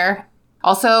shit there.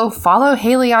 Also, follow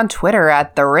Haley on Twitter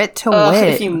at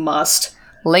TheWrit2Wit. If you must.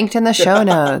 Linked in the show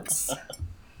notes.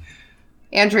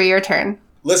 Andrew, your turn.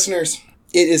 Listeners,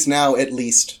 it is now at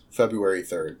least February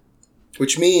 3rd,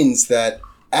 which means that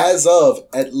as of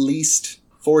at least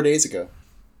 4 days ago,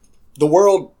 the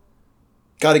world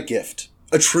got a gift,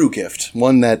 a true gift,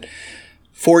 one that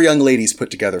 4 young ladies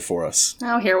put together for us.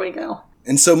 Oh, here we go.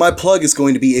 And so my plug is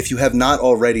going to be, if you have not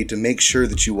already, to make sure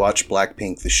that you watch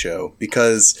Blackpink the show,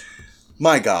 because,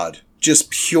 my God,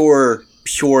 just pure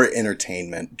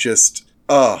entertainment. Just,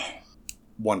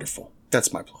 wonderful.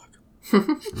 That's my plug.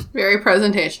 Very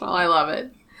presentational. I love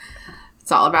it.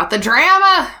 It's all about the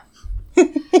drama.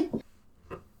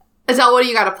 Adele, what do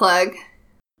you got to plug?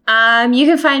 You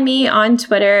can find me on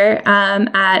Twitter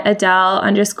at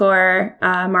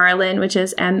Adele_Marlin, which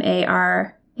is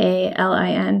MARALIN.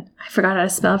 I forgot how to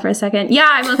spell for a second. Yeah,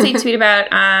 I mostly tweet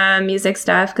about music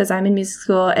stuff because I'm in music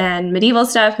school, and medieval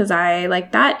stuff because I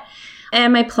like that.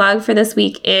 And my plug for this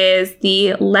week is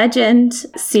the Legend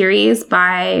series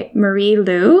by Marie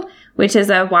Lu, which is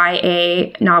a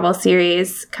YA novel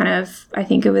series. Kind of, I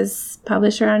think it was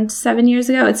published around 7 years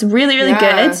ago. It's really, really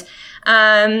good.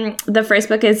 The first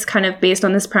book is kind of based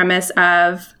on this premise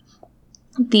of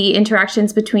the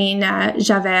interactions between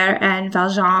Javert and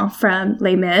Valjean from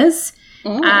Les Mis.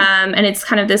 And it's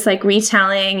kind of this, like,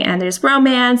 retelling, and there's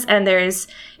romance, and it's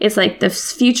like the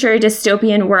future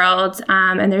dystopian world,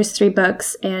 and there's 3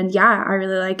 books, and yeah, I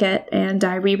really like it, and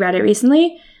I reread it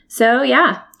recently, so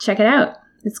yeah, check it out.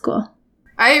 It's cool.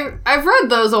 I've read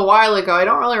those a while ago. I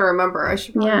don't really remember. I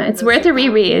should. Yeah, it's worth a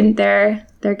reread. They're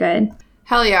good.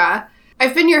 Hell yeah.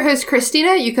 I've been your host,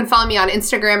 Christina. You can follow me on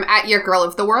Instagram at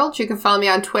YourGirlOfTheWorld. You can follow me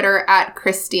on Twitter at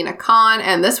ChristinaCon.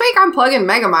 And this week I'm plugging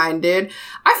Megamind, dude.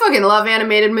 I fucking love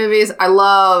animated movies. I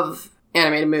love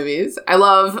animated movies. I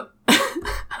love...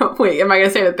 Wait, am I going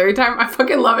to say it a third time? I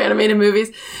fucking love animated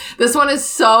movies. This one is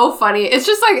so funny. It's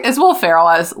just like, it's Will Ferrell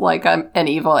as like an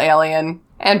evil alien,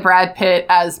 and Brad Pitt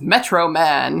as Metro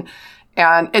Man.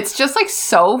 And it's just like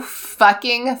so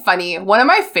fucking funny. One of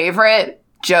my favorite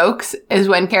jokes is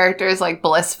when characters like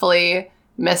blissfully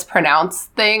mispronounce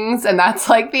things, and that's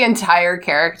like the entire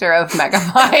character of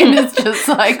Megamind is just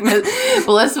like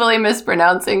blissfully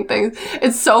mispronouncing things.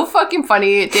 It's so fucking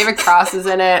funny. David Cross is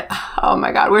in it. Oh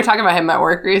my god, we were talking about him at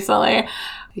work recently.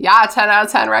 Yeah, 10 out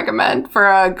of 10 recommend for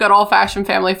a good old-fashioned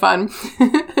family fun.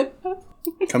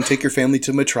 Come take your family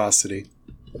to Metrocity.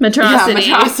 Metrocity.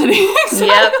 Yeah, Metrocity.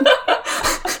 Yep.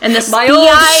 And the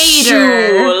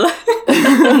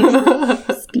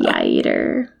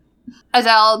spider.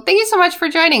 Adele, thank you so much for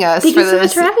joining us. Thank you so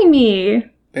much for having me.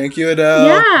 Thank you, Adele.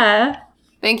 Yeah.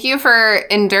 Thank you for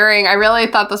enduring. I really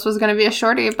thought this was going to be a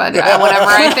shorty, but whenever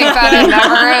I think that, it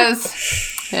never is.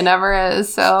 It never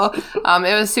is. So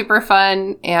it was super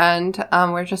fun, and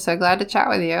we're just so glad to chat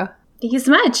with you. Thank you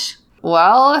so much.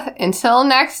 Well, until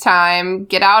next time,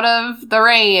 get out of the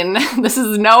rain. This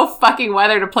is no fucking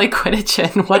weather to play Quidditch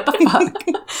in. What the fuck?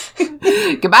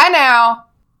 Goodbye now.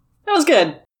 That was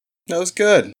good. That was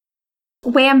good.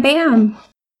 Wham bam.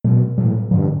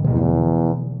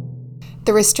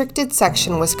 The Restricted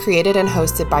Section was created and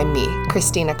hosted by me,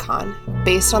 Christina Kahn,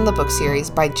 based on the book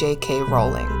series by J.K.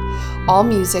 Rowling. All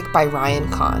music by Ryan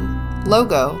Kahn.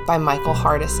 Logo by Michael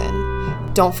Hardison.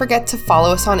 Don't forget to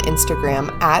follow us on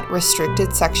Instagram at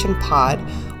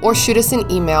RestrictedSectionPod or shoot us an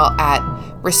email at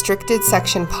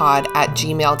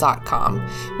restrictedsectionpod@gmail.com.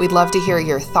 We'd love to hear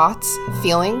your thoughts,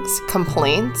 feelings,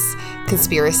 complaints,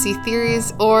 conspiracy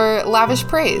theories, or lavish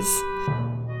praise.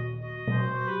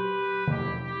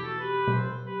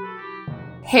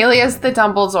 Haley is the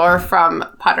Dumbledore from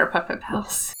Potter Puppet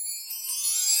Pals.